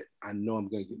upset. I know I'm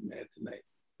gonna get mad tonight,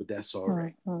 but that's all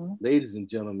right. Ladies and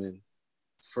gentlemen,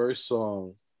 First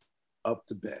song up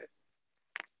to bat.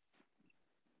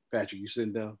 Patrick, you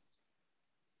sitting down?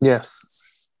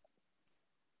 Yes.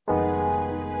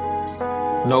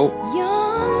 Nope.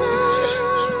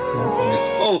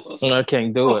 I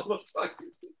can't do it.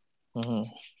 I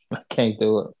can't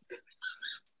do it.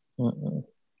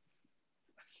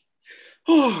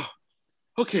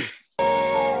 Okay.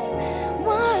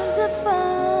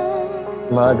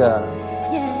 My God.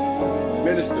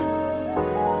 Minister.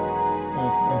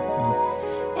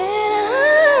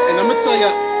 And I'm gonna tell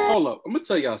y'all, hold up, I'm gonna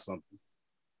tell y'all something.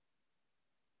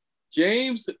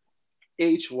 James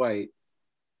H. White,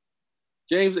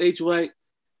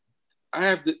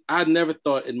 I never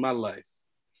thought in my life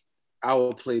I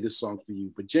would play this song for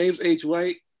you. But James H.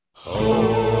 White,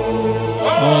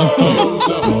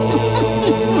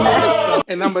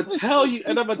 and I'm gonna tell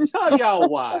y'all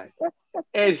why.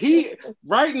 And he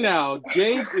right now,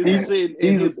 James is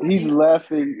sitting. He's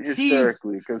laughing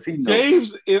hysterically because he knows.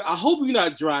 James, I hope you're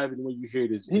not driving when you hear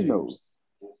this. James. He knows.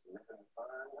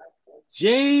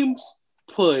 James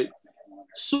put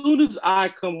 "Soon as I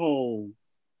Come Home,"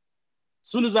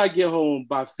 "Soon as I Get Home"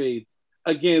 by Faith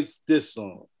against this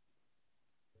song.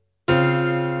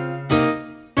 And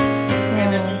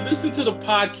if you listen to the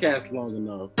podcast long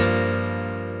enough,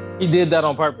 he did that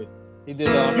on purpose. He did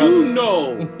that on you purpose.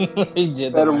 know, he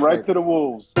did Fed that. him right to the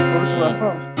wolves. You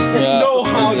know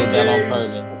how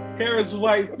James Harris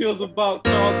White feels about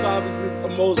Carl Thomas's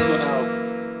Emotional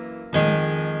album.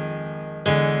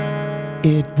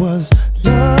 It was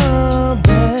love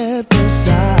at first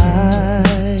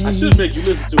sight. I should make you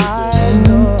listen to it, James.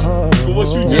 For what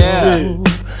you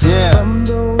just did. Yeah. From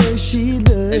the way she looked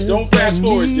And don't fast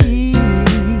forward, James.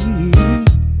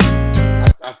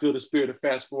 I feel the spirit of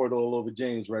fast forward all over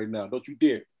James right now. Don't you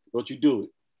dare. Don't you do it.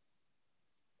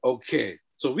 Okay.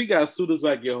 So we got "Soon as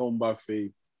I Get Home" by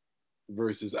Faith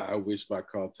versus "I Wish" by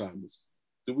Carl Thomas.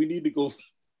 Do we need to go "As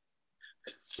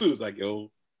Soon as I Get Home"?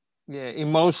 Yeah,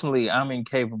 emotionally, I'm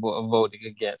incapable of voting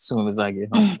against "Soon as I Get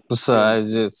Home." So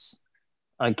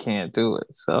I can't do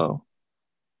it. So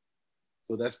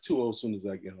that's 2-0 "Soon as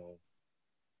I Get Home."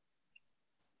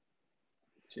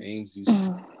 James, you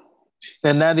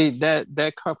and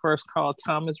that first Carl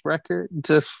Thomas record,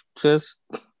 just because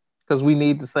we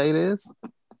need to say this,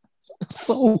 it's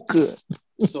so good.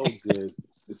 So good.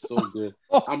 It's so good.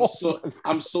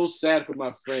 I'm so sad for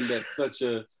my friend that such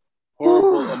a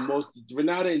horrible emotion.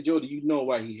 Renata and Jody, you know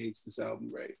why he hates this album,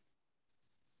 right?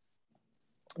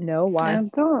 No, why? I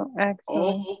don't actually.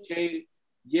 Oh, okay.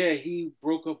 Yeah, he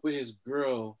broke up with his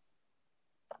girl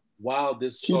while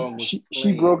this song was playing.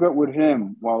 She broke up with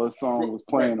him while the song was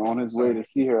playing on his way to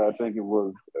see her. I think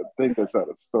that's how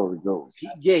the story goes.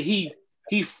 He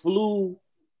flew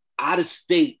out of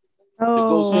state to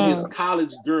go see his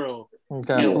college girl. And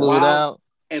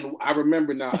I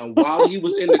remember now, and while he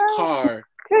was in the car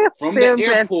from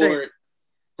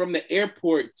the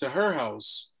airport to her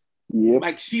house,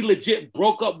 like she legit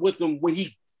broke up with him when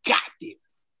he got there.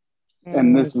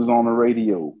 And this was on the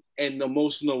radio. And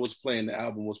Emotional was playing, the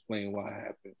album was playing while it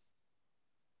happened.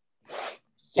 So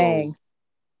Dang.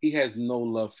 he has no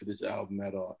love for this album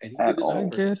at all. And he did this on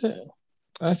purpose.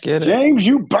 I get it. James,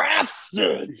 you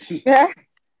bastard!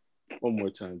 One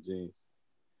more time, James.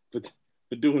 For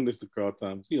doing this to Carl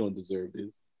Thomas, he don't deserve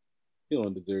this. He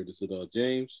don't deserve this at all.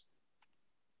 James.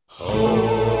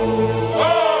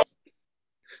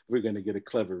 We're going to get a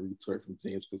clever retort from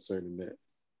James concerning that.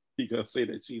 He's going to say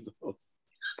that she's a hoe.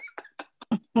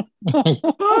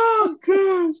 Oh,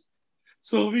 gosh.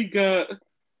 So we got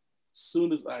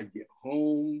 "Soon as I Get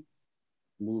Home,"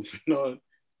 moving on,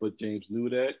 but James knew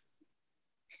that.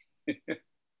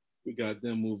 We got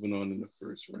them moving on in the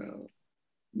first round.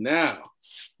 Now,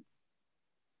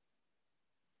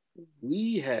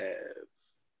 we have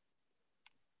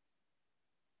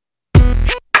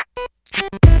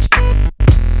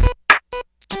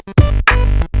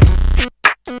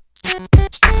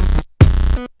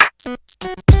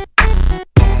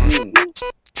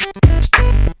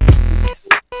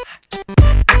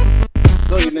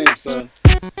Know your name, son.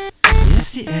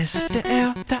 It's the S, the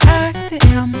L, the I, the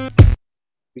M.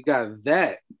 We got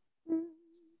that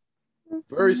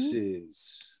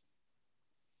versus.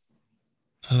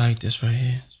 I like this right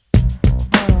here.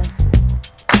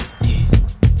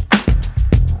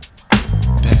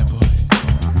 Bad boy.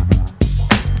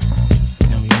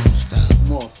 No, we don't stop.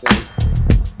 Come on, Faith.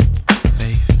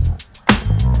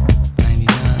 99.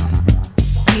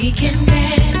 We can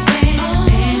dance,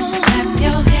 clap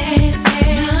your hands,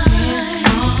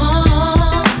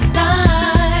 all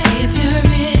night. If you're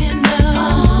in the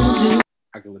mood.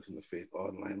 I can listen to Faith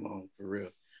all night long, for real.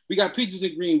 We got Peaches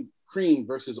and Cream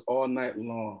versus All Night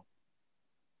Long.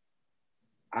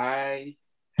 I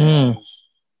have.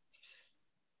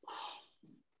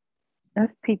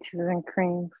 That's peaches and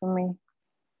cream for me.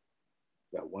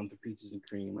 Got one for peaches and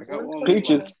cream. I got one.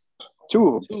 Peaches.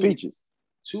 Two peaches.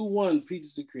 2-1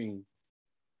 peaches and cream.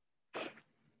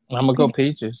 I'm gonna go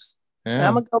peaches. Yeah.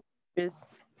 I'm gonna go peaches.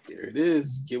 There it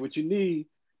is. Get what you need.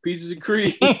 Peaches and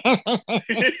cream.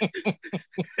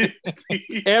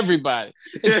 Everybody.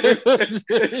 Everybody. Just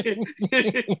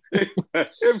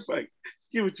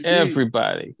get what you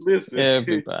Everybody. need. Listen.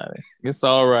 Everybody. It's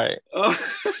all right.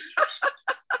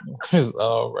 It's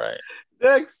all right.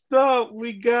 Next up,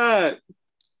 we got.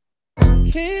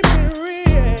 Keep it real.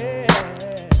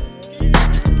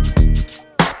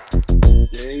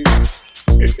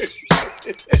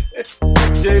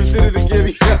 James did it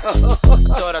again.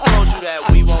 Thought I told you that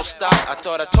we won't stop. I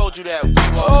thought I told you that we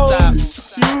won't stop.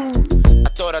 Shoot. I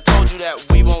thought I told you that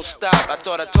we won't stop. I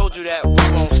thought I told you that we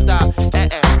won't stop. I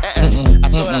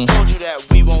thought I told you that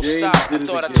we won't stop. I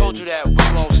thought I told you that we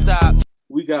won't stop.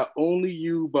 We got Only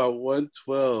You by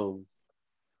 112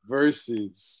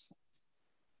 versus.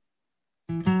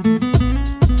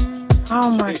 Oh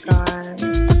my God.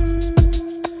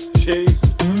 James,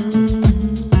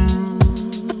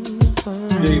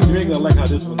 you ain't gonna like how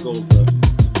this one goes, bro.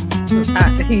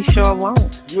 He sure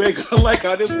won't. You ain't gonna like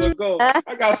how this one goes.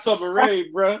 I got Summer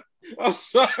Rain, bro. I'm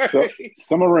sorry.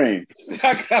 Summer Rain.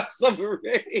 I got Summer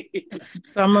Rain.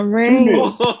 Summer Rain.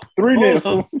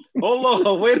 3-0. Hold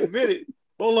on. Wait a minute.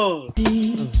 Hold on.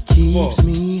 Keeps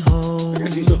me home. I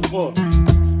need some more.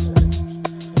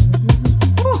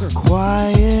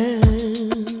 Quiet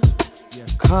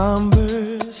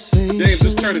conversation. James,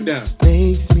 just turn it down.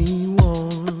 Makes me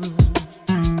warm.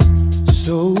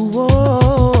 So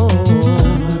warm.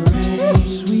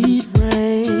 Sweet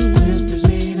rain whispers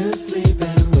me to sleep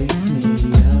and wakes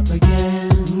me up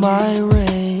again. My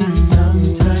rain.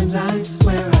 Sometimes I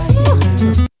swear I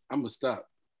hear it. I'm gonna stop.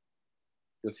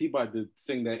 Because he about to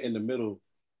sing that in the middle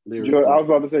lyric. George, I was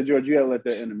about to say, George, you gotta let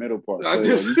that in the middle part. So,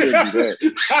 you can't do that.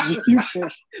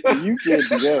 You can't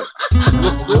do that.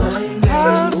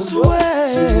 I swear.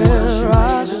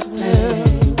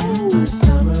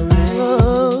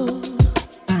 Oh.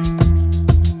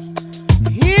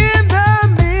 In the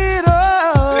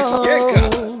middle.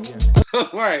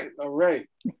 Yeah, all right.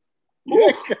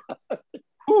 Yeah.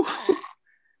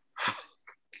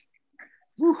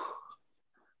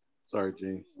 Sorry,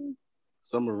 James.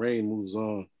 Summer Rain moves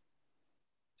on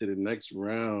to the next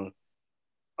round.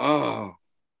 Oh.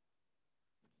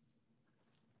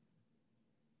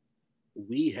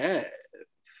 We have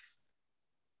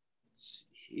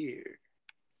here.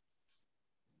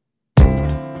 This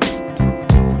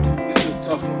is a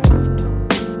tough one.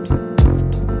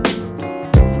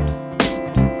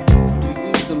 You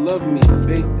used to love me,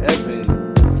 Faith Evans.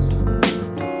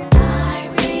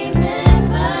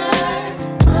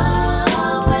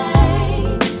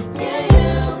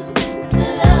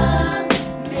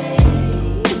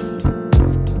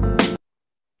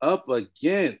 Up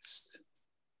against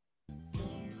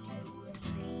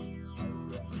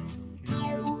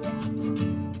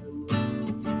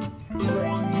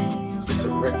it's a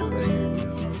record banger.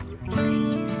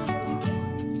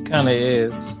 Kinda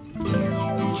is.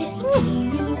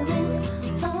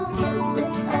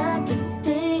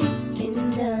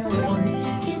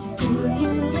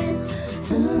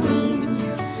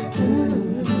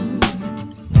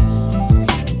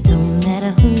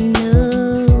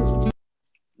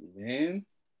 Man,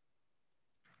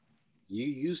 You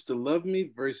Used to Love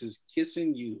Me versus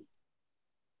Kissing You.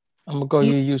 I'm gonna go.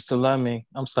 You Used to Love Me.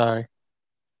 I'm sorry.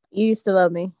 You Used to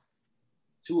Love Me.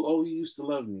 2-0, You Used to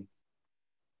Love Me.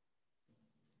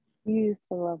 You Used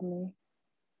to Love Me.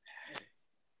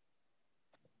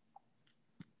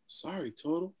 Sorry,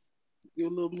 Total. Give a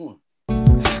little more.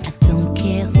 I don't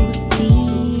care who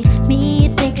sees me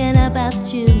thinking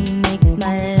about you makes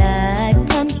my life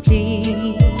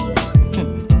complete.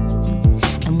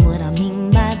 And what I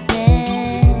mean by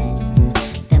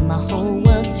that my whole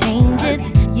world changes.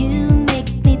 You make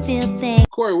me feel things.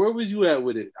 Corey, where was you at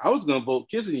with it? I was gonna vote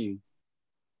Kissing You.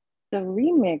 The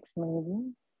remix,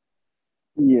 maybe.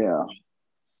 Yeah.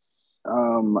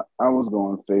 I was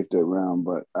going Faith that round,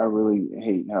 but I really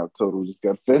hate how Total just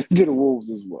got fed to the wolves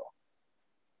as well.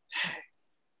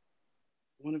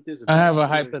 I have a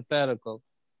hypothetical.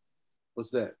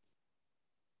 What's that?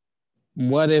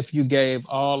 What if you gave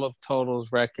all of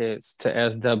Total's records to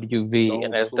SWV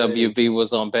and SWV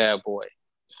was on Bad Boy?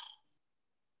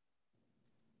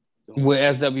 Would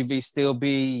SWV still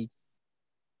be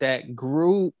that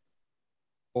group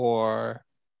or?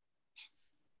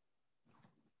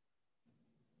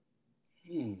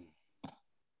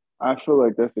 I feel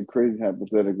like that's a crazy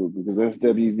hypothetical because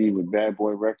SWV with Bad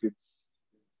Boy Records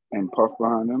and Puff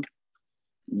behind them.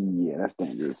 Yeah, that's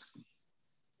dangerous.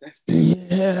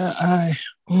 Yeah,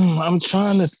 I'm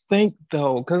trying to think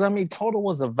though, because I mean, Total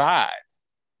was a vibe.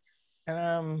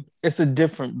 It's a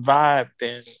different vibe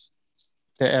than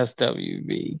the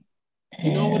SWV.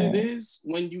 You know what it is?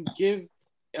 When you give,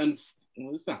 well,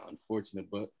 it's not unfortunate,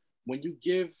 but when you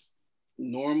give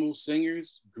normal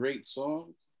singers great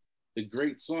songs, the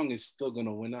great song is still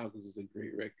gonna win out because it's a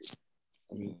great record.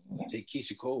 I mean, take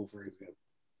Keisha Cole for example.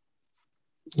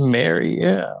 Mary,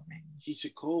 yeah.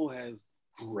 Keisha Cole has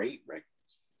great records.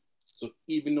 So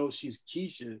even though she's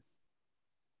Keisha,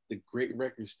 the great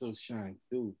records still shine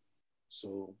through.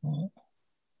 So,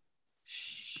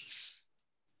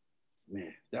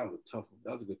 man, that was a tough one.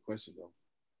 That was a good question, though.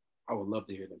 I would love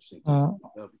to hear them sing. That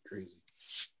would be crazy.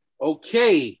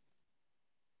 Okay.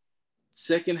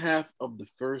 Second half of the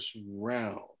first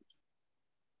round.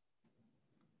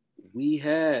 We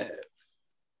have.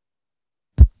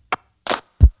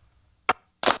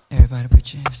 Everybody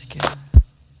put your hands together.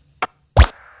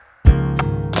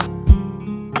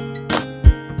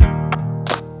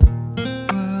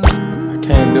 I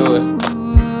can't do it.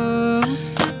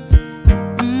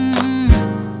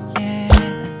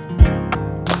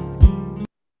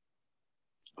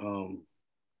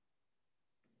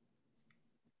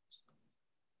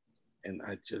 And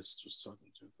I just was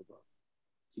talking to her about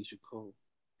Keisha Cole.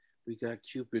 We got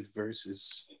Cupid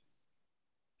versus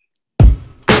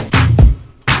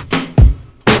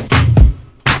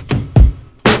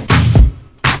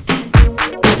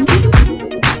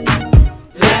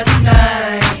Last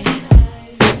night,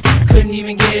 I couldn't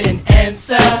even get an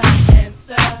answer.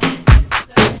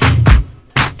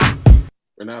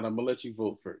 Renata, I'm gonna let you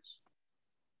vote first.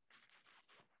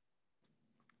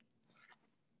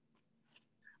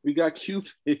 We got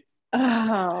Cupid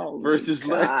versus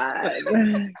Last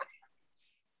Night.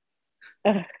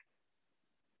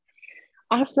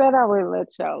 I said I would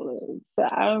let y'all live, so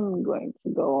I'm going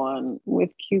to go on with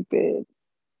Cupid,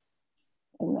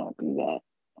 and that be that.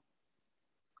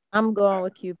 I'm going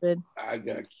with Cupid. I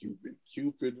got Cupid.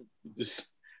 Cupid,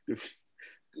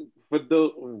 for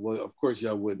those, well, of course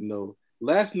y'all wouldn't know.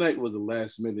 Last Night was a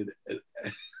last minute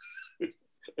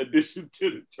addition to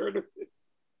the tournament.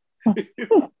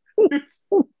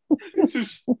 It's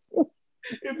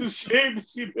a shame to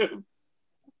see them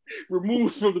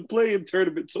removed from the playing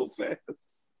tournament so fast.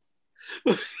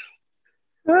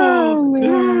 Oh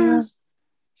gosh,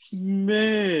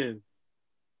 man.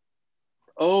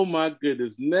 Oh my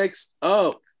goodness. Next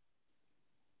up.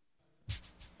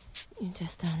 You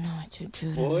just don't know what you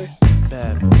do. Boy.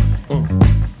 Bad boy.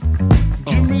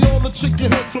 Give me all the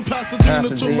chicken heads from Pasadena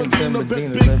to Medina. Bet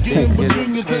big get in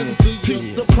between your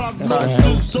density. The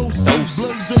prognosis, doses,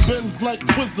 blends and bends like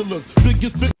Twizzlers.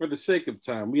 Biggest fit. For the sake of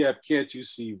time, we have Can't You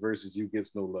See versus You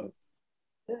Gets No Love.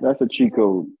 That's a cheat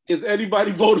code. Is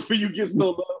anybody voting for You Gets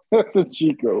No Love? That's a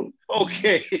cheat code.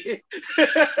 Okay.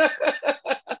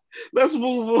 Let's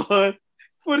move on.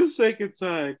 For the sake of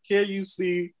time, Can You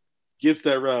See gets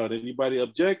that round. Anybody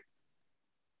object?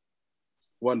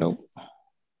 Wonderful.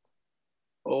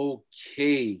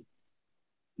 Okay.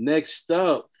 Next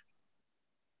up.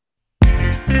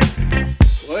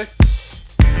 What?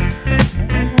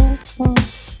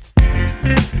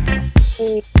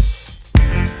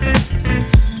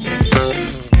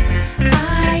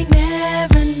 I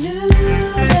never knew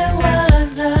there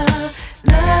was a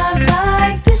love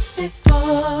like this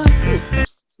before.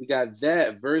 We got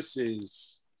that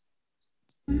versus.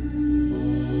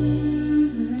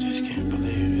 Just can't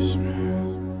believe this, man.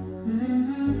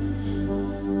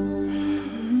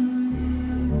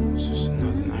 It's just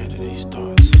another night of these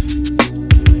thoughts.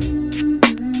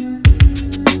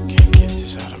 Can't get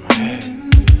this out of my head.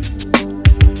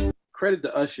 Credit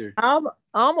to Usher.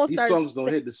 These songs don't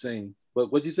hit the same.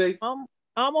 But what'd you say? I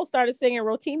almost started singing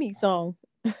Rotimi's song.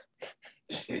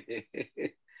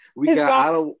 We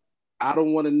got I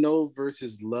don't want to know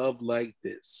versus Love Like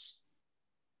This.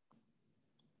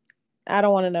 I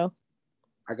don't want to know.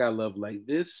 I got Love Like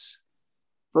This.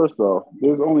 First off,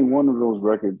 there's only one of those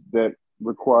records that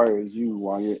requires you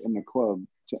while you're in the club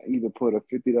to either put a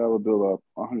 $50 bill up,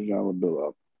 a $100 bill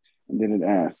up, and then it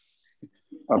asks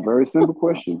a very simple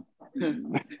question.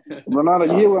 Renata,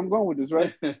 you hear where I'm going with this,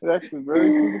 right? It's actually a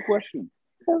very simple question.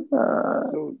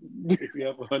 So, if you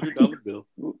have a $100 bill,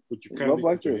 would you kindly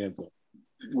put your hands up?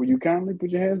 Will you kindly put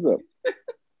your hands up?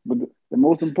 But the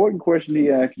most important question he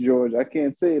asked, George, I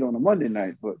can't say it on a Monday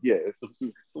night, but yeah,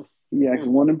 he asked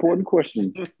one important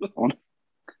question,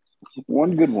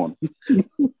 one good one.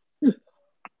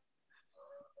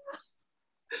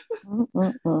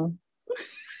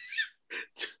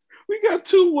 We got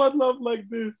 2-1 Love Like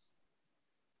This.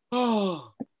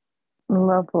 Oh.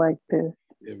 Love Like This.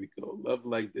 There we go. Love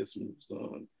Like This moves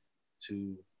on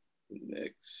to the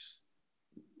next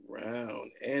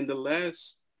round. And the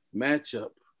last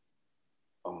matchup.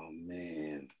 Oh,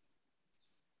 man.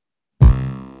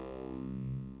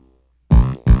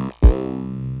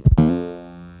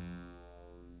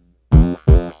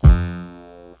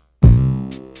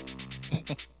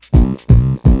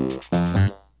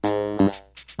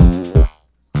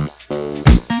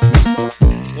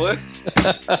 What?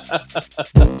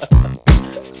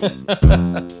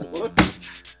 What?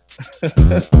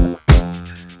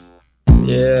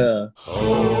 Yeah.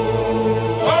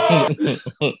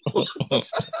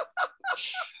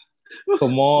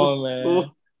 Come on,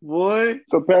 man. Boy.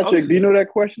 So Patrick, do you know that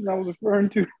question I was referring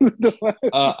to?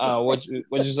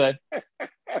 What'd you say? I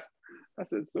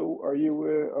said, so are you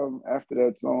aware after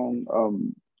that song,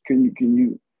 can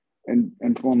you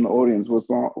inform the audience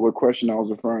what question I was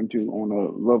referring to on a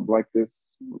Love Like This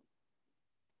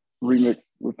remix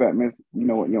with Fat Miss? You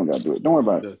know what? You don't gotta do it. Don't worry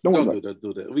about it. Don't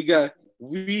do that.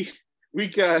 We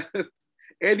got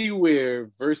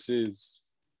Anywhere versus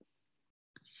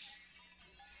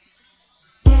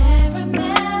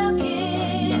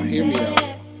Now hear me out.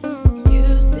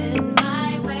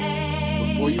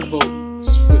 Before you vote,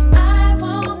 swiftly.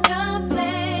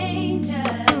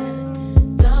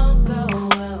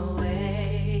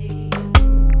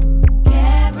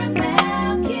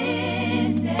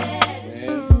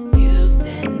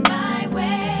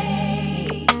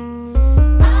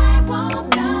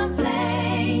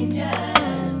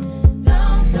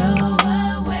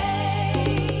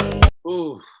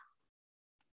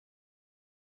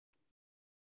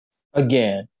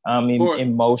 Again, I mean,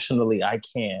 emotionally, I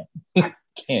can't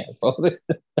vote it.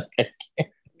 I can't.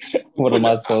 What am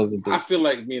I supposed to do? I feel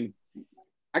like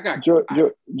I got George. Can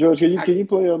you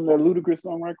play that Ludacris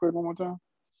song right quick one more time?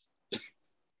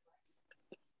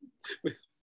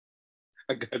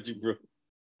 I got you, bro.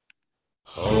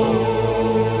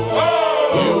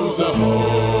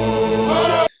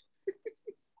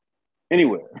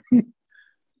 Anywhere.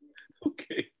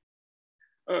 Okay.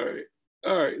 All right.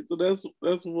 So that's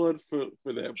one for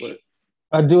that. But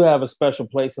I do have a special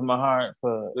place in my heart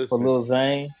for Lil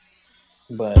Zane,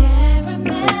 but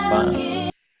it's fine.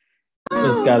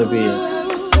 It's got to be it.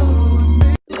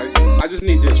 I just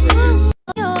need this right here.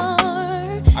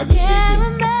 I just need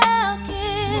this.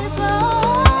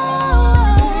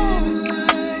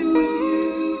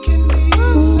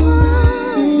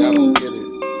 Y'all don't get it.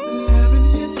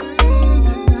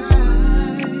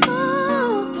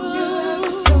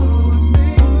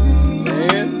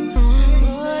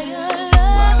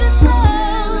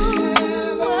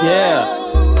 Yeah.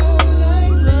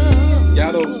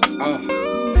 Y'all don't.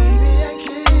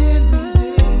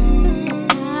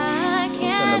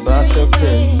 Something about your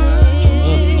kiss.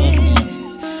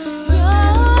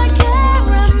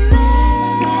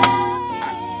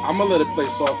 I'm gonna let it play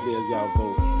softly as y'all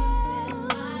vote.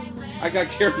 I got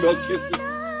caramel kisses.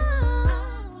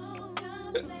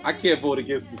 I can't vote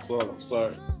against this song. I'm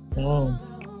sorry.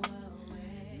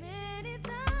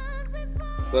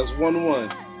 That's 1-1.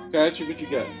 Patrick, what you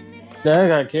got? I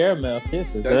got caramel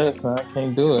kisses. That's I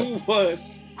can't do it. 2-1.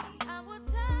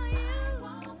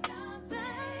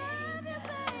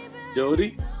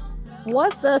 Jody?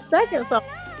 What's the second song?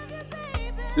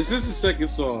 This is the second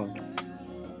song.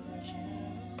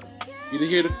 You didn't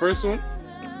hear the first one?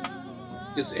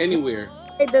 It's Anywhere.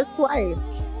 I played this twice.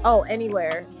 Oh,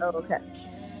 Anywhere. Oh, okay.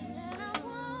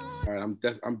 All right,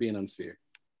 I'm being unfair.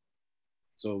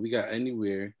 So we got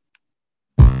Anywhere.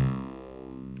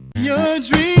 Your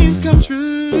dreams come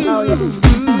true. Oh, yeah.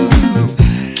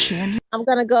 I'm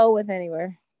gonna go with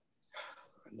Anywhere.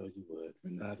 I know you would,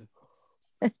 Renata.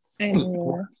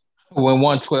 Anywhere. When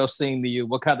 112 sing to you,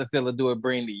 what kind of feeling do it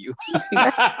bring to you?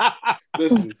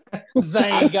 Listen,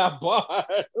 Zane got bars.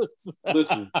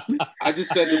 Listen, I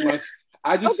just said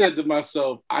to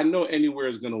myself, I know Anywhere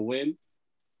is gonna win,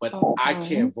 but I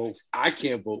can't vote. I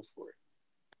can't vote for it.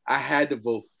 I had to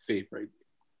vote for Faith right there.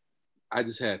 I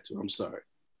just had to. I'm sorry,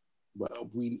 but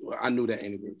I knew that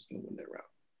Anywhere was gonna win that round.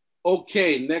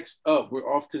 Okay, next up, we're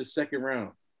off to the second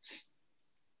round.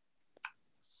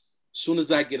 Soon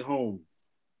as I Get Home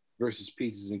versus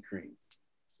Peaches and Cream.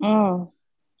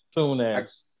 Soon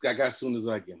as. I got Soon As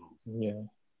I Get Home. Yeah.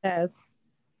 As.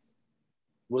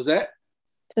 Was that?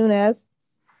 Soon as.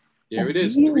 There it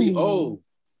is. 3-0.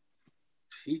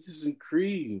 Peaches and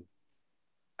Cream.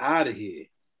 Out of here.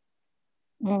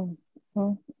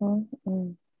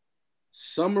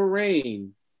 Summer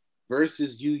Rain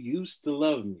versus You Used to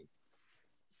Love Me.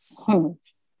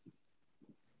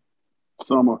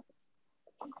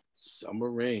 Summer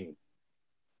Rain.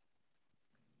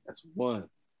 That's 1.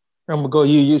 I'm gonna go.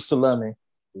 You used to love me.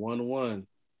 1-1.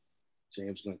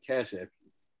 James gonna cash at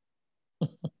you.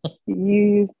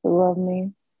 You used to love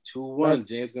me. 2-1.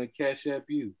 James gonna cash at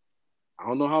you. I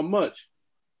don't know how much.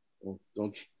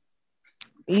 Don't.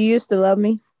 You used to love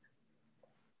me.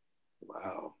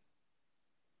 Wow.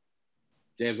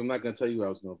 James, I'm not gonna tell you who I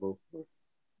was gonna vote for.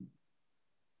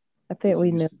 I think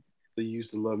we knew. You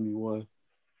used to love me 1.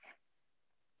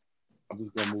 I'm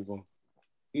just gonna move on.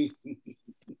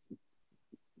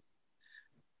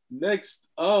 Next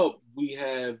up, we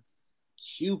have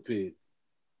Cupid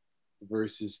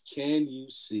versus Can You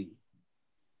See?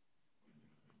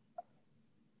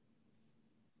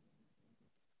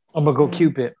 I'm gonna go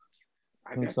Cupid.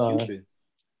 I got Cupid.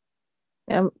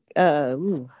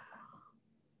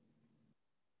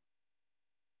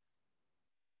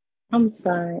 I'm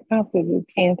sorry. I figured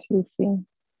Can't You See?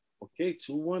 Okay,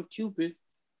 2-1 Cupid.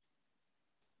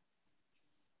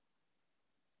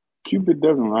 Cupid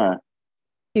doesn't lie.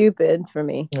 Cupid for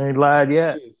me. Ain't lied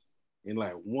yet. Ain't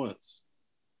lied once.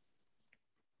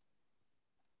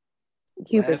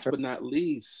 Cupid. Last but not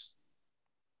least,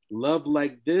 Love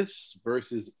Like This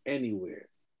versus Anywhere.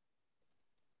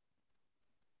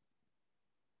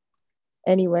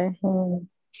 Anywhere.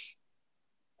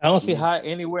 I don't see how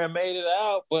Anywhere made it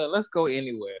out, but let's go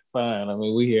Anywhere. Fine. I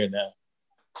mean, we here now.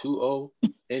 2-0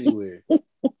 Anywhere.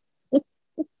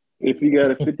 If you got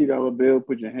a $50 bill,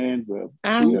 put your hands up.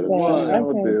 I'm you got a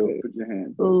 $1 bill, put your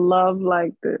hands up. Love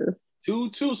Like This.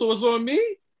 2-2. So it's on me?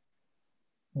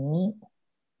 Mm-hmm.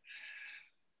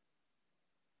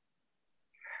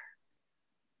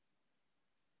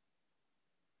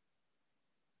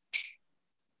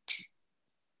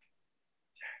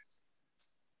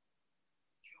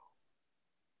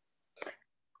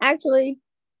 Actually.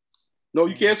 No,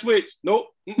 you can't switch. Nope.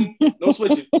 No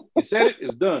switching. You said it,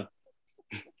 it's done.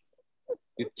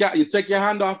 You take your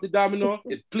hand off the domino,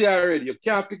 it play already. You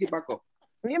can't pick it back up.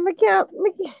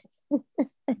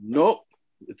 Nope.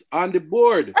 It's on the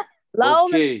board.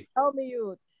 Okay. Love me,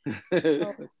 you.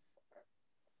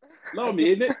 Love me,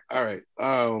 isn't it? All right.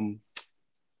 Oh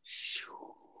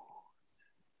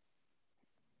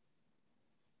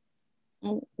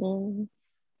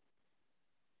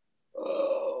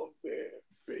man,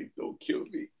 Faith, don't kill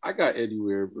me. I got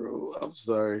Anywhere, bro. I'm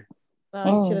sorry.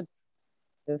 No, you should have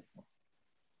this.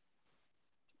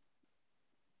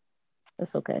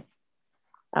 It's okay.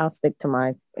 I'll stick to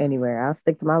my Anywhere. I'll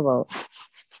stick to my vote.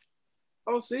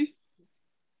 Oh, see?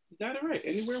 You got it right.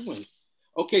 Anywhere wins.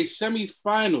 Okay,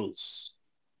 semifinals.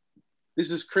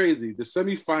 This is crazy. The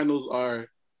semifinals are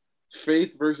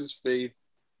Faith versus Faith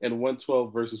and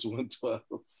 112 versus 112.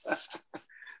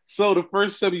 So the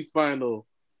first semifinal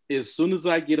is Soon As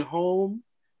I Get Home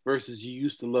versus You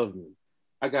Used to Love Me.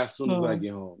 I got Soon As I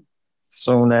Get Home.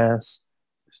 Soon as.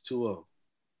 It's 2-0.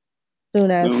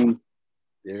 Soon as.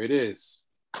 There it is.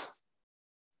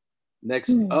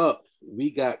 Next up,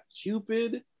 we got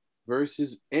Cupid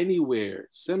versus Anywhere.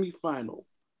 Semifinal.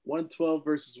 112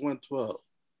 versus 112.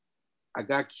 I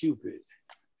got Cupid.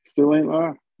 Still ain't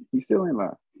lie. He still ain't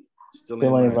lie. Still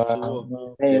ain't lie.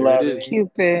 There it is.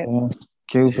 Cupid.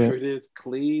 Cupid. There it is.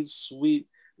 Clean sweep.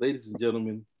 Ladies and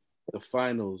gentlemen, the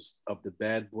finals of the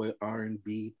Bad Boy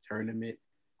R&B tournament.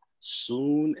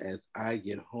 Soon As I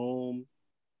Get Home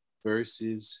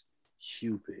versus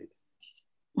Cupid.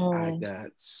 I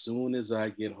got Soon As I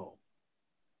Get Home.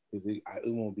 Because it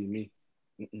won't be me.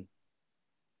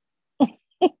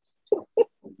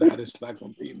 That is not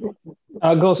going to be me.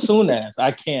 I'll go Soon As.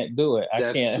 I can't do it.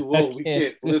 That's too old. We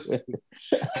can't listen.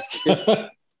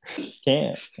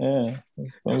 Can't. Yeah.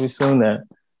 It's going to be Soon As.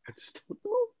 I just don't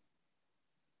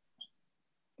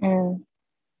know.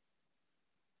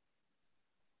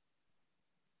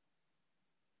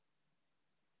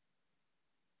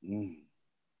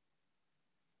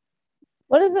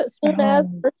 What is it?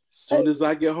 Soon As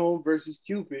I Get Home versus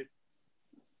Cupid.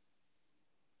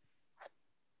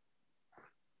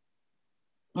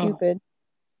 Cupid.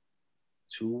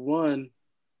 2-1.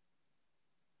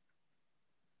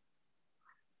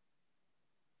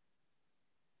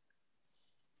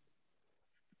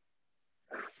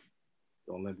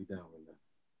 Don't let me down with that.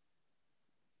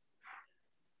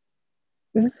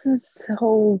 This is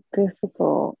so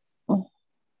difficult.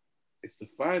 It's the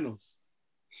finals.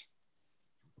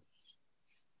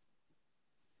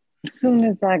 As Soon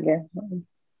As I Get Home.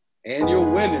 And your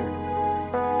winner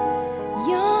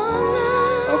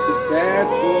of the Bad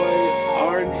Boy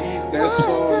R&B Best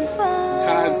Song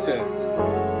Contest.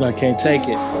 I can't take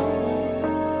it.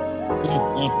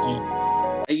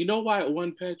 And you know why it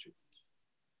won, Patrick?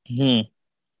 Mm-hmm.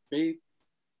 Faith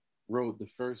wrote the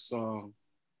first song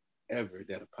ever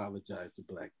that apologized to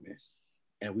black men,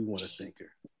 and we want to thank her.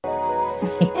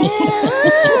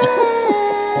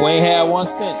 We ain't had one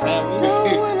since, have we?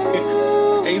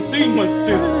 Ain't seen one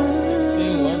since.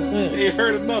 Ain't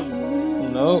heard another.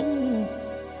 Nope.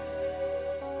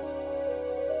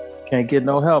 Can't get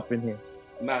no help in here.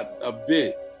 Not a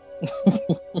bit.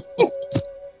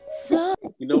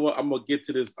 You know what? I'm gonna get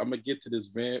to this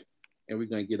vamp, and we're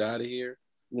gonna get out of here.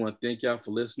 We want to thank y'all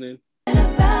for listening.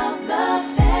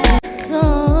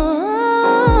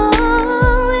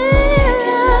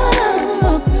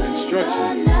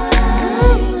 Instructions.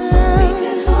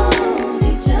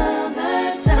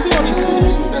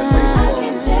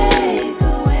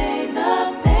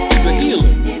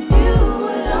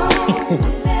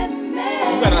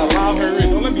 You gotta allow her in.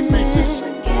 Don't let me preach this.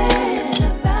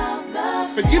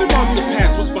 Forget about the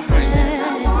past. What's behind it?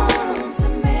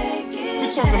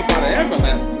 We're talking about an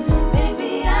everlasting.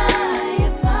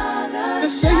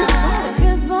 Just say you're sorry.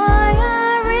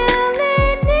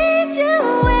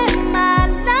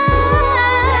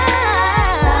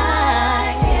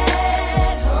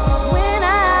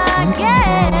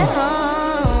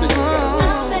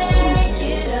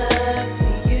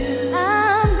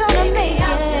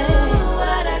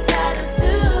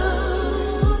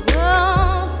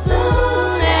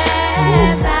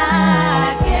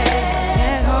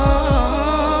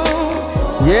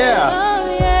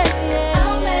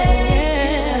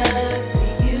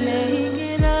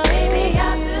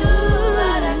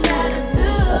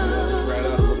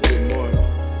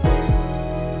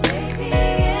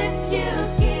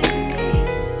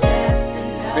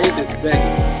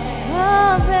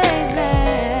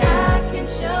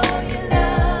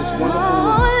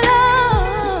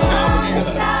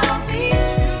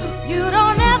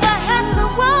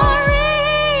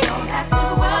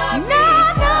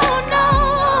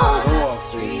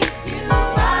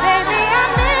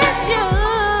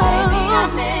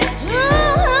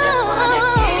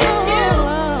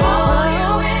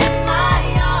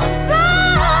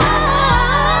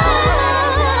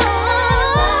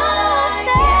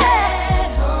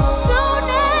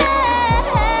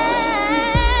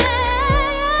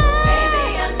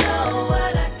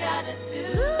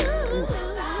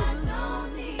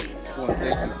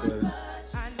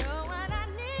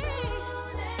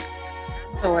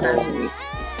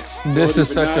 This is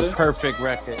such a perfect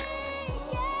record.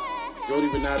 Jody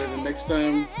Renata, the next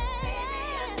time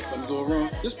something go wrong,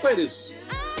 just play this.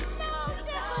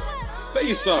 Say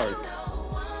you're sorry.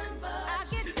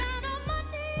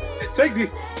 Take the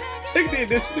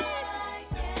initiative.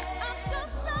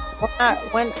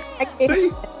 When I get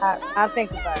it, I'll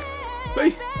think about it.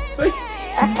 Say.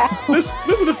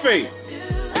 Listen to Faith.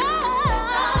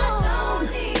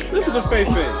 Listen to Faith.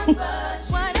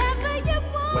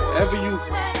 Whatever you.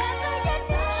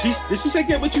 Did she say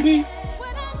get what you need?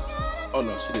 Oh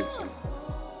no, she didn't say.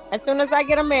 As soon as I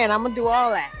get a man, I'm gonna do all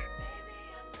that.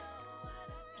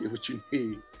 Get what you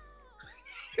need.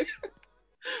 We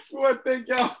want to thank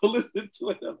y'all for listening to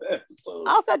another episode.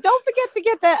 Also, don't forget to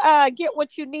get the get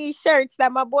what you need shirts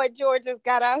that my boy George just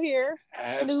got out here.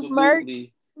 Absolutely. New merch.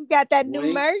 We got that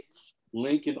new merch.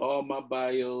 Link in all my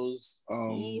bios.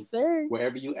 Yes, sir.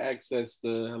 Wherever you access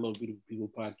the Hello Beautiful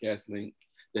People podcast link,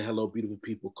 the Hello Beautiful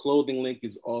People clothing link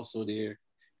is also there.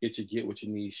 Get what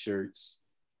you need shirts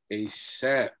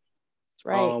ASAP. That's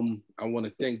right. I want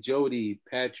to thank Jody,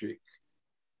 Patrick,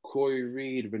 Corey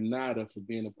Reed, Renata for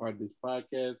being a part of this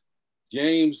podcast.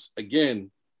 James,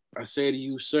 again, I say to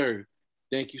you, sir,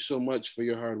 thank you so much for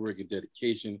your hard work and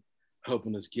dedication,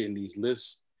 helping us getting these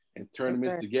lists and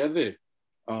tournaments together.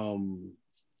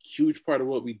 Huge part of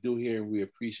what we do here, and we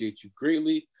appreciate you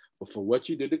greatly. But for what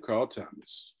you did to Carl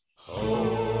Thomas.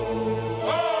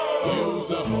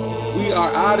 We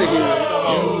are out of here.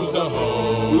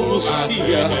 We will see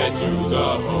you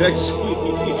next week.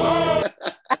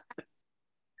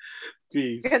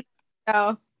 Peace.